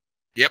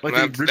 Yep, Like,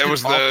 they ripped that it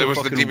was off the the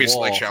fucking Devious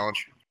wall. Lake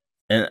challenge.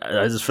 And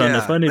I just found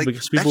it funny like,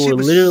 because that people shit were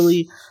was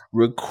literally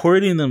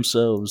recording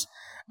themselves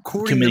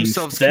committing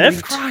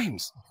theft,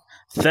 crimes,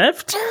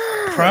 theft,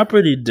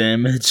 property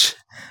damage,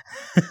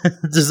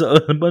 just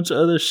a bunch of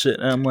other shit.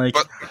 And I'm like,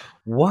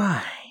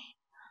 why?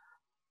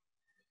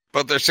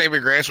 But their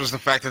saving grace was the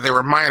fact that they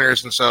were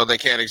minors, and so they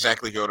can't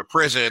exactly go to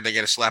prison. They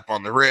get a slap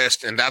on the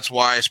wrist, and that's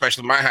why,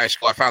 especially my high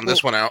school, I found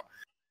this one out.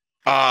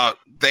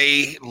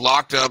 They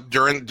locked up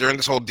during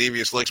this whole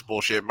devious licks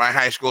bullshit. My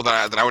high school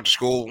that I went to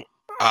school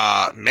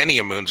many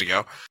a moons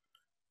ago,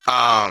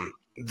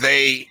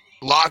 they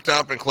locked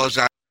up and closed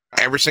down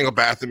every single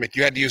bathroom. If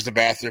you had to use the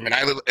bathroom, and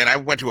I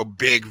went to a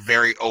big,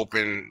 very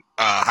open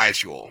high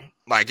school.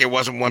 Like, it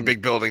wasn't one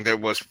big building. There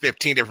was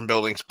 15 different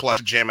buildings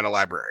plus a gym and a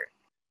library.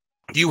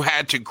 You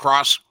had to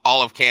cross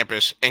all of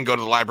campus and go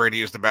to the library to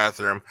use the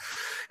bathroom.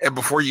 And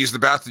before you use the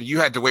bathroom, you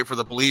had to wait for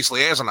the police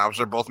liaison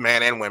officer, both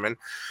men and women,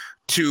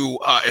 to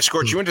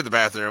escort you into the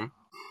bathroom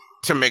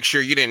to make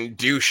sure you didn't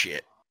do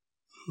shit.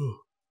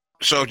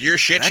 So if you're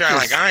shit shy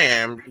like I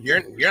am,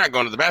 you're not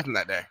going to the bathroom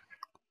that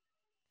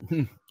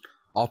day.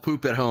 I'll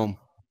poop at home.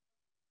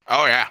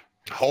 Oh yeah,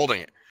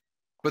 holding it.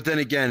 But then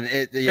again,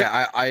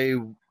 I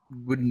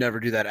would never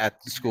do that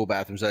at the school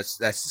bathrooms. That's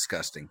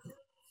disgusting.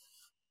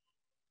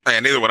 Yeah,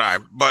 neither would I.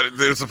 But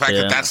there's the fact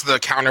that that's the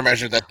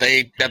countermeasure that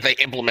they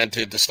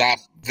implemented to stop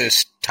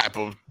this type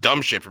of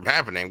dumb shit from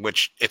happening,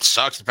 which it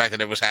sucks the fact that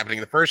it was happening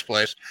in the first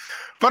place.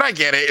 But I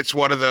get it. It's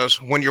one of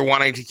those when you're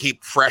wanting to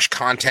keep fresh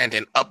content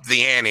and up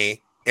the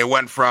ante. It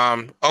went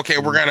from, okay,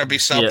 we're going to be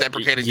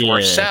self-deprecating to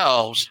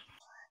ourselves.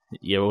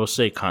 Yeah, we'll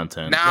say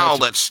content. Now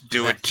let's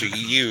do it to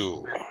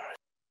you.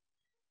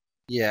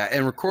 Yeah,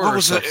 and record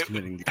ourselves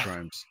committing the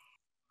crimes.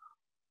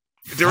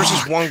 There was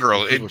this one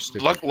girl.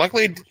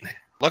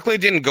 Luckily,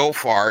 it didn't go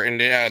far, and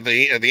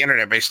the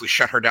internet basically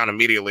shut her down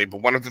immediately.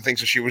 But one of the things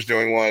that she was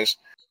doing was,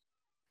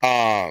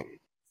 the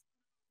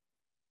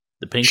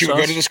pink she sauce?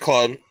 would go to this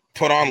club,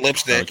 put on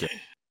lipstick. Okay.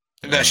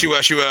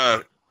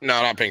 No,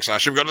 not pink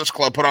sauce. She would go to this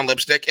club, put on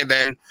lipstick, and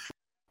then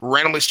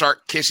randomly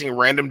start kissing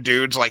random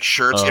dudes like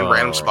shirts in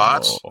random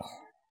spots.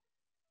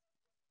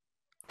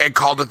 And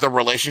called it the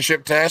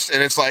relationship test.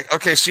 And it's like,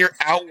 okay, so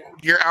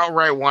you're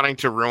outright wanting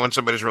to ruin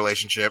somebody's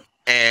relationship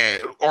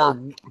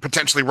or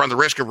potentially run the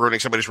risk of ruining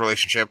somebody's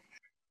relationship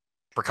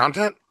for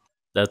content.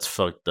 That's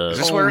fucked up. Is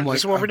this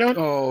what we're doing?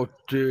 Oh,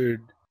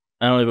 dude.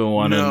 I don't even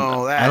want to.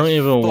 I don't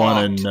even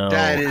want to know.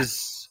 That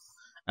is.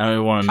 I don't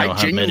even want to know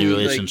how many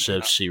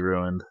relationships she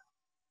ruined.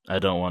 I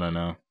don't want to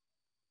know.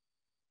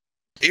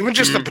 Even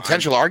just the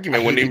potential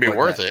argument wouldn't even be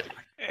worth it.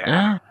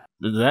 Yeah.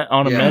 That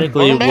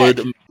automatically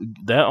would.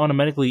 That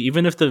automatically,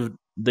 even if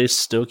they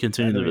still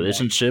continue the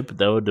relationship,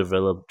 that would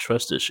develop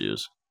trust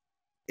issues.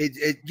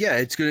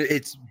 It's good.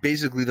 It's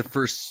basically the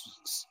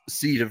first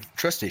seed of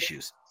trust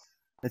issues.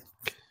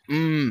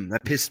 That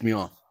pissed me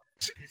off.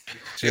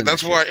 See,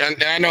 that's why,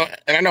 and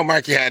I know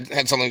Marky had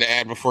something to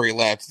add before he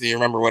left. Do you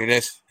remember what it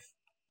is?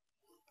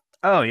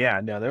 Oh yeah,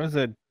 no, there was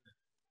I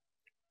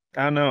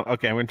don't know.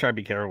 Okay, I'm gonna try to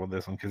be careful with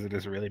this one because it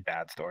is a really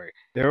bad story.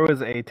 There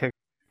was a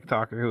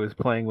TikToker who was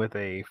playing with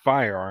a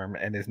firearm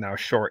and is now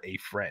short a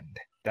friend.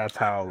 That's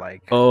how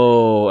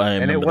Oh, I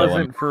remember and it that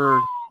wasn't one.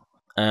 for.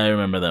 I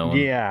remember that one.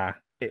 Yeah.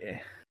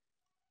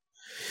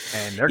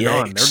 And they're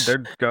gone.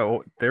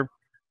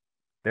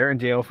 They're in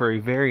jail for a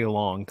very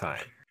long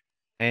time.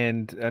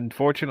 And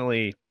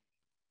unfortunately,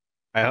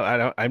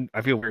 I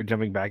feel weird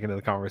jumping back into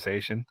the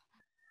conversation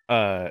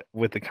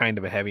with the kind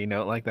of a heavy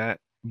note like that.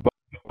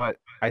 But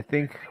I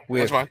think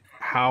with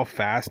how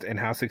fast and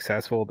how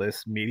successful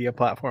this media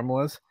platform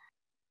was,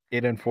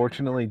 it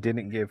unfortunately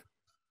didn't give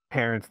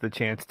parents the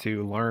chance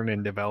to learn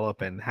and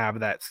develop and have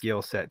that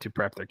skill set to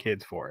prep their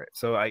kids for it.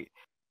 So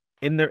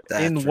in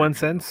one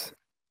sense,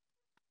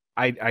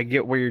 I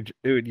get where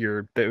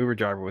the Uber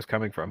driver was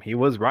coming from. He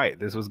was right.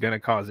 This was going to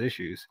cause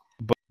issues.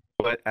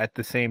 But at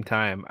the same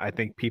time, I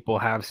think people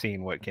have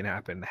seen what can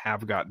happen,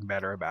 have gotten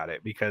better about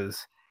it,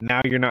 because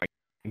now you're not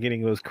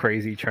getting those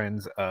crazy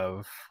trends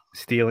of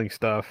stealing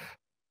stuff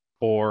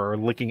or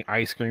licking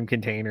ice cream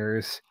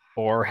containers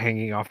or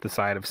hanging off the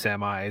side of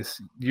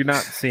semis. You're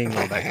not seeing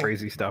all that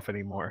crazy stuff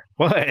anymore.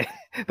 What?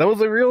 That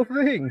was a real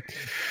thing.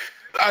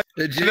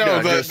 The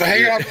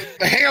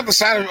hang out the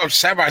side of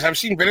semis. I've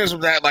seen videos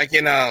of that, like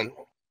in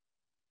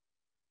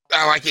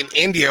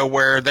India,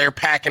 where they're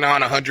packing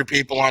on 100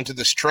 people onto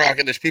this truck,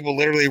 and there's people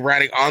literally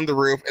riding on the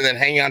roof and then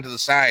hanging onto the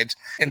sides,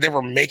 and they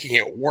were making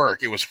it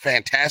work. It was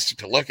fantastic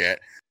to look at.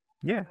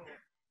 Yeah,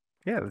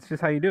 that's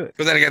just how you do it.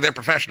 But then again, they're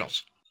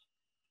professionals.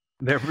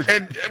 I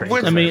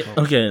mean,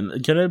 okay,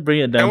 can I bring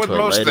it down with to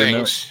most a lighter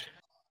things?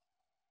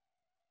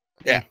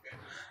 note? Yeah.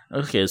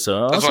 Okay,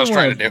 so that's what I was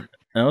trying to do.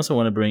 I also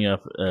want to bring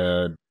up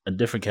a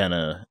different kind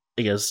of,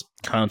 I guess,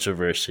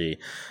 controversy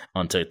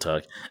on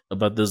TikTok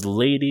about this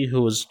lady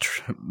who was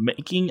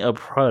making a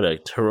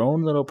product, her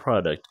own little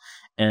product,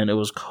 and it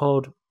was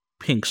called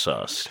pink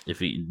sauce. If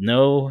you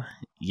know,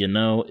 you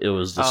know. It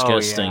was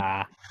disgusting. Oh,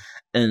 yeah.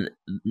 And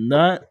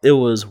it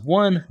was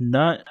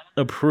not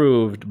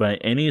approved by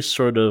any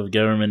sort of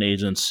government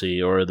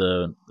agency or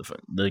the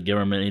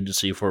government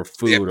agency for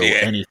food or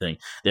anything.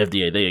 The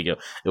FDA, there you go.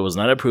 It was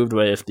not approved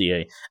by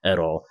FDA at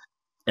all.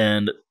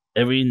 And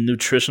every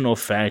nutritional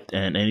fact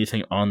and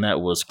anything on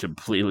that was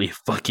completely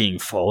fucking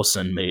false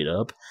and made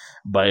up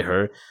by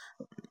her.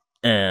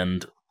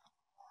 And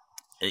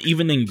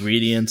even the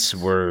ingredients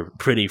were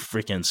pretty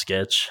freaking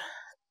sketch.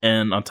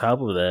 And on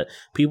top of that,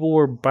 people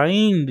were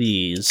buying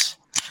these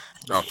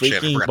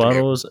freaking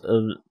bottles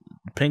of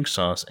pink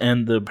sauce,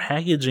 and the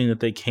packaging that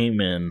they came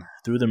in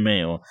through the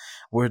mail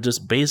were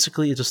just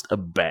basically just a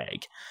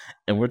bag.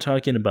 And we're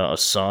talking about a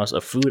sauce,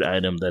 a food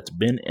item that's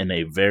been in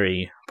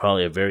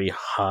probably a very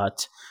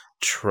hot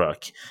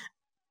truck,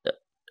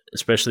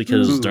 especially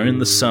because it was during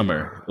the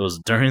summer. It was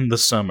during the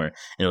summer,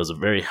 and it was a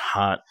very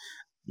hot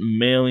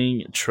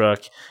mailing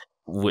truck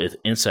with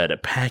inside a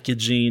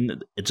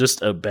packaging,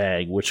 just a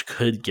bag which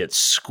could get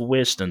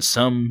squished, and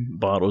some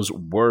bottles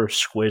were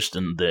squished,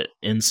 and the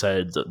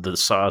inside the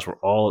sauce were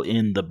all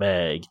in the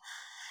bag,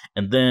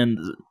 and then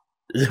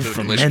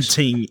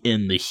fermenting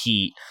in the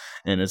heat,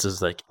 and it's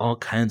just like all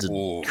kinds of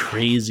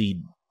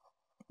crazy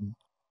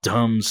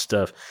dumb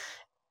stuff.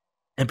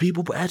 And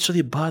people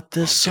actually bought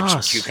this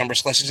sauce. Some cucumber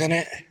slices in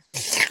it.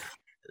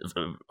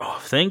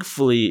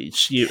 Thankfully,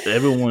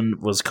 everyone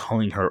was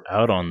calling her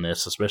out on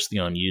this, especially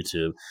on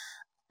YouTube.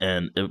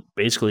 And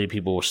basically,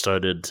 people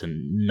started to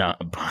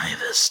not buy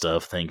this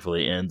stuff,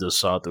 thankfully, and just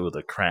saw through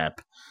the crap.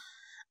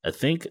 I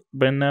think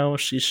by now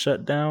she's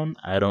shut down.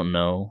 I don't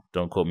know.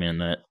 Don't quote me on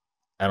that.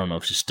 I don't know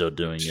if she's still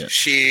doing it.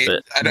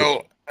 I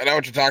know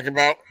what you're talking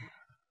about.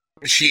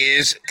 She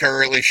is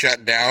currently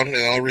shut down. And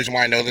the only reason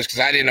why I know this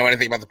because I didn't know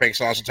anything about the pink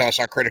sauce until I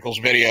saw Critical's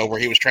video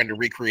where he was trying to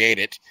recreate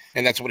it,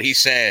 and that's what he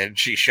said.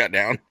 She's shut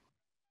down.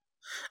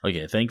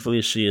 Okay,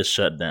 thankfully she is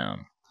shut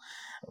down.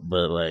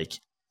 But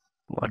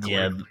luckily.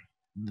 Yeah.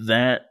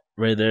 That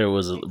right there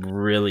was a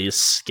really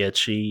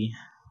sketchy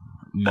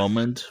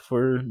moment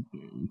for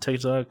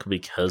TikTok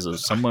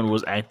because someone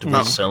was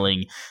actively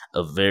selling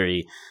a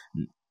very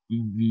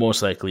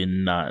most likely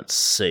not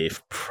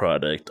safe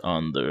product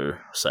on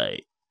their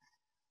site.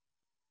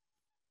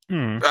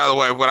 By the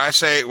way, when I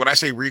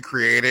say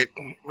recreate it,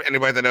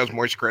 anybody that knows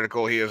Moist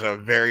Critical, he is a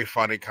very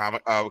funny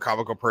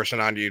comical person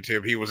on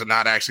YouTube. He was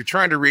not actually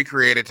trying to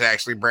recreate it to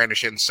actually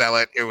brandish it and sell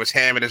it. It was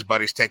him and his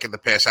buddies taking the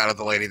piss out of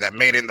the lady that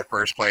made it in the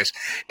first place,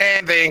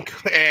 and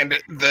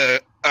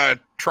the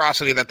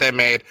atrocity that they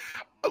made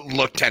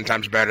looked 10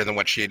 times better than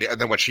what she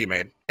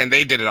made, and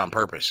they did it on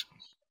purpose.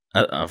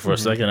 For a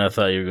second, I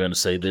thought you were going to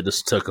say they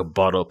just took a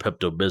bottle of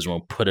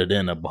Pepto-Bismol, put it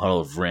in a bottle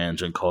of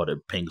ranch, and called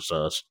it pink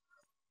sauce.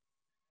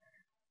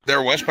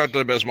 There was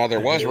Pepto-Bismol, there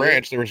was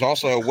ranch, there was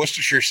also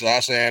Worcestershire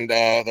sauce, and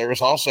there was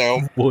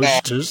also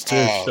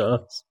Worcestershire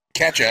sauce.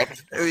 Ketchup.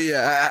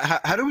 Yeah,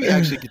 how do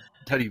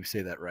you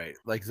say that right?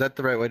 Like, is that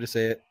the right way to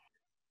say it?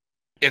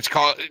 It's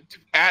called,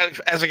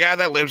 as a guy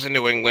that lives in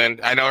New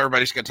England, I know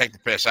everybody's going to take the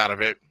piss out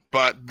of it,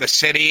 but the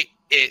city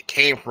it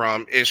came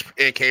from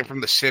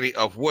the city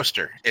of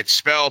Worcester. It's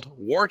spelled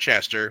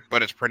Worcester,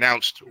 but it's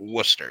pronounced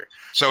Worcester.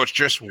 So it's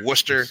just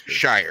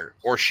Worcestershire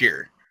or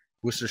Shire.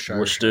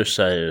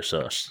 Worcestershire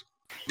sauce.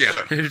 Yeah,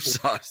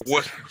 sauce.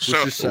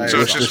 So it's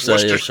just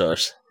Worcester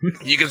sauce.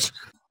 You can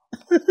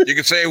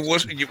say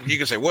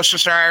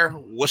Worcestershire,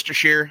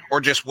 Worcestershire,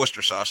 or just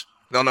Worcester sauce.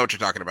 They'll know what you're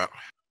talking about.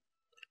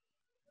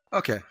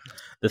 Okay.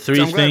 The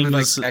three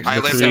things I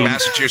live in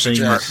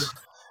Massachusetts.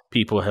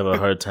 People have a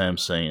hard time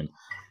saying: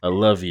 "I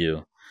love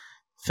you,"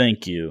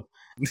 "Thank you,"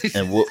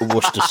 and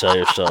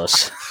Worcestershire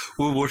sauce.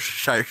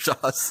 Worcestershire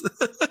sauce.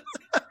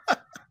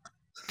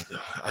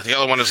 The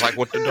other one is like,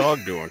 "What the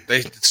dog doing?"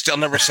 They still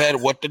never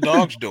said what the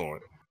dog's doing.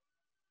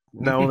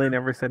 No, they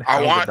never said.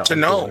 I want to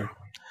know. Doing.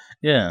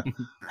 Yeah,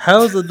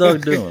 how's the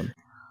dog doing?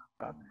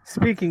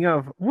 Speaking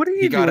of, what are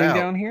you doing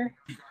down here?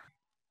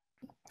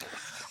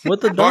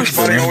 What the dog? Bugs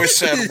Bunny always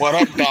said, "What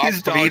up, dog?"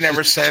 But he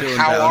never said,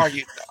 "How are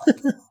you?"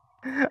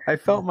 I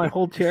felt my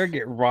whole chair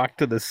get rocked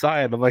to the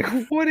side. I'm like,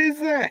 "What is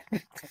that?"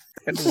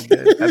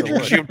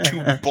 You have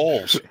two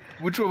bowls.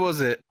 Which one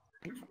was it?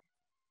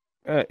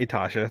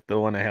 Itasha, the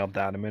one I helped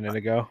out a minute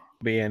ago,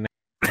 being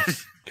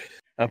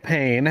a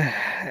pain,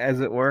 as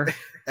it were,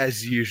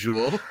 as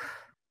usual.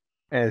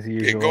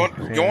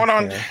 Going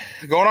on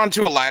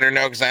to a lighter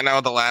note, because I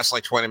know the last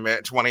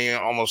 20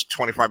 almost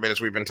 25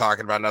 minutes we've been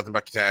talking about nothing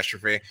but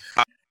catastrophe.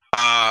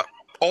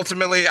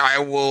 Ultimately, I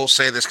will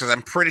say this because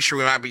I'm pretty sure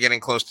we might be getting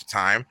close to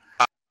time.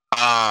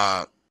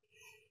 At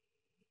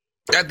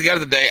the end of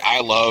the day, I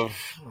love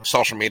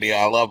social media.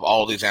 I love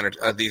all these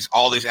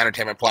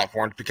entertainment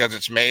platforms because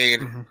it's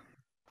made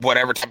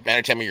whatever type of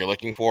entertainment you're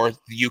looking for,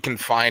 you can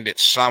find it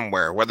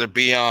somewhere, whether it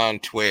be on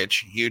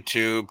Twitch,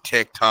 YouTube,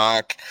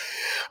 TikTok.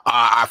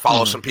 I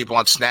follow some people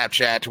on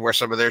Snapchat to where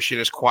some of their shit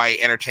is quite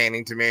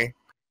entertaining to me.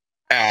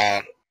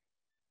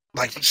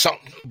 Like some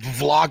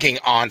vlogging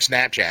on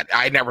Snapchat.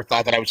 I never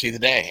thought that I would see the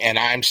day. And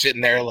I'm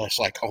sitting there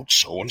like, oh,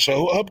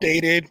 so-and-so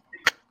updated.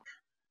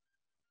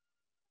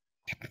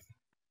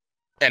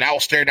 And I will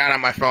stare down at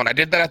my phone. I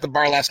did that at the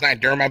bar last night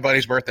during my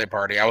buddy's birthday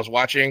party. I was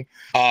watching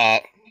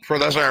freaking for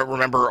those that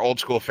remember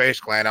Old School Face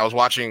Clan, I was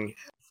watching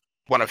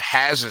one of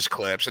Haz's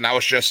clips, and that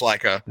was just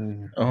like a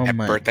Oh happy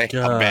my birthday.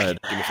 I'll be back. god,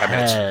 Give me 5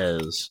 minutes.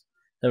 Has.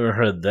 Haven't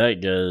heard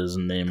that guy's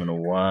name in a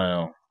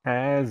while.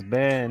 Has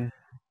been.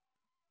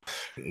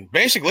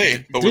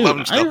 Basically, but Dude, we love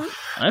him still.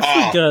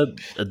 I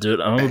forgot,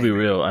 dude, I'm gonna be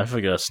real. I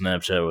forgot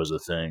Snapchat was a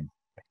thing.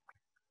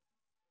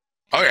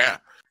 Oh yeah,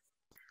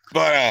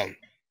 but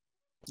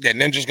yeah,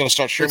 Ninja's gonna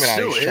start It streaming.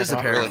 still on it. is Check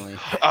it out, really. apparently.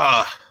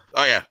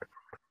 Oh yeah,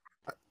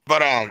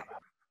 but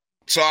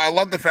so I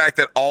love the fact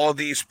that all of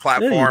these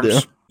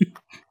platforms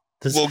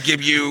This- will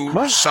give you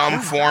What? some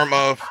form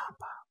of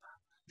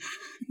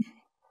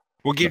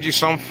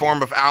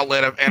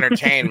outlet of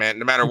entertainment.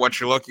 No matter what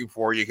you're looking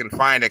for, you can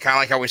find it. Kind of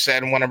like how we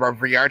said in one of our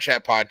VR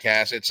chat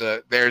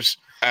podcasts. There's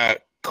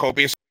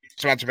copious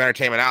amounts of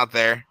entertainment out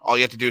there. All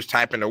you have to do is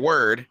type in a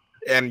word,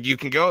 and you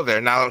can go there.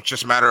 Now it's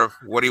just a matter of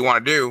what do you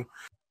want to do,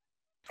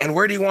 and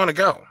where do you want to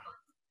go.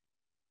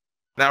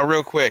 Now,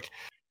 real quick,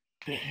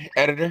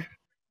 editor,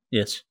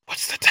 yes.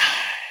 what's the time?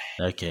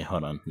 Okay,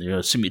 hold on. You're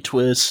gonna see me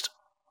twist.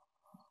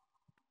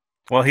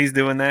 While he's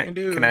doing that,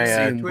 Dude, can I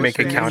seeing make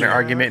a Twitch counter fans,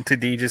 argument to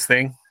Deej's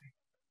thing?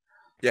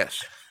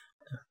 Yes.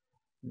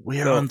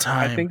 We're So, on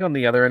time. I think on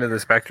the other end of the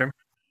spectrum,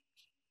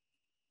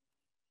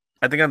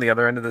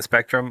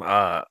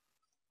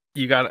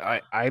 you got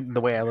I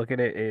the way I look at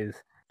it is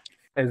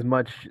as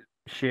much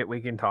shit we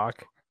can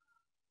talk.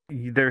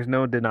 There's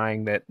no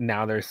denying that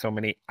now there's so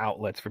many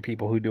outlets for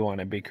people who do want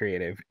to be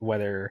creative.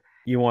 Whether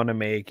you want to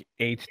make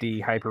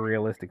HD hyper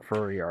realistic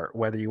furry art,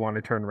 whether you want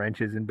to turn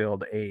wrenches and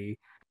build a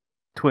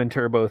twin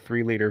turbo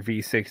 3-liter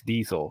V6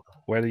 diesel,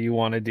 whether you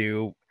want to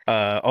do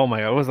oh my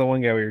god, what was the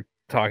one guy we were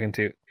talking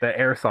to? The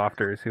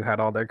airsofters who had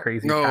all their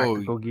crazy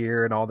tactical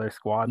gear and all their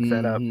squad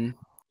set up. Mhm.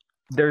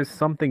 There's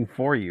something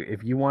for you.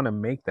 If you want to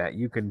make that,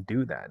 you can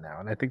do that now.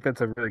 And I think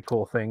that's a really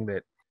cool thing,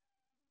 that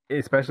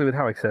especially with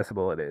how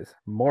accessible it is.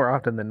 More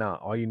often than not,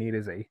 all you need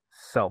is a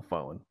cell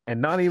phone, and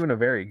not even a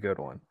very good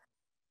one.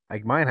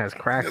 Like mine has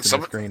cracks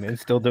in the screen and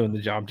it's still doing the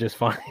job just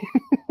fine.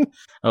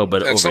 Oh,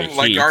 but And over something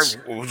like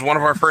was one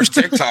of our first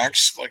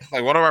TikToks.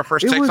 like one of our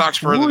first It was TikToks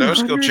for the No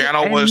Skill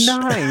channel was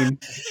 109.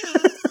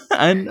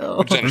 I know.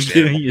 It's I'm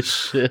understandable. giving you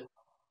shit.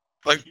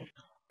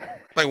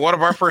 like one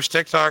of our first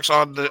TikToks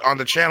on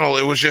the channel.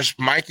 It was just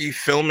Mikey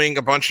filming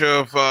a bunch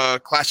of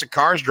classic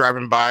cars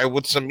driving by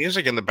with some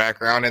music in the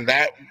background, and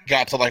that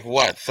got to like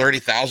what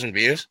 30,000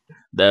 views.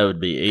 That would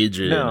be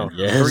Adrian. No,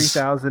 Yes.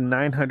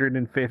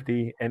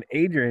 3,950, and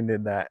Adrian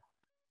did that.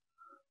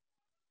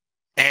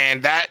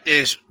 And that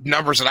is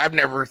numbers that I've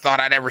never thought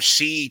I'd ever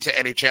see to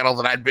any channel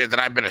that I've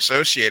been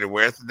associated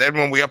with. Then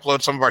when we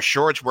upload some of our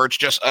shorts where it's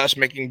just us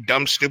making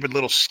dumb, stupid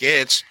little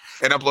skits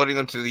and uploading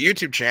them to the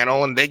YouTube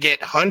channel, and they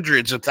get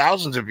hundreds of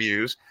thousands of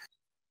views.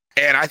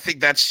 And I think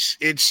that's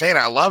insane.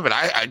 I love it.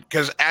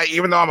 Because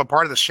even though I'm a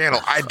part of this channel,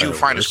 I do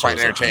find it quite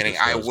entertaining.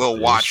 I will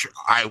watch.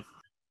 I'm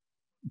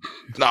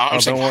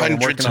saying don't worry, I'm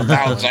hundreds working of on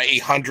that thousands. one. I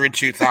eat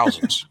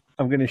 100,000s.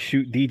 I'm gonna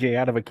shoot DJ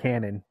out of a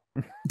cannon.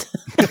 I'm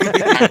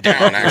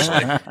down,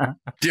 actually.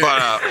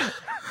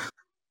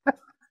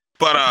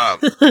 But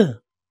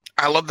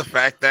I love the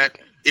fact that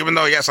even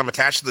though yes, I'm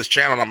attached to this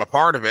channel and I'm a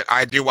part of it,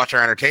 I do watch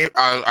our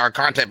our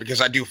content because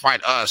I do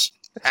find us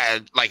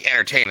like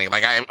entertaining.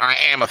 Like I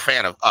am a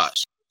fan of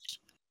us,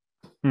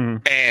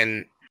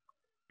 and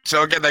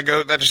so again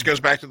that just goes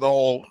back to the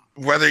whole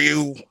whether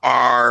you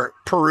are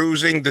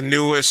perusing the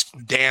newest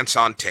dance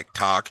on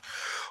TikTok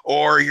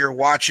or you're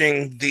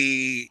watching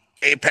the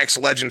Apex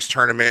Legends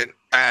tournament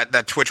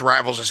that Twitch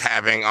Rivals is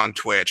having on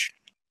Twitch,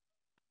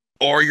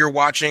 or you're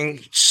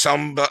watching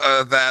some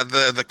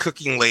the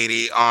cooking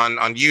lady on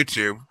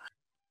YouTube,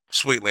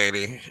 sweet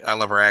lady, I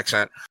love her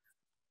accent.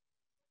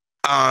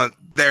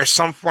 There's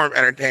some form of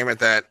entertainment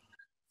that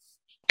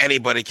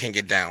anybody can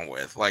get down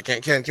with. Like,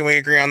 can we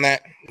agree on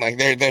that? Like,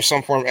 there's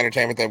some form of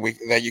entertainment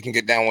that you can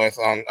get down with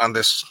on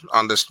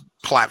this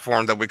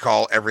platform that we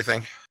call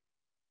everything.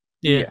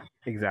 Yeah.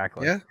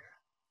 Exactly. Yeah.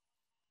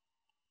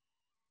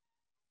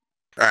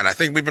 All right, I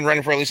think we've been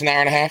running for at least an hour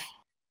and a half.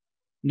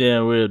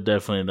 Yeah, we're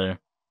definitely there.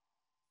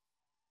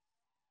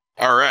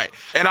 All right.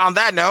 And on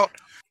that note,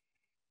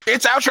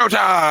 it's outro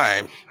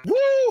time.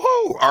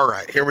 Woo-hoo! All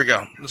right, here we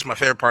go. This is my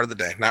favorite part of the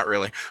day. Not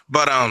really.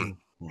 But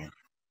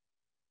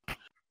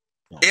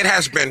it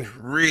has been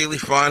really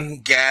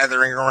fun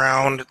gathering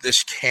around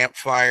this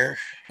campfire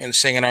and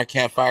singing our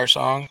campfire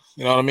song.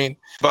 You know what I mean?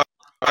 But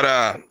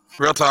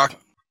real talk,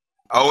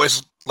 I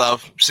always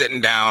love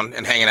sitting down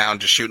and hanging out and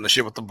just shooting the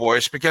shit with the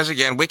boys because,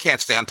 again, we can't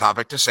stay on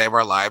topic to save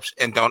our lives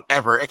and don't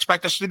ever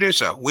expect us to do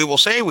so. We will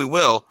say we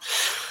will,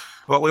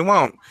 but we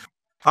won't.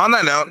 On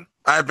that note,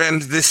 I've been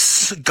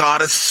this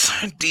goddess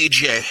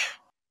DJ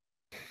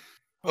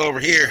over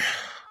here.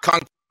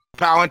 Kung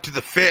Pao into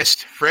the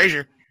fist.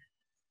 Frazier.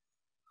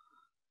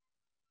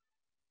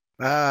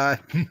 Yeah,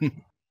 I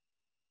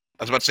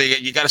was about to say,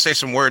 you got to say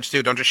some words,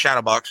 too. Don't just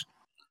shadow box.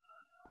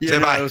 Say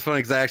no, bye. it was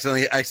funny because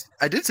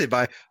I did say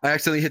bye. I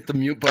accidentally hit the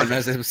mute button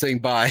as I was saying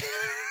bye.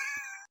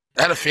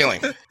 I had a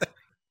feeling. I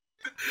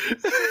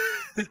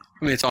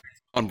mean, it's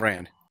on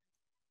brand.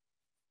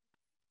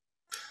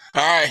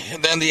 All right,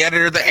 and then the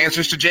editor that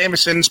answers to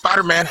Jameson,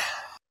 Spider-Man.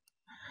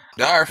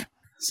 Darv.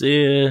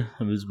 See ya.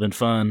 It's been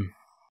fun.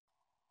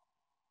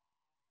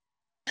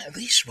 At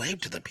least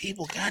wave to the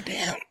people,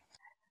 goddamn.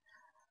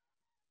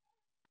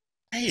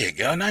 There you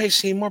go. Now you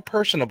seem more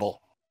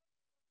personable.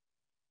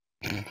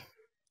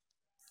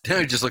 Now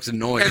he just looks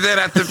annoyed. And then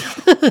at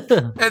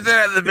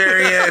the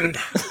very end,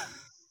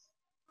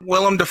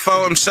 Willem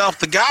Dafoe himself,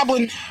 the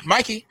Goblin,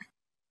 Mikey.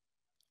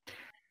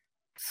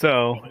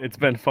 So it's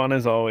been fun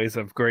as always.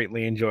 I've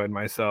greatly enjoyed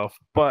myself,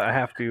 but I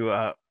have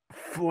to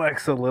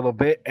flex a little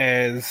bit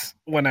as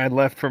when I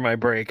left for my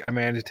break, I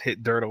managed to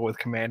hit Dirtle with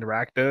Command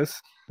Rakdos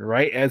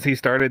right as he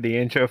started the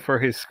intro for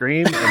his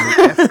scream, and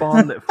the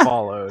F-bomb that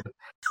followed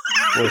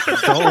was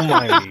so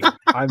mighty.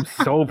 I'm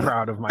so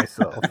proud of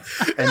myself.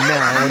 And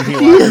now when he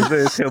watches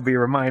this, he'll be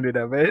reminded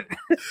of it.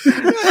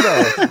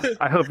 So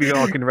I hope you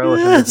all can relish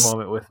in this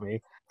moment with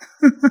me.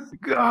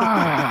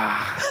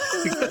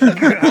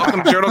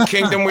 Welcome, Turtle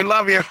Kingdom. We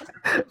love you.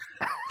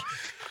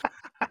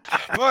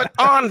 But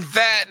on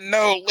that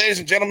note, ladies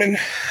and gentlemen,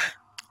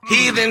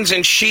 heathens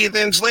and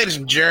sheathens, ladies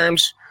and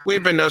germs,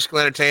 we've been No Skill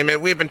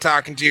Entertainment. We've been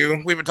talking to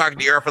you. We've been talking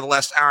to you for the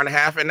last hour and a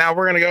half, and now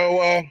we're going to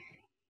go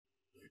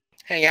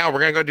hang out. We're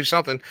going to go do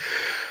something.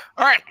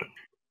 All right.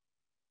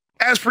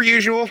 As per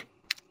usual,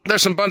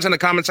 there's some buns in the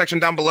comment section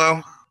down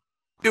below.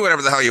 Do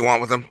whatever the hell you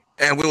want with them,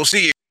 and we will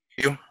see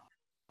you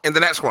in the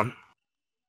next one.